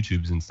 those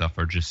YouTubes and stuff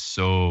are just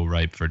so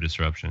ripe for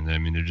disruption. I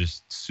mean, they're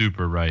just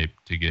super ripe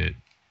to get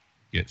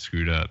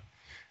screwed up.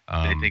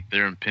 They think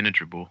they're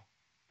impenetrable,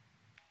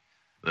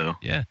 though.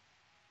 Yeah.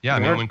 Yeah, I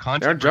mean, when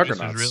content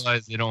producers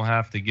realize they don't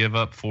have to give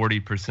up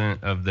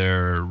 40% of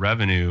their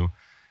revenue,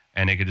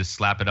 and they could just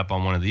slap it up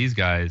on one of these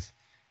guys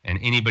and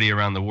anybody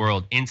around the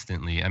world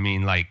instantly. I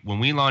mean, like when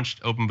we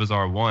launched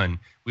OpenBazaar 1,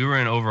 we were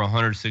in over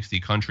 160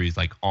 countries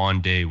like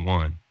on day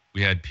one.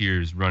 We had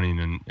peers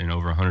running in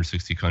over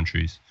 160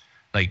 countries.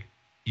 Like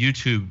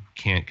YouTube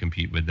can't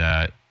compete with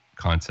that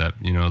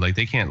concept, like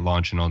they can't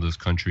launch in all those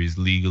countries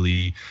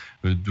legally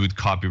with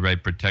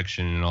copyright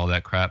protection and all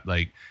that crap.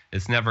 Like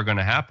it's never going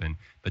to happen.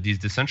 But these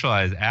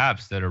decentralized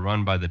apps that are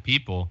run by the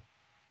people,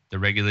 they're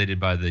regulated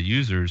by the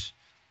users,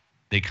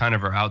 they kind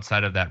of are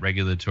outside of that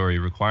regulatory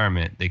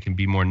requirement. They can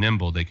be more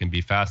nimble. They can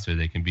be faster.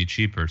 They can be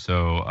cheaper.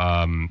 So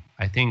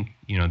I think,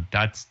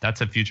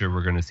 that's a future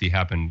we're going to see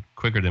happen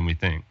quicker than we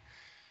think.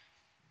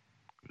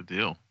 Good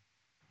deal.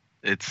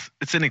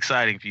 It's an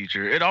exciting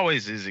future. It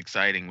always is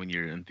exciting when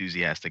you're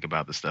enthusiastic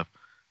about this stuff.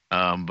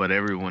 But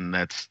everyone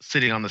that's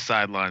sitting on the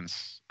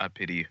sidelines, I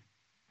pity you.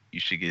 You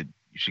should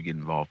get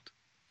involved.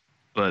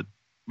 But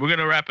we're going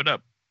to wrap it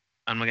up.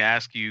 I'm going to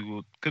ask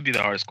you, could be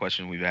the hardest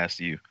question we've asked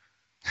you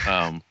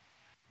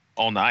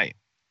all night.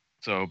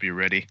 So I hope you're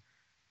ready.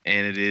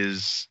 And it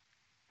is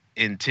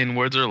in 10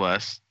 words or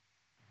less,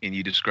 and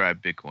you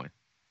describe Bitcoin.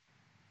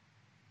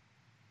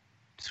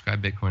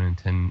 Describe Bitcoin in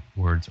 10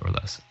 words or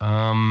less.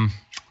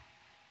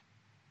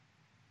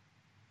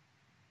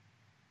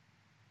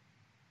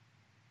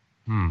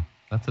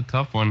 That's a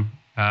tough one.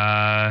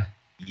 Yeah.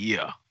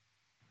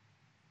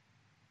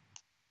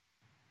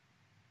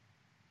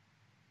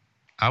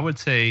 I would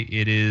say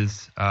it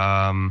is.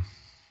 I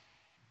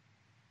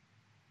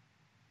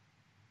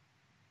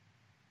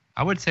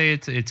would say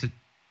it's a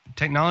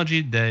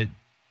technology that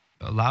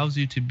allows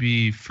you to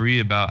be free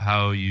about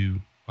how you.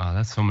 Wow,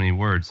 that's so many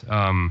words.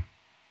 I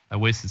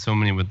wasted so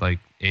many with like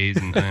A's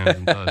and M's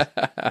and does.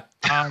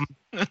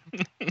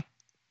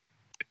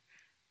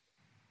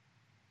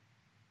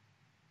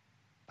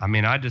 I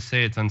mean, I just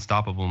say it's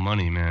unstoppable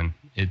money, man.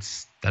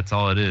 That's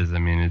all it is. I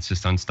mean, it's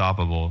just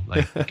unstoppable.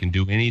 Like, it can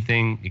do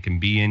anything, it can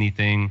be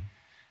anything,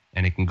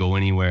 and it can go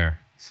anywhere.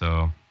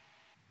 So,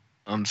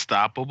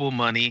 unstoppable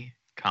money,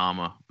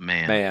 comma,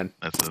 man. Man.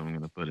 That's what I'm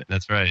going to put it.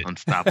 That's right.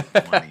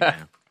 Unstoppable money,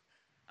 man.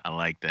 I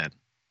like that.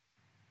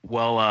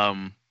 Well,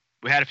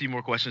 we had a few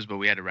more questions, but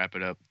we had to wrap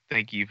it up.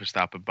 Thank you for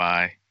stopping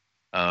by.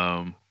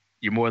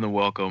 You're more than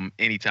welcome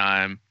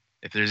anytime.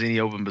 If there's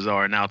any Open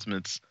Bazaar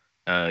announcements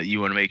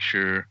you want to make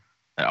sure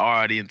that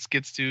our audience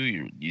gets to,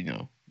 you're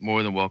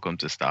more than welcome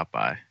to stop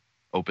by.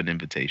 Open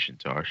invitation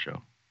to our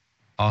show.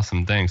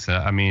 Awesome, thanks.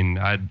 I mean,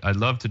 I'd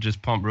love to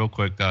just pump real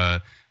quick.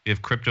 We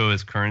have Crypto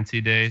is Currency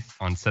Day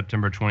on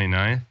September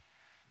 29th.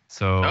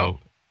 So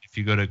if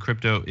you go to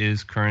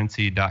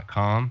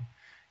cryptoiscurrency.com,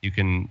 you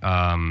can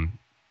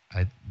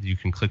you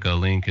can click a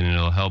link and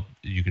it'll help.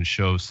 You can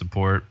show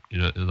support.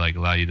 It'll like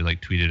allow you to like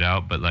tweet it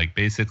out. But like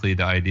basically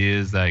the idea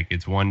is like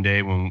it's one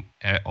day when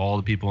all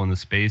the people in the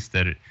space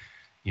that are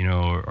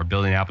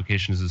building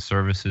applications and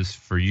services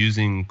for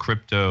using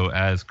crypto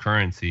as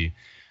currency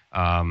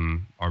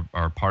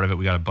are part of it.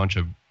 We got a bunch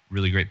of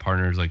really great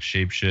partners like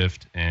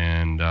Shapeshift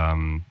and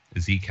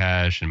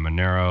Zcash and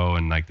Monero,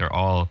 and like they're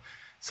all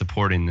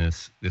supporting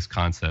this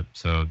concept.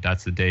 So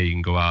that's the day you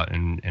can go out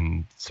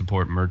and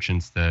support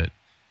merchants that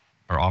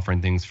are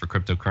offering things for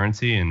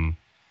cryptocurrency, and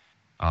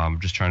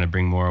just trying to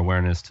bring more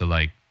awareness to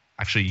like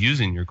actually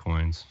using your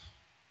coins.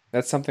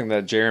 That's something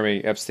that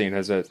Jeremy Epstein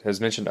has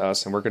mentioned to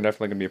us, and we're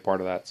definitely going to be a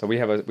part of that. So we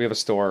have a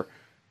store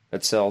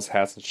that sells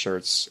hats and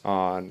shirts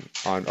on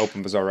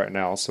Open Bazaar right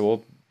now. So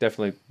we'll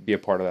definitely be a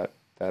part of that.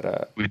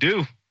 We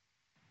do.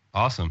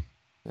 Awesome.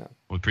 Yeah,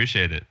 we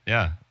appreciate it.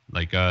 Yeah,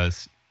 like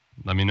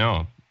let me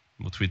know.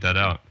 We'll tweet that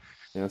out.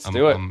 Yeah, let's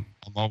do it. I'm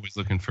always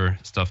looking for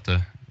stuff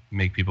to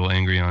make people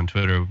angry on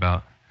Twitter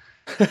about.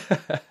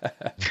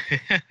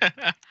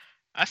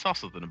 I saw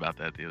something about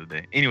that the other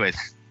day.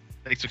 Anyways,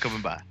 thanks for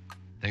coming by.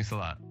 Thanks a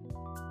lot.